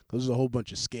why? Because there's a whole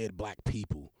bunch of scared black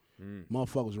people.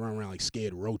 Motherfuckers run around like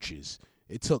scared roaches.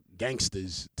 It took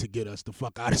gangsters to get us the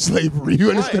fuck out of slavery.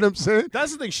 You understand what I'm saying?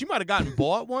 That's the thing. She might have gotten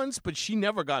bought once, but she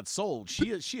never got sold.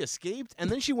 She escaped, and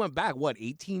then she went back,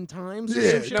 18 times? or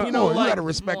Yeah, some shit? you gotta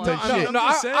respect her shit.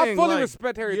 I fully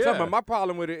respect Harriet yeah. Tubman. My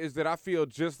problem with it is that I feel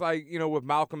just like, with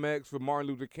Malcolm X, with Martin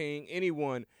Luther King,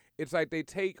 anyone, it's like they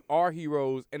take our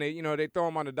heroes and they throw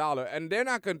them on the dollar, and they're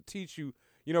not going to teach you,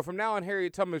 from now on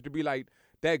Harriet Tubman is to be like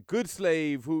that good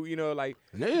slave who, like.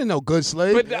 There ain't no good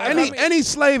slave. But, any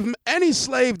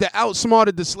slave that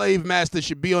outsmarted the slave master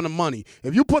should be on the money.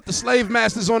 If you put the slave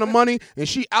masters on the money and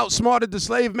she outsmarted the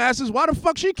slave masters, why the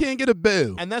fuck she can't get a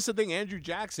bill? And that's the thing. Andrew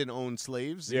Jackson owned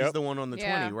slaves. Yep. He's the one on the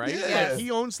 20, right? Yeah. Like, he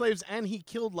owned slaves, and he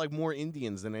killed more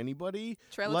Indians than anybody.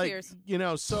 Trail like, of Tears.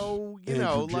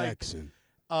 Andrew Jackson.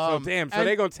 So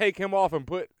they're going to take him off and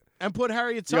put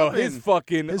Harriet Tubman. his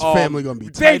fucking His family gonna be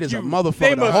tight as a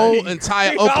motherfucker. The whole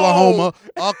entire Oklahoma,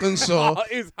 Arkansas,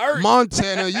 is hurt.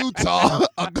 Montana, Utah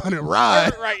are gonna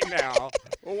ride. Hurt right now.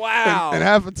 Wow. And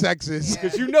half of Texas.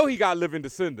 Because he got living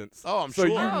descendants. Oh, I'm so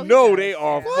sure. you Oh, know he they does,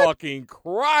 are yeah. fucking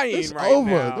crying It's right over.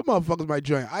 now. The motherfuckers might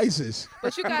join ISIS.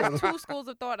 But you got two schools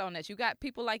of thought on this. You got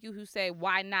people like you who say,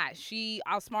 why not? She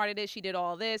outsmarted it. She did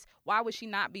all this. Why would she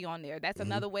not be on there? That's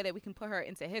another way that we can put her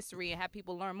into history and have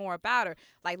people learn more about her.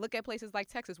 Like, look at places like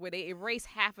Texas where they erase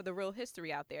half of the real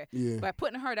history out there. Yeah. By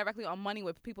putting her directly on money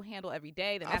where people handle every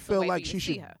day, then I that's feel the way like for she you to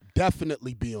see should her.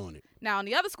 definitely be on it. Now, on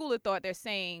the other school of thought, they're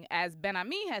saying, as Ben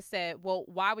Ami has said, well,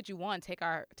 why would you take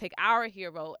our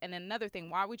hero? And another thing,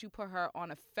 why would you put her on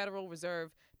a Federal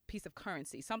Reserve piece of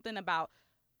currency? Something about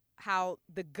how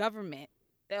the government,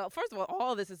 first of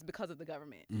all this is because of the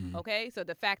government, okay? So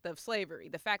the fact of slavery,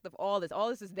 the fact of all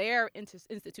this is their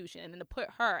institution, and then to put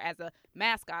her as a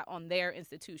mascot on their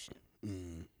institution.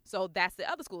 So that's the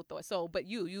other school of thought. So, but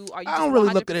you are you? I don't really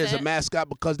look at it as a mascot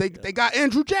because they got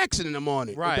Andrew Jackson in them on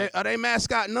it. Right. Are they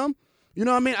mascotting them? You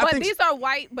know what I mean? But these are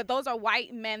white, but those are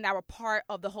white men that were part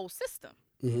of the whole system.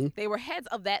 Mm-hmm. They were heads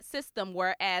of that system,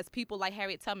 whereas people like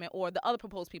Harriet Tubman or the other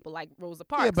proposed people like Rosa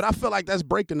Parks. Yeah, but I feel like that's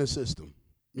breaking the system.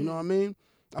 You know what I mean?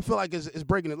 I feel like it's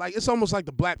breaking it. Like, it's almost like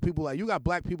the black people. Like, you got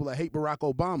black people that hate Barack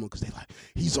Obama because they like,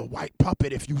 he's a white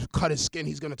puppet. If you cut his skin,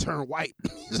 he's going to turn white.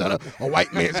 A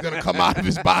white man's going to come out of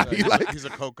his body. Like, he's a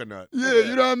coconut. Yeah,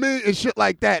 you know what I mean? And shit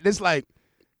like that. It's like,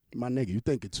 My nigga, you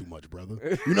thinking too much,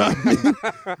 brother. You know what I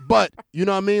mean? But, you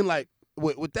know what I mean? Like,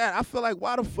 with that, I feel like,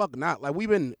 why the fuck not? Like, we've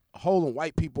been holding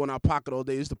white people in our pocket all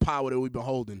day. It's the power that we've been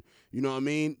holding. You know what I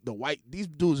mean? These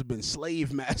dudes have been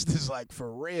slave masters, like,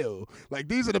 for real. Like,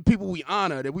 these are the people we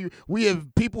honor. That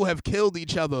people have killed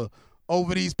each other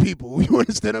over these people. You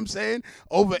understand what I'm saying?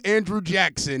 Over Andrew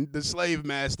Jackson, the slave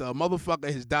master. A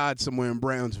motherfucker has died somewhere in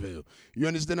Brownsville. You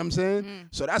understand what I'm saying?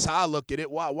 So that's how I look at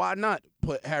it. Why not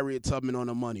put Harriet Tubman on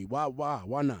the money? Why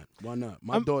not? Why not?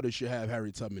 My daughter should have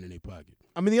Harriet Tubman in their pocket.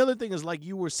 I mean, the other thing is, like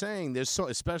you were saying, there's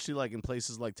especially like in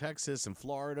places like Texas and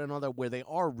Florida and all that, where they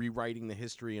are rewriting the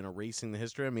history and erasing the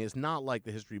history. I mean, it's not like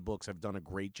the history books have done a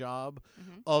great job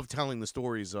of telling the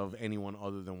stories of anyone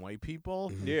other than white people.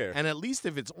 Yeah. And at least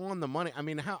if it's on the money,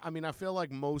 I feel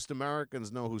like most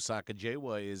Americans know who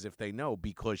Sacagawea is if they know,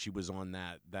 because she was on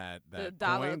that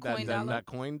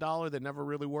coin dollar that never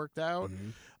really worked out.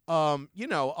 You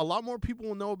know, a lot more people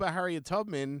will know about Harriet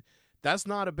Tubman. That's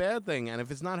not a bad thing. And if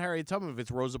it's not Harriet Tubman, if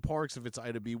it's Rosa Parks, if it's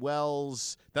Ida B.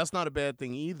 Wells, that's not a bad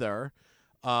thing either.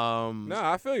 No,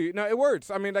 I feel you. No, it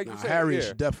works. I mean, like you said, Harriet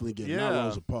should definitely get not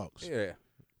Rosa Parks. Yeah.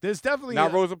 There's definitely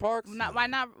not Rosa Parks. Why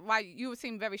not? Why you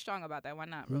seem very strong about that? Why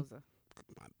not Rosa?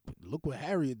 Look what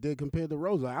Harriet did compared to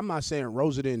Rosa. I'm not saying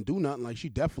Rosa didn't do nothing. Like, she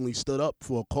definitely stood up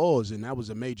for a cause, and that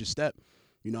was a major step.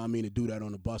 You know what I mean, to do that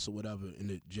on the bus or whatever,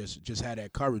 and it just had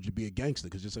that courage to be a gangster.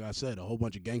 Because just like I said, a whole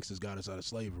bunch of gangsters got us out of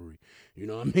slavery. You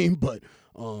know what I mean? But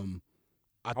I want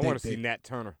to see Nat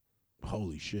Turner.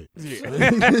 Holy shit!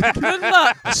 Yeah. Good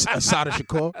luck. Assata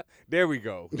Shakur. There we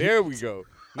go.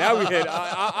 Now we had.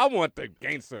 I want the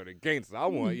gangster. I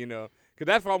want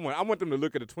because that's what I want. I want them to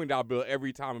look at the $20 bill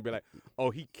every time and be like,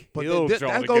 "Oh, he killed Joe."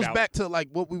 That goes back to like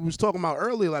what we was talking about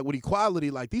earlier, like with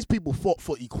equality. Like, these people fought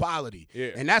for equality,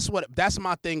 and that's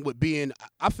my thing with being.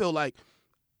 I feel like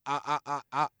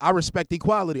I respect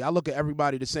equality. I look at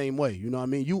everybody the same way. You know what I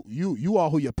mean? You are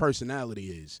who your personality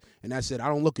is, and that's it. I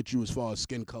don't look at you as far as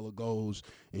skin color goes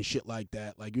and shit like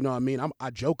that. Like, you know what I mean? I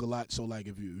joke a lot, so like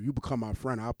if you become my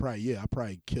friend, I'll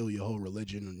probably kill your whole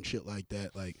religion and shit like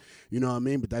that. Like, you know what I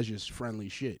mean? But that's just friendly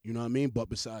shit. You know what I mean? But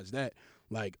besides that,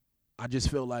 like, I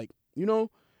just feel like, you know,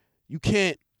 you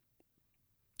can't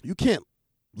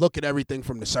look at everything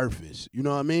from the surface. You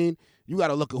know what I mean? You got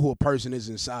to look at who a person is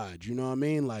inside. You know what I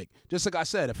mean? Like, just like I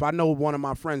said, if I know one of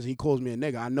my friends and he calls me a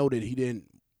nigga, I know that he didn't,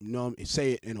 you know,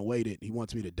 say it in a way that he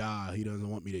wants me to die. He doesn't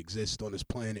want me to exist on this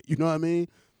planet. You know what I mean?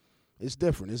 It's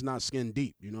different. It's not skin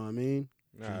deep. You know what I mean?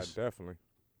 Nah, definitely.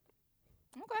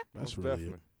 Okay. That's really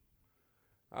definitely. it.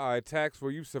 All right, Tax,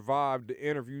 well, you survived the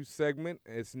interview segment.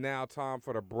 It's now time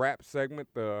for the BRAP segment,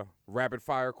 the rapid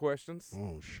fire questions.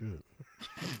 Oh, shit.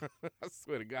 I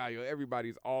swear to God,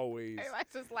 everybody's always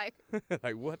Everybody's just like,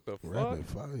 like, what the fuck? Rapid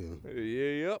fire.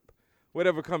 Yeah, yep.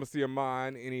 Whatever comes to your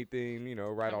mind, anything,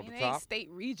 right off the top. Ain't state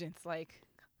regents, like,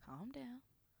 calm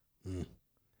down.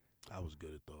 I was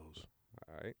good at those.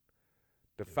 All right.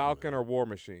 The Falcon or War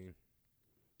Machine?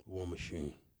 War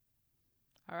Machine.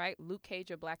 All right, Luke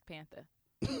Cage or Black Panther?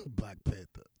 Black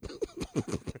Panther.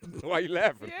 Why you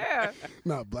laughing? Yeah.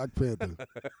 Nah, Black Panther.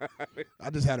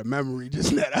 I just had a memory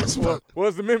just now. That's what.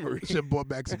 What's the memory? Should brought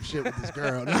back some shit with this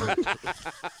girl.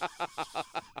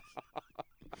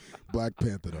 Black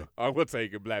Panther, though. I will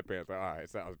take it, Black Panther. All right,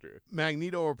 sounds good.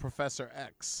 Magneto or Professor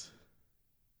X?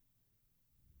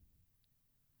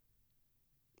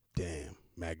 Damn,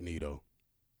 Magneto.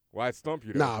 Why stump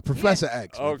you? Though? Nah, Professor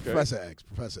X. Okay. Professor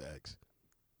X.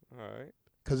 All right.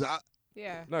 Because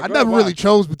Yeah. I never really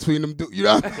chose between them. You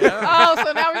know? Oh,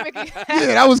 so now we're making. Yeah,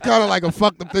 that was kind of like a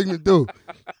fucked up thing to do.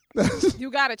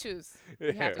 You gotta choose.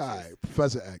 You have to All choose. right,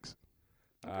 Professor X.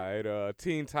 All right,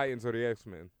 Teen Titans or the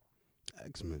X-Men?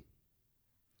 X-Men.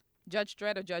 Judge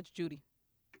Dredd or Judge Judy?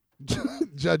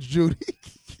 Judge Judy.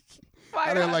 Why I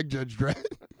didn't not? like Judge Dredd.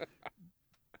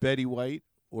 Betty White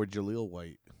or Jaleel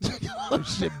White? Oh,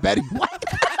 shit, Betty White.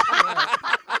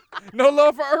 No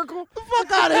love for Urkel? The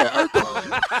fuck out of here,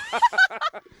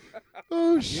 Urkel.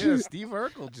 Oh, shit. Yeah, Steve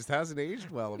Urkel just hasn't aged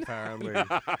well, apparently.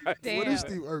 Damn. What is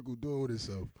Steve Urkel doing with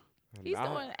himself? He's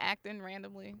doing acting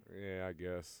randomly. Yeah, I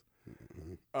guess.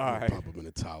 All All right. right. Pop up in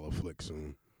a Tyler flick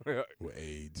soon with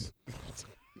AIDS.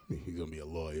 He's going to be a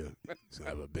lawyer. He's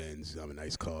going to have a Benz. He's going to have a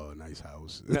nice car, a nice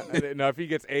house. No, if he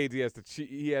gets AIDS, he has to cheat.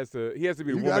 He has to be a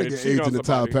You woman gotta and get cheat AIDS on in the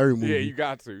somebody. Tyler Perry movie. Yeah, you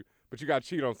got to. But you got to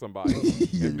cheat on somebody. Yeah,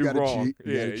 and you do gotta wrong. cheat.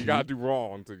 You Yeah, gotta you got to cheat. do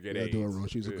wrong to get Yeah, AIDS. doing wrong.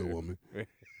 She's a good Yeah. woman.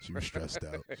 She was stressed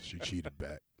out. She cheated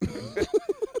back.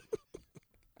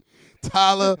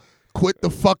 Quit the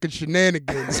fucking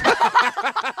shenanigans.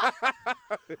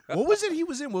 What was it he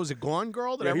was in? What was it, Gone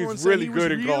Girl? That Yeah, everyone he's said really he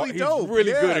good was at really Gone. dope. He's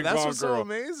really good at that's Gone what's Girl. so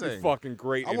amazing. He's fucking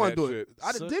great. I want to do it.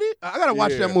 Did it? I gotta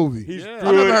watch that movie. He's I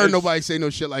good never heard as- nobody say no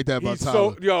shit like that about He's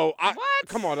Tyler.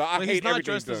 come on, I But hate he's not everything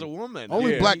dressed he's as a done. woman.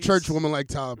 Only Yeah, black he's- church women like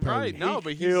Tyler Perry. Right, no,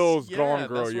 but he's kills yeah, Gone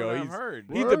Girl, that's yo. what I've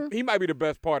He's heard. he might be the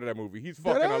best part of that movie. He's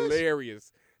fucking Deadass?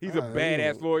 hilarious. He's a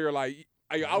badass lawyer. Like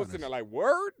I was sitting there like,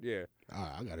 word, yeah.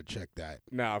 I gotta check that.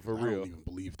 Nah, for I real. don't even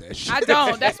believe that shit. I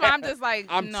don't. That's why I'm just like,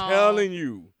 I'm no. telling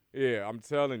you. Yeah, I'm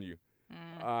telling you.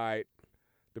 All right,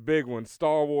 the big one: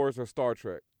 Star Wars or Star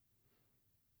Trek?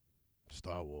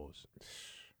 Star Wars.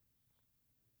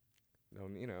 No,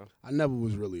 you know. I never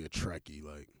was really a Trekkie.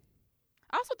 Like,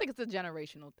 I also think it's a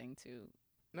generational thing too.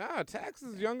 Nah, Tax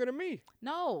is younger than me.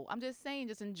 No, I'm just saying,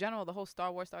 just in general, the whole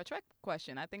Star Wars, Star Trek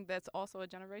question. I think that's also a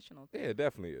generational thing. Yeah, it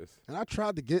definitely is. and I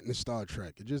tried to get into Star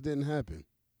Trek. It just didn't happen.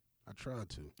 I tried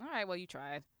to. All right, well, you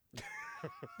tried.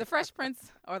 The Fresh Prince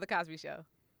or The Cosby Show?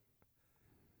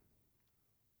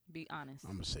 Be honest.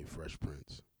 I'm gonna say Fresh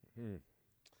Prince. Hmm.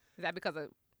 Is that because of,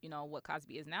 what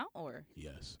Cosby is now, or?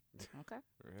 Yes. Okay.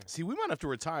 See, we might have to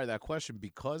retire that question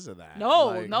because of that. No,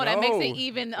 Like, that makes it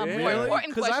even a more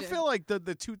important Because question. I feel like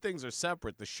the two things are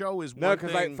separate. The show is No, one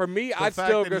 'cause, thing. like, for me, the I fact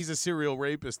still that go- he's a serial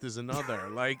rapist is another.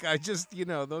 Like, I just,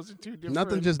 those are two different.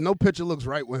 Nothing. Just no picture looks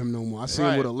right with him no more. I see him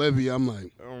Right. with Olivia. I'm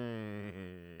like,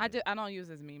 I don't use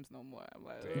his memes no more. I'm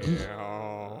like,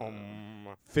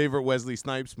 Favorite Wesley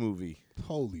Snipes movie?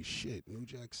 holy shit, New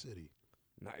Jack City.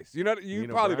 Nice. You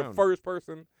Nina probably Brown. the first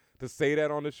person to say that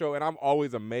on the show, and I'm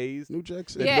always amazed. New Jack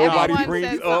City. yeah, nobody everyone brings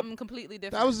says up. something completely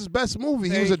different. That was his best movie.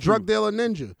 He was Thank a drug you. dealer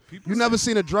ninja. You never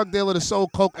seen a drug dealer that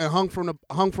sold coke and hung from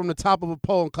the top of a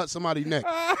pole and cut somebody's neck.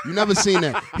 You never seen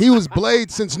that. He was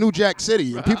Blade since New Jack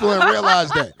City, and people didn't realize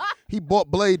that. He bought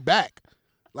Blade back.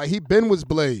 Like he been was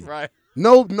Blade. Right.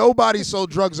 Nobody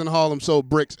sold drugs in Harlem, sold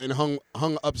bricks and hung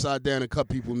upside down and cut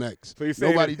people's necks. So you're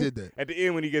saying Nobody that did that. At the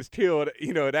end, when he gets killed,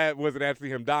 that wasn't actually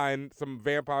him dying. Some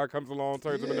vampire comes along,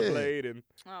 turns him into Yeah. Blade, and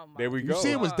Oh my there we You go.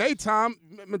 see, it was daytime.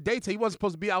 Daytime, he wasn't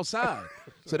supposed to be outside,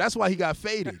 so that's why he got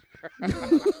faded.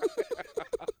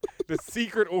 The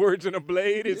secret origin of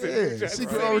Blade is in New Yeah, Jack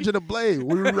secret City. origin of Blade.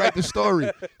 We rewrite the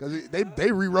story because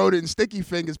they rewrote it and Sticky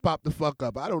Fingers popped the fuck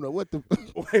up. I don't know what the.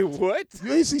 Wait, what?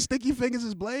 You ain't see Sticky Fingers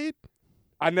as Blade?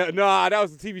 I know. Nah, that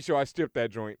was a TV show. I stripped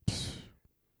that joint.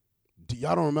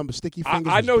 Y'all don't remember Sticky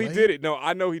Fingers? I as know he Blade? did it. No,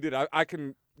 I know he did. I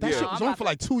can. That yeah. shit was on for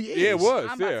like 2 years. Yeah, it was.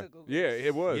 I'm about Yeah, to Google yeah,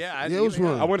 it was. Yeah, Yeah, it was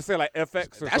wrong. I want to say like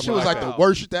FX or That shit something was like that. the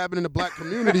worst shit that happened in the black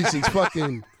community since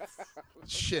fucking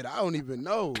shit. I don't even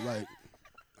know. Like,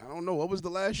 I don't know. What was the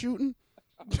last shooting?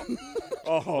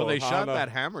 Oh, Well, they I shot know. that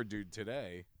Hammer dude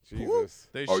today. Jesus.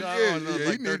 They Oh, shot yeah, on, yeah, like he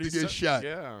need to 30 get shot.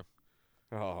 Yeah.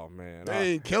 Oh man.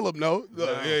 They ain't kill him, no.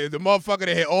 The motherfucker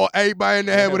that hit everybody in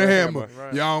the head with a hammer.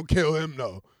 Right. Y'all don't kill him,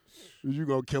 no. You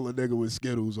gonna kill a nigga with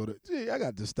Skittles or the? Gee, I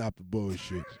got to stop the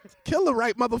bullshit. Kill the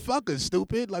right motherfucker,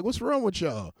 stupid. Like, what's wrong with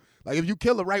y'all? Like, if you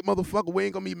kill the right motherfucker, we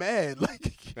ain't gonna be mad.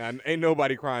 Like, Nah, ain't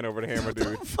nobody crying over the Hammer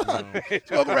dude.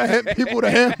 walk around hitting people with a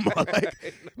hammer.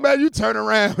 Like, man, you turn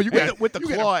around. You got With the you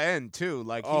got- claw end too.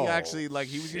 Like he Oh, actually, like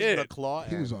he was shit. using the claw.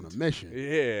 He was on a mission.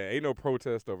 Yeah, ain't no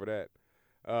protest over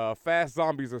that. Fast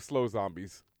zombies or slow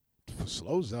zombies?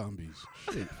 Slow zombies.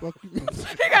 Shit, fuck you.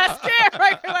 He got scared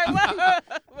right there. Like,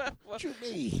 what? What you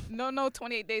mean? No,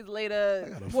 28 days later,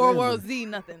 got a World War family. Z,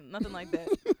 nothing like that.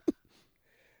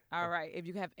 All right, if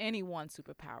you have any one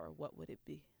superpower, what would it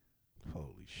be?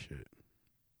 Holy shit.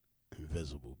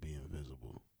 Invisible. Be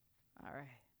invisible. All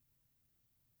right.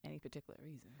 Any particular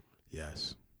reason?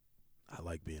 Yes. I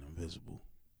like being invisible.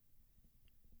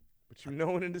 But you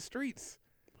know it in the streets.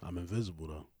 I'm invisible,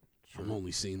 though. I'm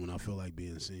only seen when I feel like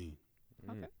being seen.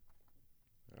 Okay.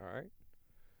 All right.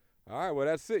 All right, well,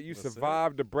 that's it. You That's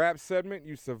survived the BRAP segment.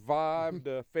 You survived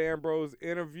the Fan Bros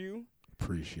interview.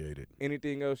 Appreciate it.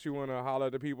 Anything else you want to holler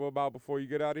at the people about before you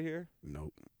get out of here?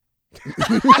 Nope.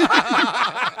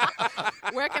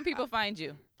 Where can people find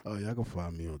you? Oh, y'all can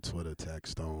find me on Twitter,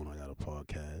 Tax Stone. I got a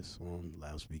podcast on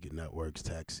Loudspeaker Networks.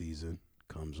 Tax Season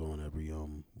comes on every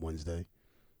Wednesday.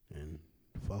 And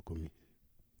fuck with me.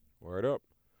 Word up.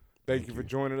 Thank you for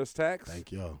joining us, Tax.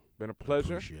 Thank y'all. Been a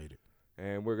pleasure. Appreciate it.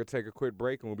 And we're going to take a quick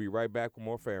break, and we'll be right back with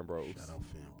more Fan Bros. Shout out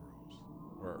Fan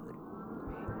Bros. Word.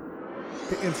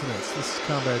 The internets, this is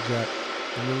Combat Jack,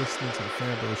 and you're listening to the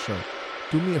Fan Bros Show.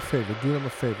 Do me a favor, do them a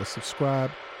favor,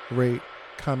 subscribe, rate,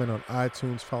 comment on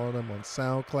iTunes, follow them on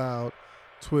SoundCloud,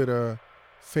 Twitter,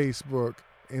 Facebook,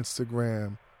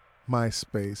 Instagram,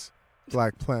 MySpace,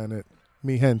 Black Planet,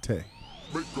 Mi Gente.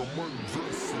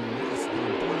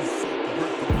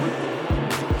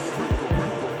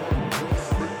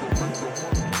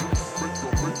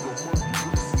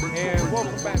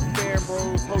 welcome back, Fan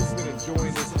Bros. Hosting and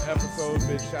joining this episode.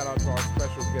 Big shout out to our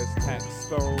special guest, Tax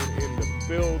Stone, in the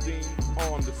building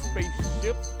on the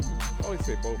spaceship. I always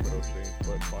say both of those things,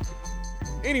 but fuck it.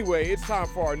 Anyway, it's time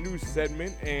for our new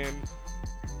segment, and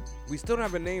we still don't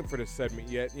have a name for this segment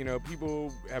yet. You know,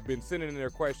 people have been sending in their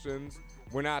questions.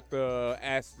 We're not the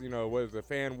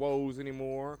fan woes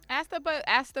anymore. Ask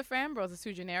the Fan Bros. It's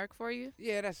too generic for you.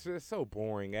 Yeah, that's just so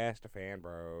boring. Ask the Fan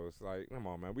Bros. Like, come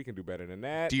on, man, we can do better than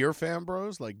that. Dear Fan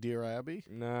Bros, like Dear Abby?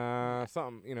 Nah,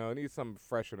 something, it needs something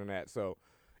fresher than that. So,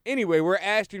 anyway, we're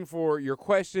asking for your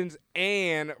questions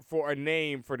and for a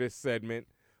name for this segment.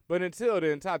 But until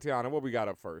then, Tatiana, what we got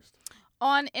up first?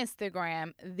 On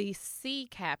Instagram, the Sea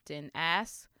Captain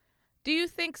asks, do you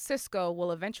think Cisco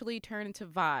will eventually turn into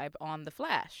Vibe on The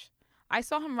Flash? I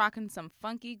saw him rocking some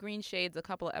funky green shades a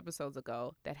couple of episodes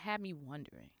ago that had me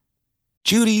wondering.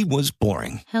 Judy was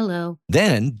boring. Hello.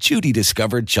 Then Judy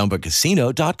discovered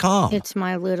ChumbaCasino.com. It's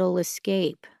my little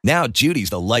escape. Now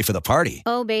Judy's the life of the party.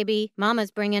 Oh, baby,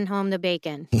 mama's bringing home the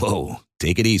bacon. Whoa,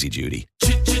 take it easy, Judy.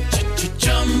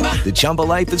 The Chumba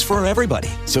life is for everybody.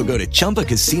 So go to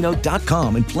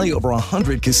ChumbaCasino.com and play over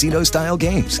 100 casino-style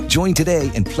games. Join today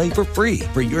and play for free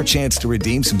for your chance to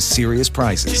redeem some serious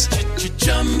prizes.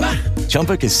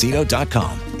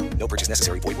 ChumbaCasino.com. No purchase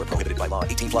necessary. Void where prohibited by law.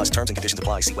 18 plus terms and conditions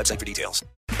apply. See website for details.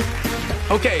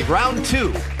 Okay, round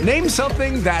two. Name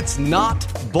something that's not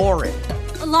boring.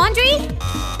 A laundry?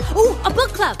 Ooh, a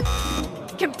book club.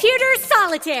 Computer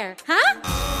solitaire, huh?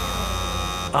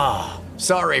 Ah,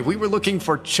 sorry, we were looking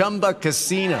for Chumba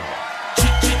Casino.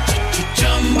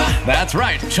 That's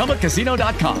right,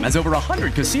 ChumbaCasino.com has over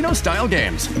 100 casino-style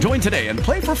games. Join today and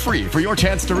play for free for your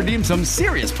chance to redeem some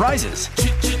serious prizes.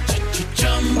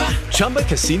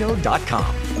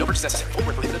 ChumbaCasino.com. No purchase necessary. Void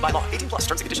where prohibited by law. 18 plus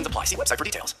terms and conditions apply. See website for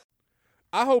details.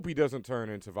 I hope he doesn't turn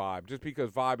into Vibe, just because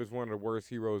Vibe is one of the worst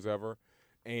heroes ever.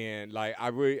 And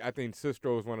I think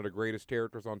Cisco is one of the greatest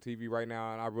characters on TV right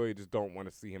now, and I really just don't want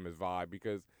to see him as Vibe,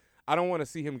 because I don't want to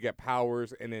see him get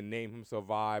powers and then name himself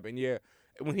Vibe. And yeah,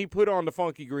 when he put on the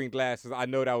funky green glasses, I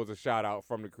know that was a shout out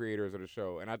from the creators of the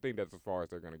show, and I think that's as far as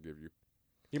they're going to give you.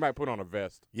 He might put on a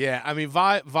vest. Yeah, I mean,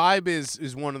 Vibe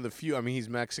is one of the few. I mean, he's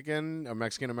Mexican, a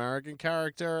Mexican-American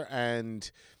character,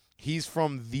 and he's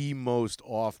from the most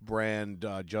off-brand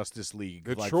Justice League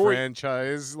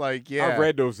franchise. Yeah, I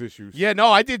read those issues. Yeah, no,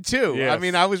 I did too. Yes. I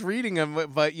mean, I was reading them,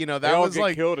 but that they all was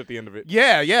get killed at the end of it.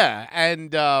 Yeah,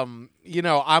 and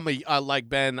like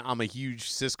Ben, I'm a huge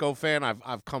Cisco fan.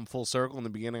 I've come full circle. In the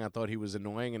beginning, I thought he was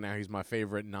annoying, and now he's my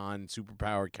favorite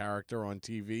non-superpowered character on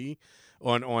TV,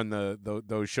 on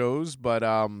those shows. But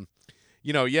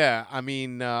yeah, I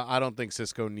mean, I don't think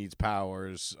Cisco needs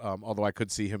powers, although I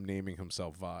could see him naming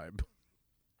himself Vibe.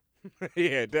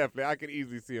 Yeah, definitely. I could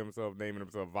easily see himself naming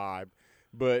himself Vibe.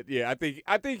 But, yeah,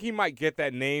 I think he might get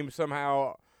that name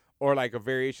somehow, or like a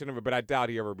variation of it, but I doubt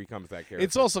he ever becomes that character.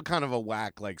 It's also kind of a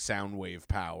whack, like, sound wave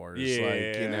powers.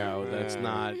 Yeah. That's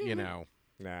not,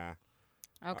 Nah.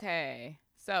 Okay.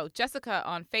 So Jessica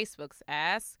on Facebook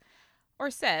asks, or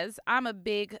says, I'm a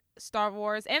big Star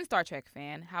Wars and Star Trek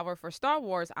fan. However, for Star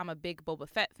Wars, I'm a big Boba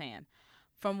Fett fan.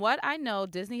 From what I know,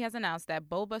 Disney has announced that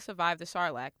Boba survived the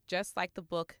Sarlacc, just like the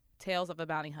book Tales of a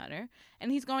Bounty Hunter,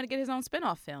 and he's going to get his own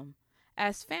spinoff film.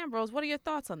 As Fan Bros, what are your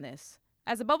thoughts on this?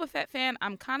 As a Boba Fett fan,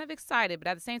 I'm kind of excited, but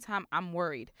at the same time, I'm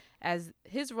worried, as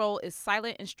his role is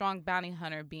silent and strong bounty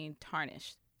hunter being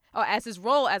tarnished. As his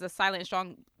role as a silent and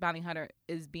strong bounty hunter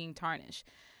is being tarnished.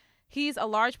 He's a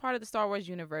large part of the Star Wars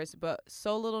universe, but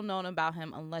so little known about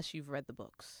him unless you've read the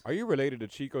books. Are you related to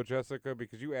Chico, Jessica?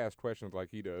 Because you ask questions like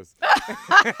he does.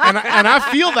 and I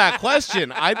feel that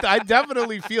question. I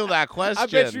definitely feel that question. I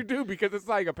bet you do, because it's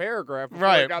like a paragraph before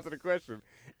I got to the question.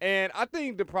 And I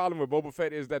think the problem with Boba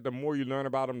Fett is that the more you learn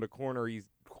about him, the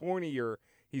cornier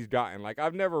he's gotten. Like,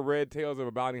 I've never read Tales of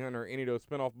a Bounty Hunter or any of those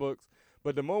spinoff books,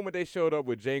 but the moment they showed up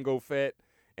with Jango Fett,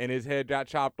 and his head got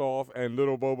chopped off, and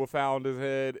little Boba found his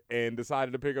head and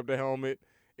decided to pick up the helmet.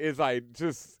 It's like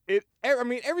I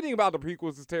mean, everything about the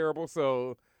prequels is terrible.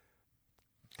 So,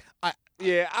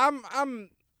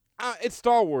 it's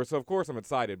Star Wars, so of course I'm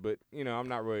excited. But I'm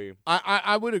not really.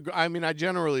 I would agree. I mean, I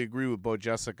generally agree with both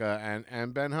Jessica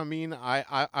and Ben Hameen.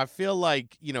 I feel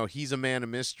like he's a man of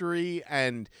mystery,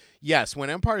 and yes, when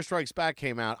Empire Strikes Back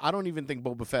came out, I don't even think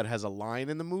Boba Fett has a line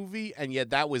in the movie, and yet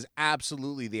that was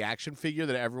absolutely the action figure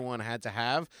that everyone had to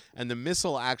have, and the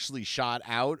missile actually shot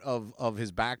out of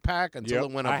his backpack until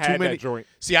it went up too many.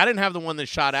 See, I didn't have the one that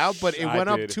shot out, but it went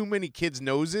up too many kids'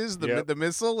 noses, the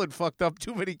missile, and fucked up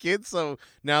too many kids, so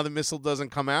now the missile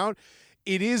doesn't come out.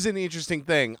 It is an interesting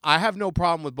thing. I have no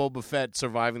problem with Boba Fett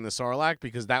surviving the Sarlacc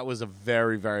because that was a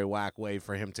very, very whack way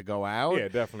for him to go out. Yeah,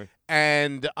 definitely.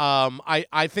 And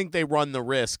I think they run the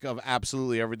risk of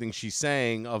absolutely everything she's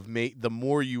saying of the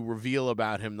more you reveal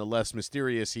about him, the less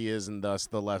mysterious he is and thus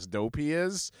the less dope he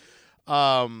is.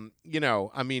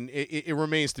 It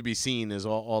remains to be seen is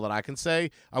all that I can say.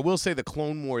 I will say the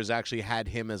Clone Wars actually had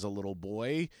him as a little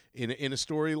boy in a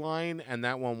storyline, and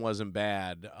that one wasn't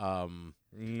bad.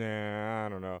 Nah, I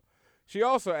don't know. She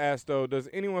also asked, though, does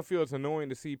anyone feel it's annoying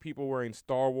to see people wearing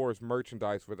Star Wars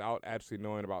merchandise without actually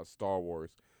knowing about Star Wars?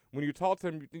 When you talk to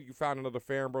them, you think you found another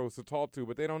fan bros to talk to,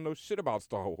 but they don't know shit about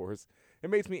Star Wars. It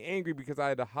makes me angry because I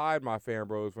had to hide my fan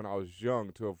bros when I was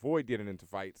young to avoid getting into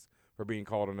fights for being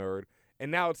called a nerd.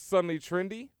 And now it's suddenly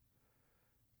trendy?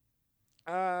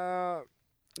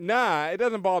 Nah, it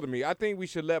doesn't bother me. I think we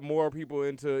should let more people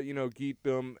into,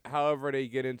 geekdom, however they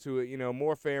get into it.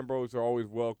 More fan bros are always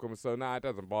welcome. So, nah, it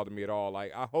doesn't bother me at all.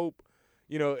 Like, I hope,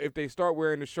 if they start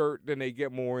wearing the shirt, then they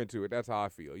get more into it. That's how I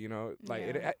feel,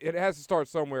 Like, it has to start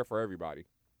somewhere for everybody.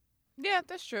 Yeah,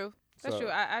 that's true. That's true.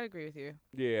 I agree with you.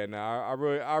 Yeah, no,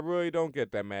 I really don't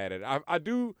get that mad at it. I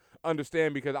do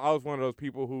understand because I was one of those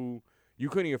people who you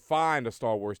couldn't even find a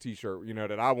Star Wars T-shirt,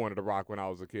 that I wanted to rock when I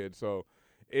was a kid. So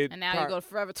and now you go to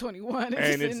Forever 21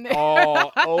 and it's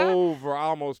all over. I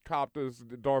almost copped this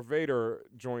Darth Vader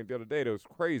joint the other day. That was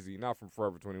crazy. Not from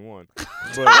Forever 21, but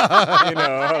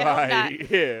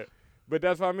yeah. But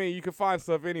that's what I mean. You can find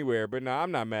stuff anywhere. But no,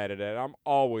 I'm not mad at that. I'm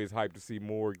always hyped to see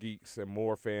more geeks and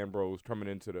more fan bros coming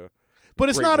into the. But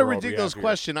it's not a ridiculous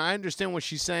question. I understand what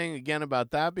she's saying again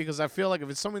about that because I feel like if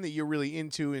it's something that you're really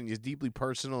into and is deeply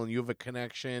personal and you have a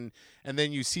connection and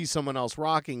then you see someone else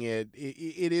rocking it,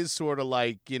 it is sort of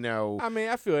like, I mean,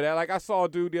 I feel that. Like I saw a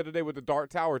dude the other day with the Dark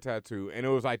Tower tattoo and it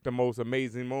was like the most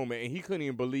amazing moment and he couldn't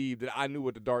even believe that I knew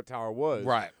what the Dark Tower was.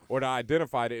 Right. Or that I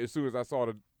identified it as soon as I saw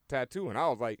the tattoo and I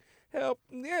was like, hell,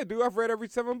 yeah, dude, I've read every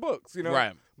 7 books,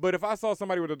 Right. But if I saw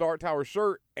somebody with a Dark Tower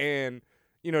shirt and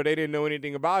they didn't know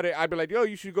anything about it, I'd be like, yo,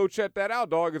 you should go check that out,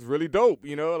 dog. It's really dope,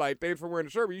 Like, thanks for wearing the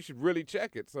shirt, but you should really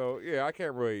check it. So, yeah, I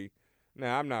can't really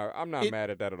I'm not mad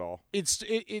at that at all. It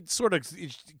sort of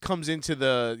comes into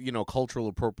the, cultural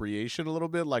appropriation a little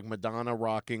bit, like Madonna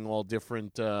rocking all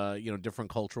different, different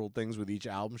cultural things with each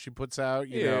album she puts out,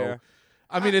 you know.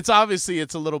 I mean, it's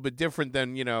a little bit different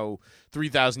than,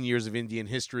 3,000 years of Indian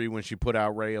history when she put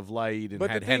out Ray of Light and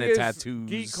had henna tattoos.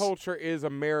 Geek culture is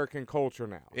American culture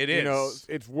now. It is.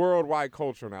 It's worldwide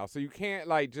culture now. So you can't,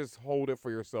 just hold it for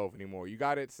yourself anymore. You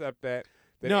got to accept that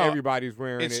everybody's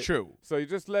wearing it. It's true. So you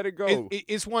just let it go.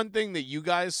 It's one thing that you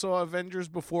guys saw Avengers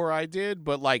before I did,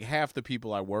 but, half the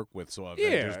people I work with saw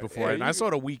Avengers before. And I saw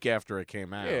it a week after it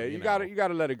came out. Yeah, you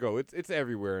gotta let it go. It's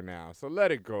everywhere now. So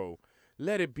let it go.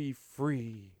 Let it be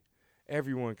free.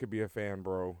 Everyone could be a fan,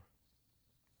 bro.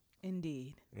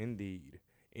 Indeed.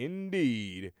 And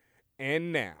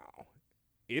now,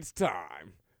 it's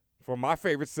time for my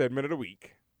favorite segment of the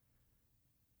week.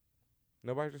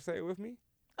 Nobody should say it with me?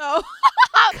 Oh.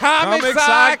 Comics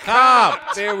I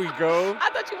Copped. There we go. I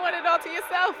thought you wanted it all to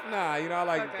yourself. Nah, I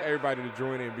like everybody to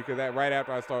join in because right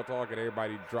after I start talking,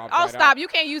 everybody drops Oh, right stop. out. You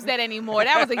can't use that anymore.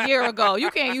 That was a year ago.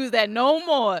 You can't use that no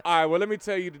more. All right, well, let me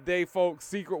tell you today, folks,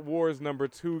 Secret Wars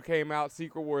 #2 came out.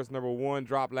 Secret Wars #1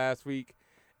 dropped last week.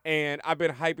 And I've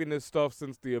been hyping this stuff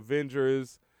since the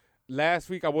Avengers. Last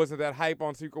week, I wasn't that hype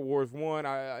on Secret Wars 1.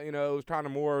 It was kind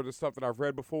of more of the stuff that I've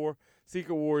read before.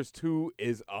 Secret Wars 2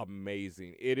 is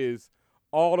amazing. It is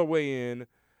all the way in.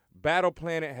 Battle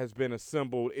Planet has been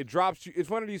assembled. It drops you. It's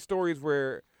one of these stories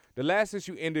where the last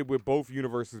issue ended with both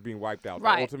universes being wiped out.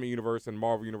 Right. The Ultimate Universe and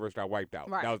Marvel Universe got wiped out.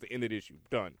 Right. That was the end of the issue.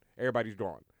 Done. Everybody's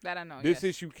gone. That I know. This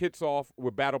issue kicks off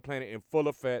with Battle Planet in full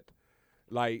effect.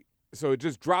 So it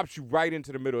just drops you right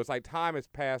into the middle. It's like time has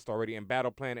passed already, and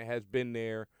Battle Planet has been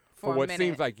there for what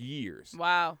seems like years.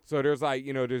 Wow. So there's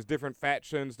there's different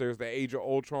factions. There's the Age of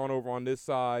Ultron over on this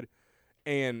side.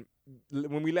 And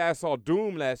when we last saw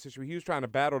Doom last issue, he was trying to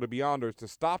battle the Beyonders to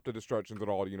stop the destructions of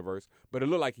all the universe, but it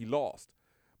looked like he lost.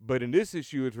 But in this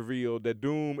issue, it's revealed that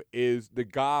Doom is the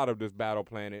god of this Battle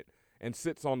Planet and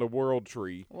sits on the World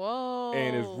Tree. Whoa.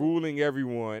 And is ruling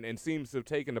everyone and seems to have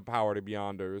taken the power to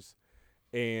Beyonders.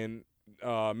 And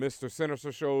Mr.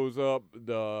 Sinister shows up.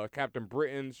 The Captain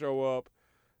Britain show up.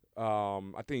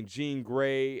 I think Jean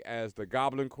Grey as the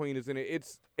Goblin Queen is in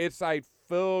it. It's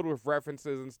filled with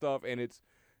references and stuff, and it's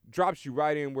drops you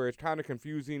right in where it's kind of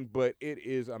confusing, but it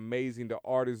is amazing. The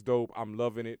art is dope. I'm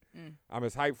loving it. I'm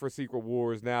as hyped for Secret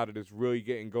Wars now that it's really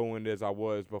getting going as I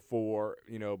was before,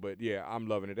 but yeah, I'm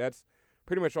loving it. That's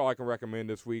pretty much all I can recommend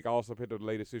this week. I also picked up the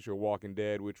latest issue of Walking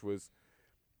Dead, which was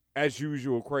as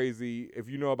usual, crazy. If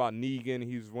you know about Negan,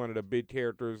 he's one of the big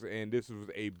characters, and this was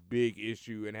a big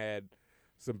issue and had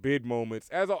some big moments.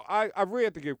 I really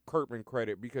have to give Kirkman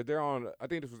credit because they're on, I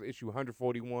think this was issue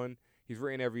 141. He's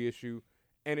written every issue,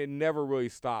 and it never really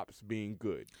stops being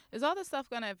good. Is all this stuff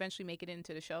going to eventually make it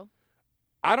into the show?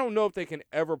 I don't know if they can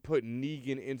ever put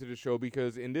Negan into the show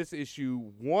because in this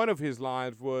issue, one of his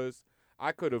lines was,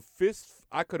 I could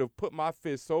have put my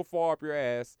fist so far up your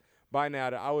ass by now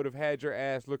that I would have had your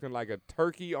ass looking like a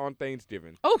turkey on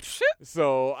Thanksgiving. Oh, shit.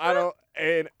 So I don't,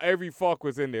 and every fuck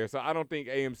was in there. So I don't think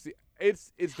AMC,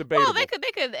 it's debatable. Well, they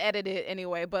could edit it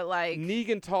anyway, but like.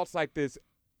 Negan talks like this.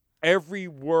 Every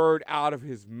word out of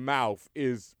his mouth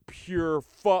is pure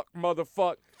fuck,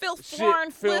 motherfuck, filth,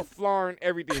 flarn,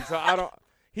 everything. So I don't,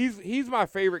 he's my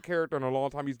favorite character in a long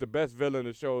time. He's the best villain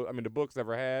the show, the book's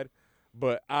ever had.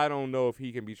 But I don't know if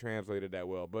he can be translated that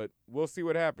well. But we'll see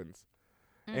what happens.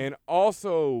 And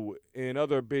also, in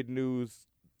other big news,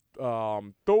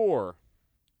 Thor,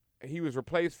 he was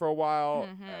replaced for a while.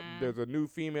 There's a new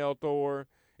female Thor.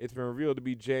 It's been revealed to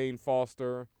be Jane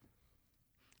Foster.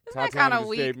 Isn't that kind of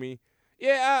weak?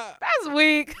 Yeah. That's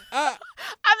weak. I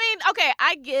mean, okay,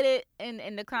 I get it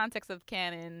in the context of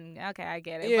canon. Okay, I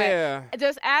get it. Yeah. But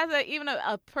just as even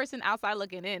a person outside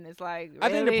looking in, it's like, really? I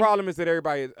think the problem is that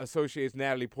everybody associates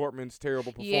Natalie Portman's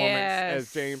terrible performance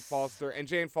as Jane Foster. And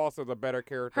Jane Foster's a better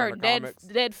character in the comics.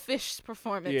 Her dead fish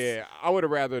performance. Yeah, I would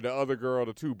have rather the other girl,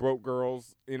 the two broke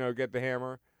girls, get the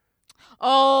hammer.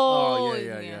 Oh,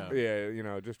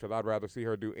 Yeah, just because I'd rather see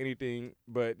her do anything.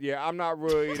 But, yeah, I'm not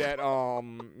really that,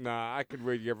 I could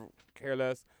really care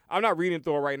less. I'm not reading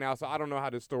Thor right now, so I don't know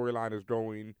how the storyline is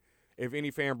going. If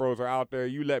any fan bros are out there,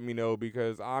 you let me know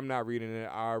because I'm not reading it.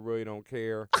 I really don't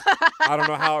care. I don't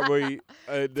know how it really...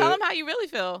 Tell them how you really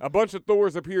feel. A bunch of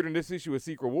Thors appeared in this issue of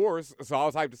Secret Wars, so I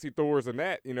was hyped to see Thors in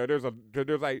that. There's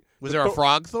like... Was there a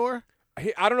frog Thor?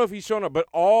 I don't know if he's shown up, but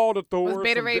all the Thors... Was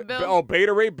Beta Ray Bill?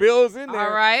 Beta Ray Bill's in there.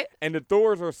 All right. And the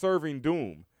Thors are serving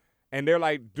Doom. And they're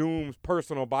like Doom's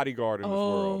personal bodyguard in this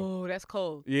world. Oh, that's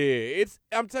cold. Yeah,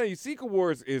 I'm telling you, Secret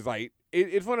Wars is like...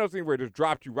 It's one of those things where it just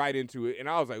dropped you right into it. And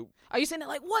I was like... Are you saying that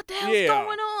like, what the hell's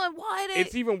going on? Why they...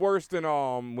 It's even worse than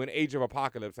when Age of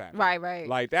Apocalypse happened. Right.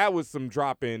 Like, that was some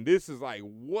drop in. This is like,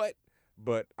 what?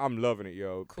 But I'm loving it,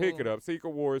 yo. Cool. Pick it up.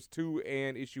 Secret Wars 2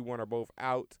 and issue 1 are both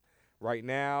out right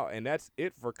now, and that's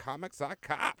it for Comics I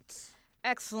Copped.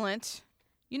 Excellent.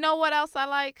 You know what else I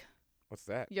like? What's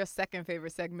that? Your second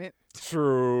favorite segment.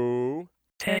 True.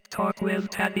 Tech Talk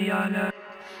with Tatiana.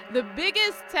 The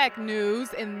biggest tech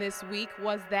news in this week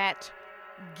was that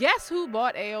guess who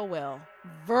bought AOL?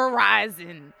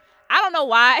 Verizon. I don't know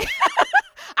why.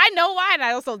 I know why, and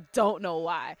I also don't know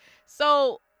why.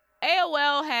 So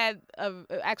AOL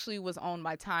actually was owned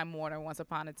by Time Warner once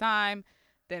upon a time.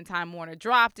 Then Time Warner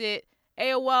dropped it.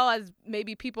 AOL, as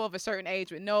maybe people of a certain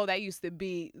age would know, that used to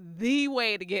be the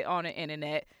way to get on the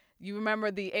internet. You remember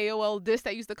the AOL disc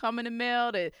that used to come in the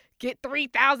mail to get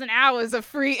 3,000 hours of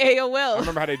free AOL. I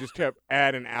remember how they just kept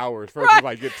adding hours. First it was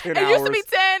like get 10 hours. It used to be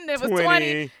 10, then it was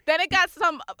 20. Then it got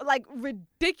some like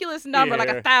ridiculous number, like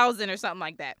 1,000 or something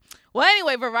like that. Well,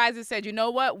 anyway, Verizon said, you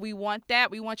know what? We want that.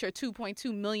 We want your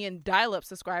 2.2 million dial-up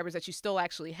subscribers that you still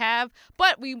actually have.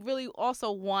 But we really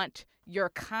also want your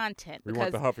content. We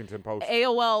want the Huffington Post.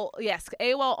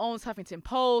 AOL owns Huffington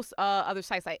Post, other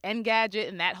sites like Engadget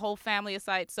and that whole family of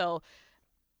sites. So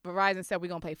Verizon said we're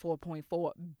going to pay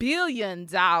 $4.4 billion.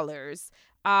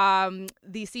 The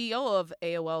CEO of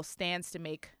AOL stands to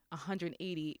make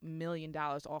 $180 million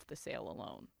off the sale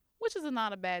alone, which is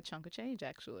not a bad chunk of change,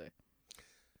 actually.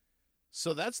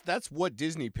 So that's what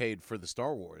Disney paid for the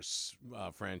Star Wars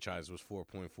franchise was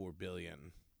 $4.4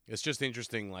 billion. It's just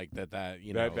interesting, like that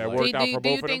worked out for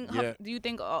both of them. Do you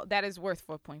think that is worth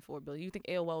 $4.4 billion? Do you think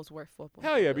AOL is worth $4.4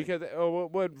 Hell yeah, billion? because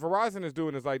what Verizon is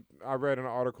doing is like I read in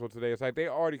an article today. It's like they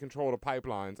already control the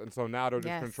pipelines, and so now they're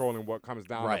just controlling what comes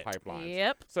down the pipelines.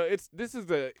 Yep. So this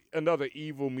is another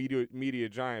evil media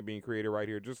giant being created right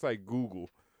here, just like Google,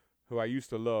 who I used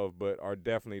to love, but are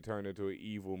definitely turned into an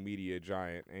evil media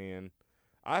giant. And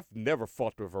I've never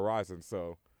fought with Verizon,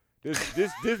 so.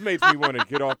 This makes me want to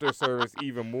get off their service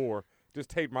even more.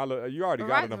 Just take my little. You already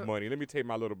got enough money. Let me take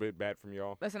my little bit back from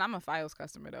y'all. Listen, I'm a Fios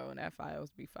customer though, and that Fios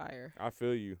be fire. I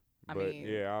feel you,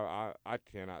 I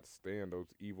cannot stand those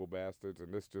evil bastards,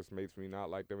 and this just makes me not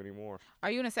like them anymore.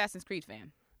 Are you an Assassin's Creed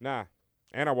fan? Nah,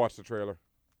 and I watched the trailer.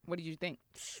 What did you think?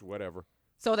 Whatever.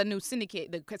 So the new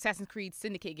Syndicate, the Assassin's Creed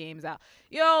Syndicate game is out.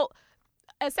 Yo,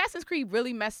 Assassin's Creed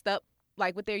really messed up,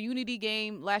 like with their Unity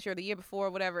game last year or the year before, or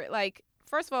whatever. Like.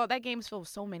 First of all, that game is filled with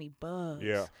so many bugs.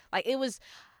 Yeah. Like, it was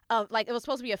like it was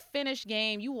supposed to be a finished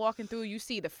game. You walking through, you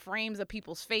see the frames of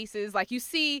people's faces, like you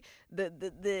see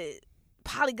the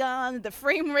polygon, the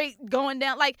frame rate going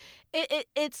down. Like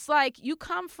it's like you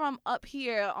come from up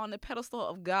here on the pedestal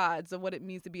of gods of what it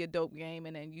means to be a dope game,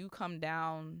 and then you come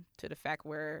down to the fact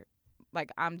where like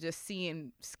I'm just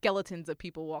seeing skeletons of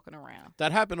people walking around.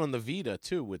 That happened on the Vita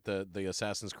too, with the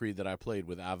Assassin's Creed that I played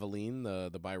with Aveline,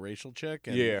 the biracial chick.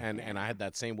 And, and I had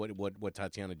that same what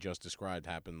Tatiana just described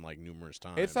happen like numerous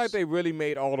times. It's like they really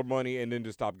made all the money and then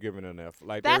just stopped giving enough.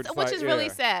 Like that's which is really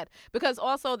sad, because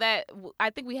also that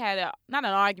I think we had not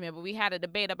an argument, but we had a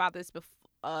debate about this before.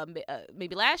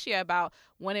 Maybe last year about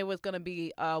when it was going to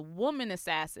be a woman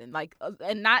assassin, like,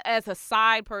 and not as a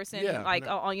side person, like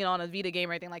on on a Vita game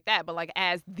or anything like that, but like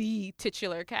as the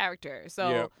titular character.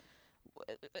 So,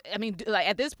 I mean, like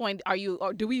at this point,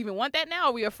 or do we even want that now? Or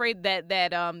are we afraid that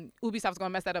Ubisoft's going to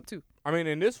mess that up too? I mean,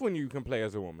 in this one you can play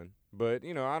as a woman, but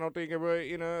I don't think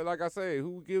everybody, like I say,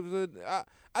 who gives a?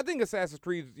 I think Assassin's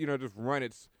Creed, just run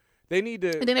its. They need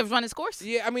to. And then they've run its course.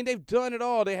 Yeah, I mean they've done it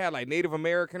all. They had like Native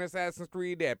American Assassin's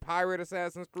Creed. They had pirate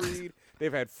Assassin's Creed.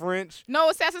 They've had French. No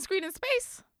Assassin's Creed in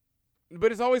space.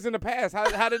 But it's always in the past. How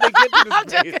did they get to this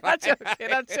space?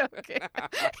 I'm joking.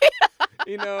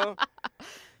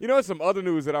 Some other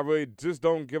news that I really just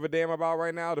don't give a damn about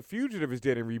right now. The Fugitive is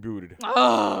getting rebooted.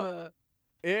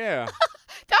 Yeah.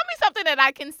 Tell me something that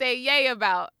I can say yay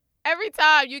about. Every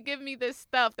time you give me this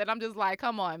stuff that I'm just like,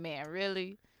 come on, man,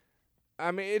 really? I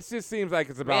mean, it just seems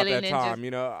like it's about really, that time,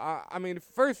 I mean,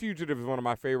 First Fugitive is one of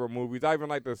my favorite movies. I even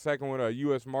like the second one,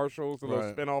 U.S. Marshals, the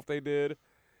little spinoff they did.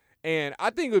 And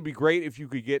I think it would be great if you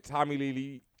could get Tommy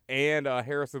Lee and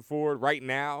Harrison Ford right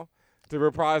now to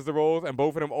reprise the roles, and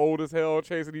both of them old as hell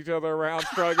chasing each other around,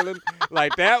 struggling.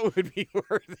 Like, that would be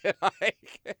worth it.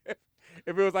 Like, if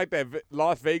it was like that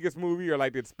Las Vegas movie or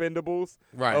like the Expendables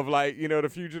of like, the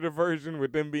Fugitive version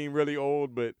with them being really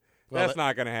old, but... Well, that's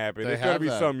not going to happen. It's going to be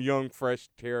some young, fresh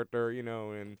character,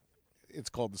 and it's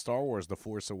called the Star Wars: The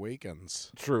Force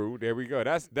Awakens. True. There we go.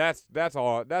 That's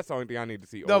all. That's the only thing I need to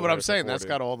see. No, but I'm saying that's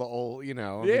got all the old.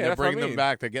 They're bringing them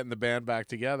back. They're getting the band back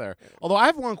together. Although I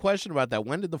have one question about that.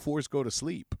 When did the Force go to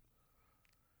sleep?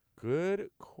 Good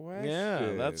question.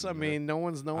 Yeah, that's. I mean, no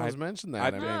one's mentioned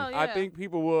that. I think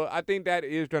people will. I think that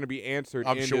is going to be answered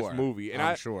in this movie, and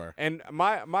I'm sure. And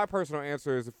my personal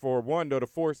answer is, for one, though, the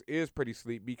Force is pretty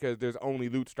sleep because there's only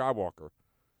Luke Skywalker.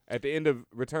 At the end of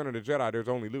Return of the Jedi, there's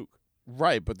only Luke.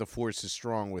 Right, but the Force is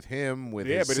strong with him, with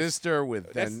his sister,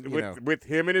 with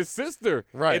him and his sister.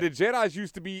 Right, and the Jedis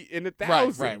used to be in the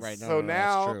thousands. Right. So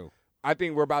now. That's true. I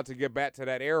think we're about to get back to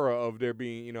that era of there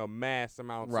being, mass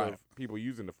amounts of people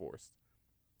using the Force.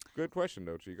 Good question,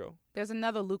 though, Chico. There's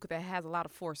another Luke that has a lot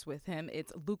of Force with him.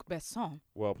 It's Luc Besson.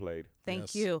 Well played.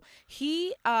 Thank you.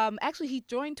 He he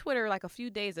joined Twitter like a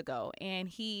few days ago,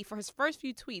 and for his first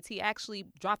few tweets, he actually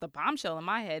dropped a bombshell in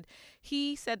my head.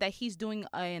 He said that he's doing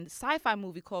a sci-fi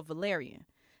movie called Valerian.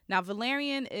 Now,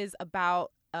 Valerian is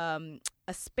about a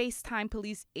space-time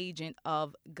police agent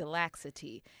of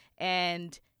Galaxity,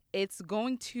 and it's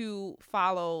going to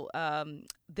follow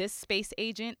this space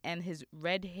agent and his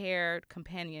red-haired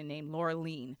companion named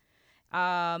Laureline.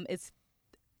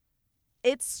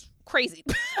 It's crazy.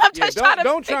 I'm just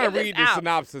don't try to read the out.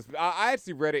 synopsis. I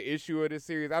actually read an issue of this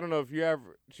series. I don't know if you have,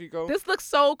 Chico. This looks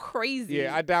so crazy.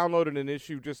 Yeah, I downloaded an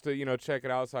issue just to check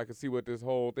it out so I could see what this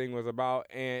whole thing was about,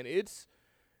 and it's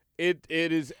Luc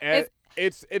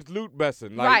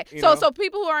Besson, right? So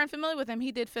people who aren't familiar with him,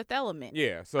 he did Fifth Element.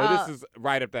 Yeah, so this is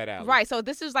right up that alley. Right, so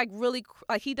this is like really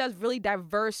like he does really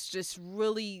diverse, just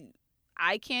really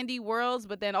eye candy worlds,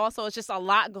 but then also it's just a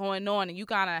lot going on, and you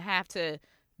kind of have to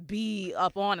be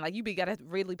up on it. Like you gotta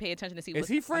really pay attention to see. Is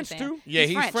he French too? Yeah,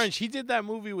 he's French. He did that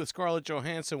movie with Scarlett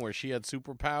Johansson where she had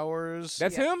superpowers.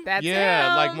 That's him. That's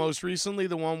him. Like most recently,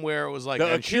 the one where it was like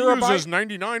she Akira uses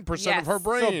 99% of her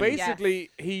brain. So basically,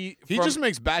 he just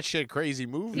makes batshit crazy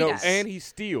movies. No, and he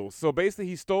steals. So basically,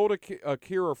 he stole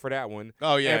Akira for that one.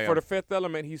 Oh yeah. And for the Fifth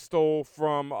Element, he stole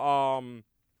from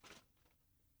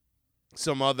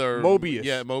some other Mobius.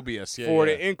 Yeah, Mobius. Yeah, for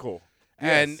the Inkle.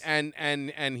 Yes.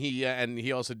 And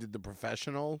he also did The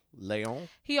Professional, Leon.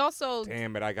 He also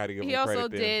damn it, I gotta give him credit. He also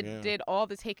did all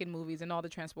the Taken movies and all the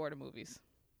Transporter movies.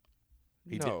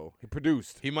 He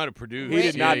produced. He might have produced. He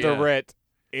did not direct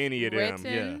any of them.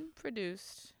 Written,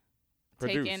 produced,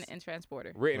 Taken, and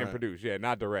Transporter. Written and produced,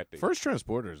 not directing. First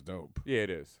Transporter is dope. Yeah, it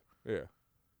is. Yeah,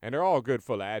 and they're all good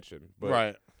full of action.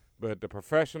 But, But The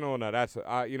Professional, now that's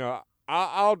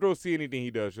I'll go see anything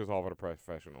he does just off of The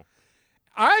Professional.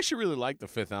 I actually really like The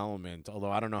Fifth Element,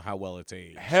 although I don't know how well it's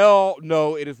aged. Hell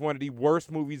no, it is one of the worst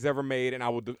movies ever made, and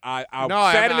I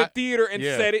sat in the theater and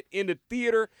said it in the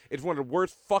theater. It's one of the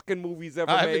worst fucking movies ever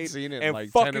I made. haven't seen it in and like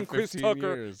fucking 10 or Chris 15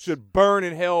 Tucker years. should burn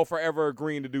in hell forever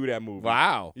agreeing to do that movie.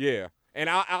 Wow. Yeah. And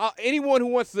anyone who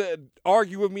wants to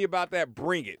argue with me about that,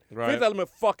 bring it. Right. Fifth Element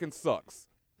fucking sucks.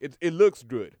 It looks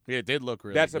good. Yeah, it did look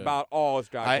really That's good. about all it's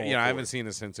got going I for haven't it. seen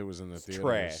it since it was in the theaters.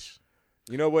 Trash.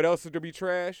 You know what else is to be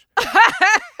trash?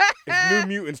 It's New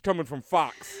Mutants coming from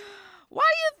Fox. Why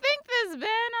do you think this, Ben?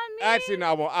 I mean, Actually,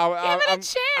 no, give it a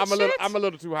chance. I'm a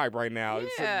little too hyped right now.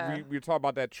 Yeah. We talk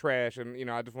about that trash, and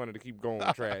I just wanted to keep going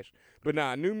with trash. But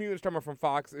nah, New Mutants coming from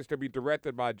Fox is to be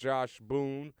directed by Josh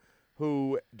Boone,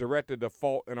 who directed The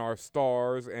Fault in Our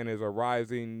Stars and is a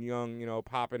rising young,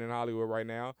 popping in Hollywood right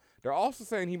now. They're also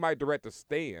saying he might direct The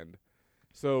Stand,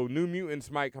 so New Mutants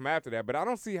might come after that. But I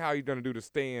don't see how he's gonna do The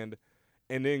Stand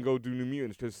and then go do New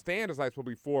Mutants, because Stand is like supposed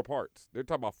to be 4 parts. They're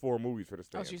talking about 4 movies for The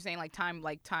Stand. Oh, so you're saying time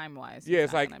wise? Yeah,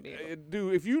 it's like,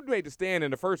 dude, if you made The Stand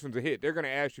and the first one's a hit, they're going to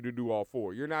ask you to do all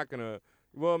 4. You're not going to,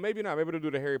 well, maybe not. Maybe they'll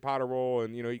do the Harry Potter role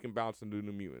and, you can bounce and do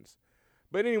New Mutants.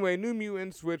 But anyway, New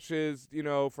Mutants, which is,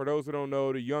 for those who don't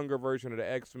know, the younger version of the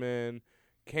X-Men,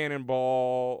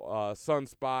 Cannonball,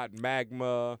 Sunspot,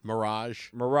 Magma. Mirage,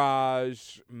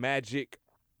 Magic,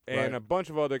 and a bunch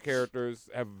of other characters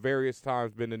have various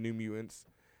times been the New Mutants.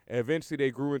 And eventually they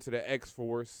grew into the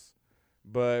X-Force.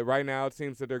 But right now it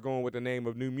seems that they're going with the name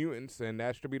of New Mutants, and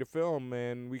that should be the film,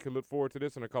 and we can look forward to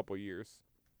this in a couple of years.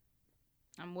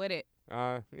 I'm with it.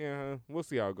 Yeah, we'll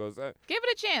see how it goes. Give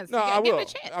it a chance. No, I will. Give it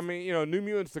a chance. I mean, New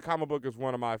Mutants, the comic book, is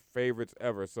one of my favorites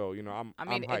ever, so, I'm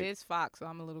hyped. It is Fox, so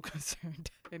I'm a little concerned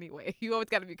anyway. You always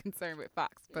got to be concerned with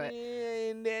Fox. But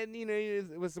and then,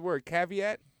 what's the word?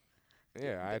 Caveat?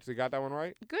 Yeah, I actually got that one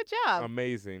right. Good job.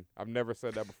 Amazing. I've never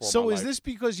said that before. So in my is life. this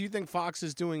because you think Fox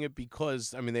is doing it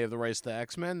because they have the rights to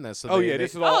X-Men? This is all.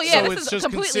 This so it's is just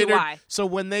completely considered. why. So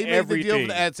when they made Everything. the deal,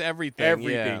 that's everything.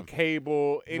 Everything. Yeah.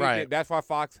 Cable, anything. Right. That's why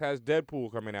Fox has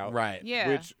Deadpool coming out. Right. Yeah.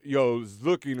 Which is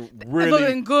looking really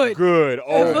looking good. Good.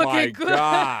 Oh Looking my good.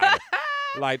 God.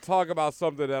 Like, talk about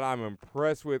something that I'm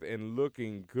impressed with and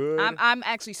looking good. I'm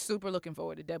actually super looking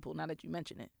forward to Deadpool now that you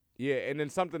mention it. Yeah, and then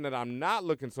something that I'm not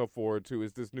looking so forward to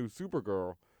is this new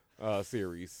Supergirl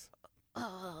series.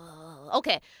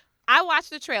 Okay, I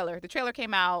watched the trailer. The trailer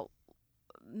came out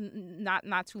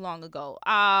not too long ago.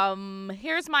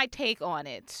 Here's my take on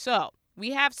it. So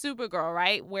we have Supergirl,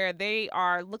 right, where they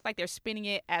look like they're spinning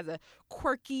it as a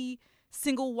quirky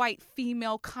single white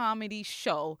female comedy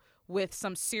show with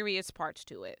some serious parts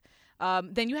to it.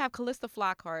 Then you have Callista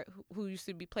Flockhart, who used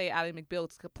to be played Ally McBeal,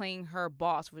 playing her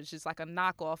boss, which is like a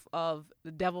knockoff of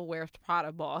the Devil Wears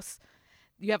Prada boss.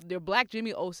 You have their Black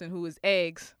Jimmy Olsen, who is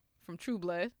Eggs from True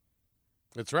Blood.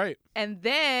 That's right. And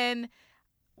then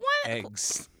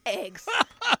Eggs.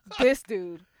 This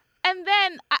dude. And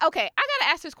then, I gotta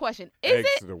ask this question: Eggs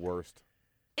are the worst.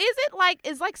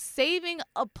 Is like saving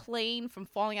a plane from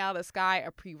falling out of the sky a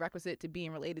prerequisite to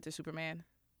being related to Superman?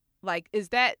 Like, is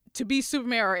that to be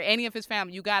Superman or any of his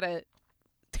family, you gotta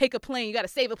take a plane, you gotta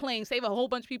save a plane, save a whole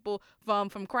bunch of people from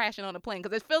crashing on a plane?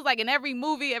 Because it feels like in every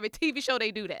movie, every TV show,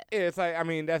 they do that. Yeah, it's like,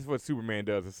 that's what Superman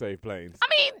does to save planes. I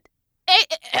mean,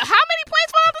 how many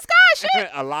planes fall out of the sky?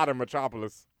 Shit. A lot of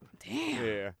Metropolis. Damn.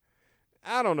 Yeah.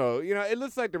 I don't know. It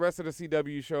looks like the rest of the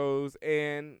CW shows,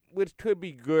 and which could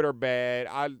be good or bad.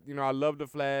 I love The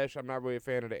Flash. I'm not really a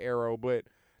fan of the Arrow, but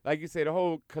like you said, the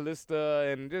whole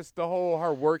Callista and just the whole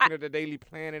her working at the Daily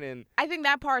Planet, and I think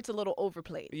that part's a little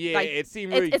overplayed. yeah, Like, it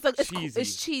seemed really cheesy.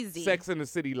 It's cheesy. Sex in the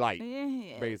City light,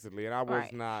 Yeah. basically, and I was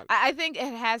Right. not. I think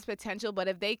it has potential, but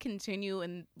if they continue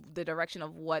in the direction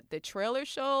of what the trailer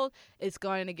showed, it's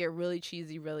going to get really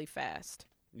cheesy really fast.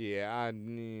 Yeah, I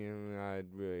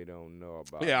really don't know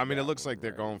about. Yeah, it that looks one like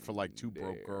they're going for like Two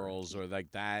Broke Girls or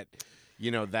like that.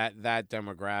 That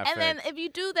demographic. And then if you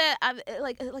do that,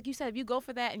 like you said, if you go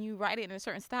for that and you write it in a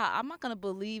certain style, I'm not gonna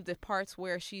believe the parts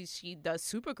where she does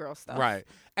Supergirl stuff. Right.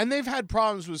 And they've had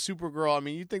problems with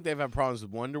Supergirl. You'd think they've had problems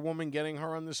with Wonder Woman getting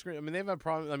her on the screen. They've had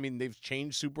problems. They've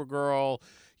changed Supergirl.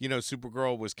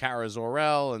 Supergirl was Kara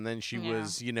Zor-El, and then she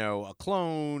was, a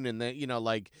clone, and then,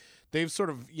 they've sort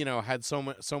of, had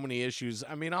so many issues.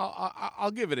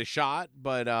 I'll give it a shot,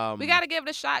 but we got to give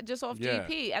it a shot just off yeah.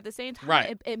 GP. At the same time,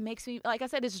 Right. it makes me, like I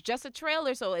said, it's just a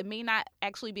trailer, so it may not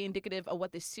actually be indicative of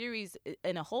what the series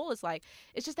in a whole is like.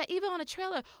 It's just that even on a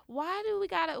trailer, why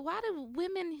do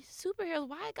women superheroes,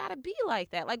 why it gotta be like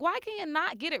that? Like, why can you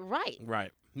not get it right?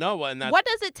 Right. No, and that's what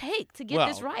does it take to get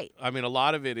this right? A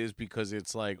lot of it is because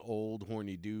it's like old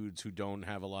horny dudes who don't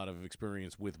have a lot of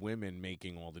experience with women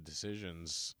making all the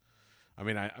decisions.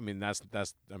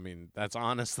 That's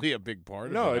honestly a big part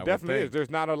of it. No, I it would definitely is. think. There's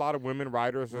not a lot of women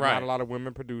writers. There's Right. not a lot of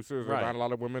women producers. There's Right. not a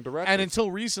lot of women directors. And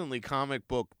until recently, comic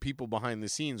book people behind the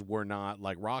scenes were not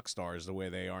like rock stars the way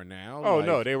they are now. Oh Like-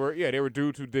 no, they were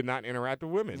dudes who did not interact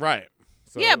with women. Right.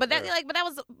 So, yeah, but that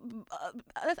was.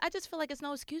 I just feel like it's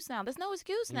no excuse now. There's no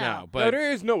excuse now. No,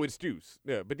 there is no excuse.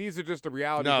 Yeah, but these are just the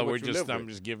realities. No, of what we're you just. live I'm with.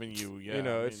 just giving you. Yeah, you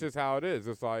know, I it's mean- just how it is.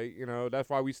 It's like, that's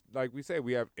why we say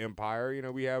we have Empire.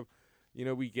 We have,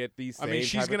 we get these. I mean, same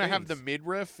she's type of gonna have the things.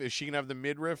 midriff. Is she gonna have the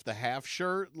midriff, the half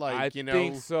shirt? Like, I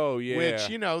think so, yeah.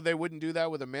 Which they wouldn't do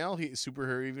that with a male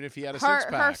superhero, even if he had a six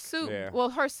pack. Her suit. Yeah. Well,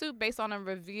 her suit, based on a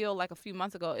reveal like a few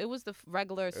months ago, it was the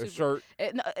regular suit. Shirt.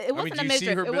 It wasn't a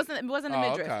midriff. It wasn't a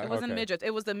midriff. Okay. It wasn't a midriff.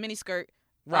 It was the mini skirt.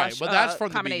 Right, but that's from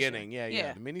the combination. beginning.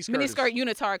 Yeah. The mini skirt. Mini skirt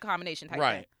unitard combination type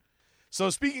Right. thing. So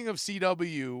speaking of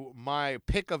CW, my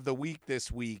pick of the week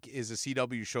this week is a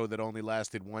CW show that only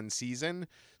lasted one season.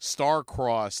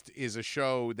 Star-Crossed is a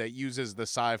show that uses the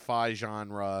sci-fi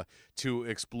genre to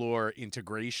explore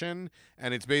integration,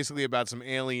 and it's basically about some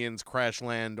aliens crash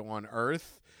land on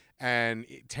Earth, and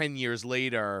 10 years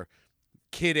later,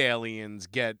 kid aliens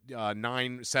get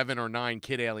 7 or 9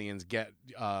 kid aliens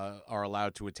are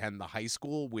allowed to attend the high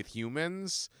school with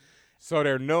humans. So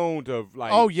they're known to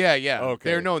like. Oh yeah. Okay.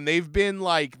 They're known. They've been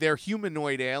like they're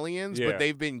humanoid aliens, Yeah. but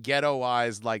they've been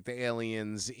ghettoized like the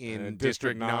aliens in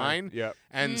District 9. Yep.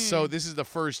 And so this is the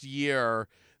first year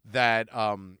that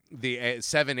the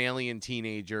 7 alien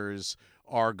teenagers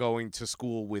are going to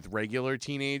school with regular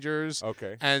teenagers.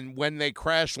 Okay. And when they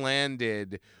crash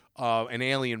landed, an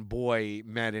alien boy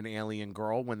met an alien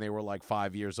girl when they were like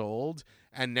 5 years old,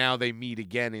 and now they meet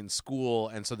again in school,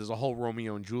 and so there's a whole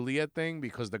Romeo and Juliet thing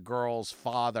because the girl's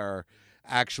father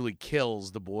actually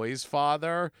kills the boy's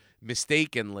father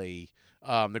mistakenly.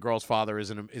 The girl's father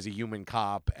is a human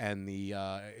cop, and the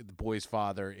boy's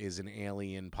father is an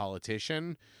alien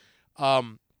politician.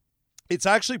 It's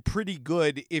actually pretty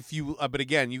good if you, but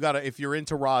again, if you're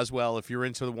into Roswell, if you're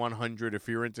into the 100, if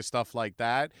you're into stuff like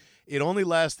that. It only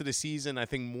lasted a season, I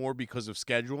think, more because of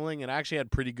scheduling. It actually had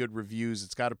pretty good reviews.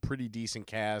 It's got a pretty decent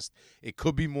cast. It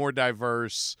could be more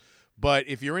diverse, but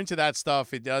if you're into that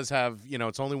stuff, it does have,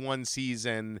 it's only one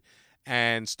season,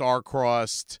 and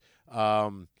star-crossed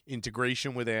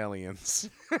integration with aliens.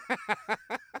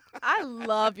 I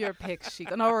love your picks,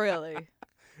 Chico. No, really.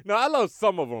 No, I love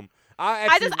some of them.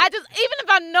 I just, even if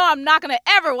I know I'm not gonna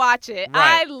ever watch it,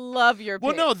 Right. I love your picks.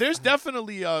 Well, no, there's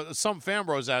definitely some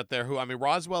fanbros out there who,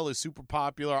 Roswell is super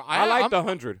popular. I like I'm, the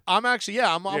 100. I'm actually,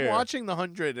 I'm watching the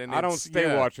 100, and I don't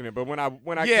stay watching it, but when I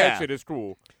Yeah. catch it, it's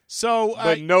cool. So,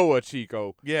 but Noah,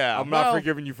 Chico, yeah, I'm not well,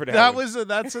 forgiving you for that. That one. was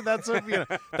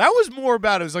that was more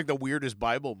about it was like the weirdest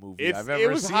Bible movie I've ever seen.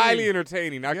 It was highly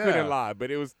entertaining. I Yeah. couldn't lie,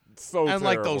 but it was so and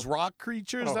like terrible. those rock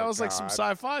creatures. Oh, that was like some God.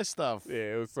 sci-fi stuff.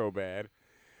 Yeah, it was so bad.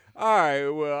 All right,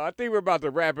 well, I think we're about to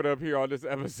wrap it up here on this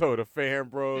episode of Fan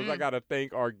Bros. I got to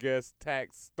thank our guest,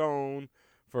 Tax Stone,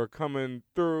 for coming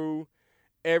through.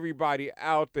 Everybody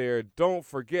out there, don't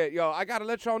forget, I got to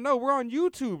let y'all know we're on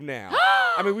YouTube now.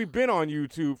 We've been on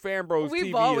YouTube. Fan Bros We've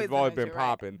TV always has always been been on YouTube, right?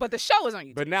 popping. But the show is on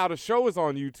YouTube. But now the show is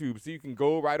on YouTube, so you can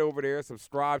go right over there,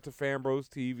 subscribe to Fan Bros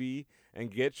TV, and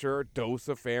get your dose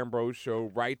of Fan Bros show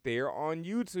right there on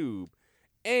YouTube.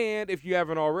 And if you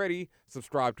haven't already,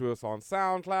 subscribe to us on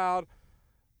SoundCloud.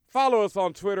 Follow us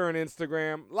on Twitter and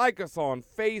Instagram. Like us on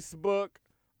Facebook.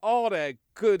 All that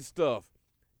good stuff.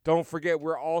 Don't forget,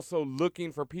 we're also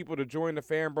looking for people to join the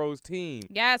Fan Bros team.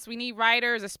 Yes, we need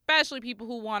writers, especially people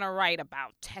who want to write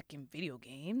about tech and video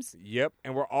games. Yep,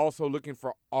 and we're also looking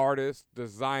for artists,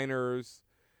 designers,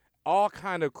 all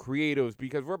kind of creatives,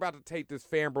 because we're about to take this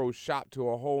Fan Bros shop to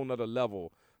a whole nother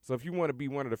level. So if you want to be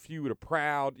one of the few, the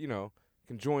proud, you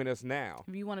can join us now.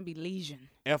 If you want to be Legion.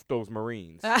 F those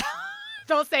Marines.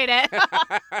 Don't say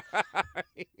that.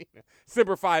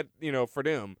 Simplified, for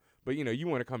them. But, you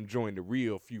want to come join the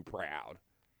real few proud,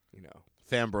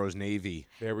 Fan Bros Navy.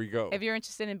 There we go. If you're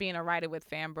interested in being a writer with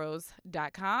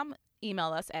fanbros.com, email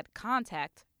us at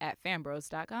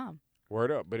contact@fanbros.com.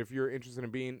 Word up. But if you're interested in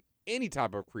being any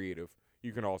type of creative,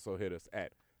 you can also hit us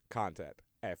at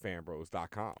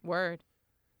contact@fanbros.com. Word.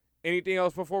 Anything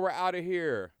else before we're out of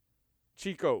here?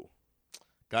 Chico.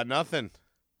 Got nothing.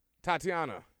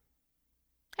 Tatiana.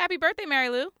 Happy birthday, Mary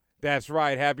Lou. That's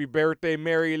right. Happy birthday,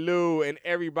 Mary Lou. And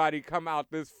everybody come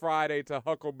out this Friday to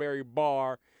Huckleberry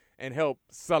Bar and help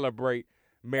celebrate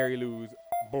Mary Lou's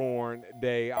born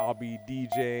day. I'll be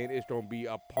DJing. It's going to be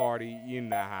a party. You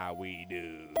know how we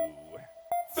do.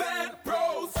 Fan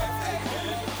Bros.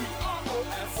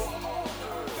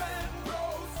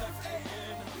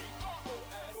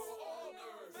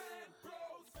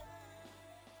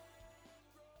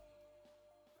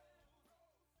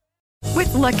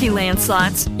 Lucky Land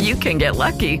Slots, you can get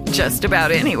lucky just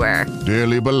about anywhere.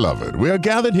 Dearly beloved, we are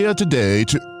gathered here today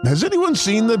to... Has anyone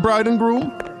seen the bride and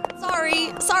groom?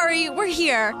 Sorry, we're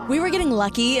here. We were getting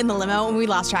lucky in the limo and we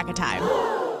lost track of time.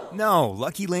 No,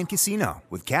 Lucky Land Casino,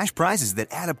 with cash prizes that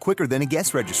add up quicker than a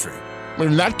guest registry.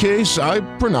 In that case, I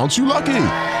pronounce you lucky.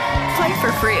 Play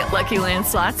for free at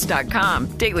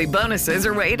LuckyLandSlots.com. Daily bonuses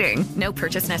are waiting. No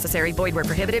purchase necessary. Void where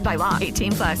prohibited by law.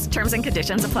 18+. Terms and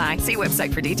conditions apply. See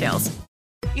website for details.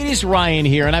 It is Ryan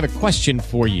here, and I have a question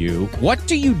for you. What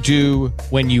do you do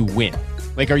when you win?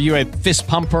 Like, are you a fist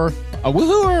pumper, a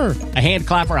woohooer, a hand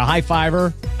clapper, a high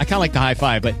fiver? I kind of like the high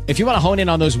five, but if you want to hone in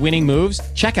on those winning moves,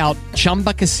 check out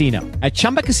Chumba Casino. At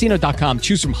ChumbaCasino.com,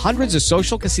 choose from hundreds of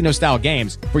social casino-style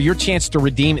games for your chance to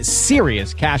redeem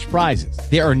serious cash prizes.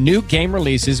 There are new game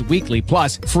releases weekly,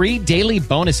 plus free daily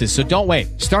bonuses, so don't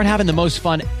wait. Start having the most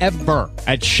fun ever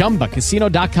at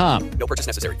ChumbaCasino.com. No purchase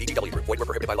necessary. VGW Group. Void where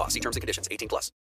prohibited by law. See terms and conditions. 18+.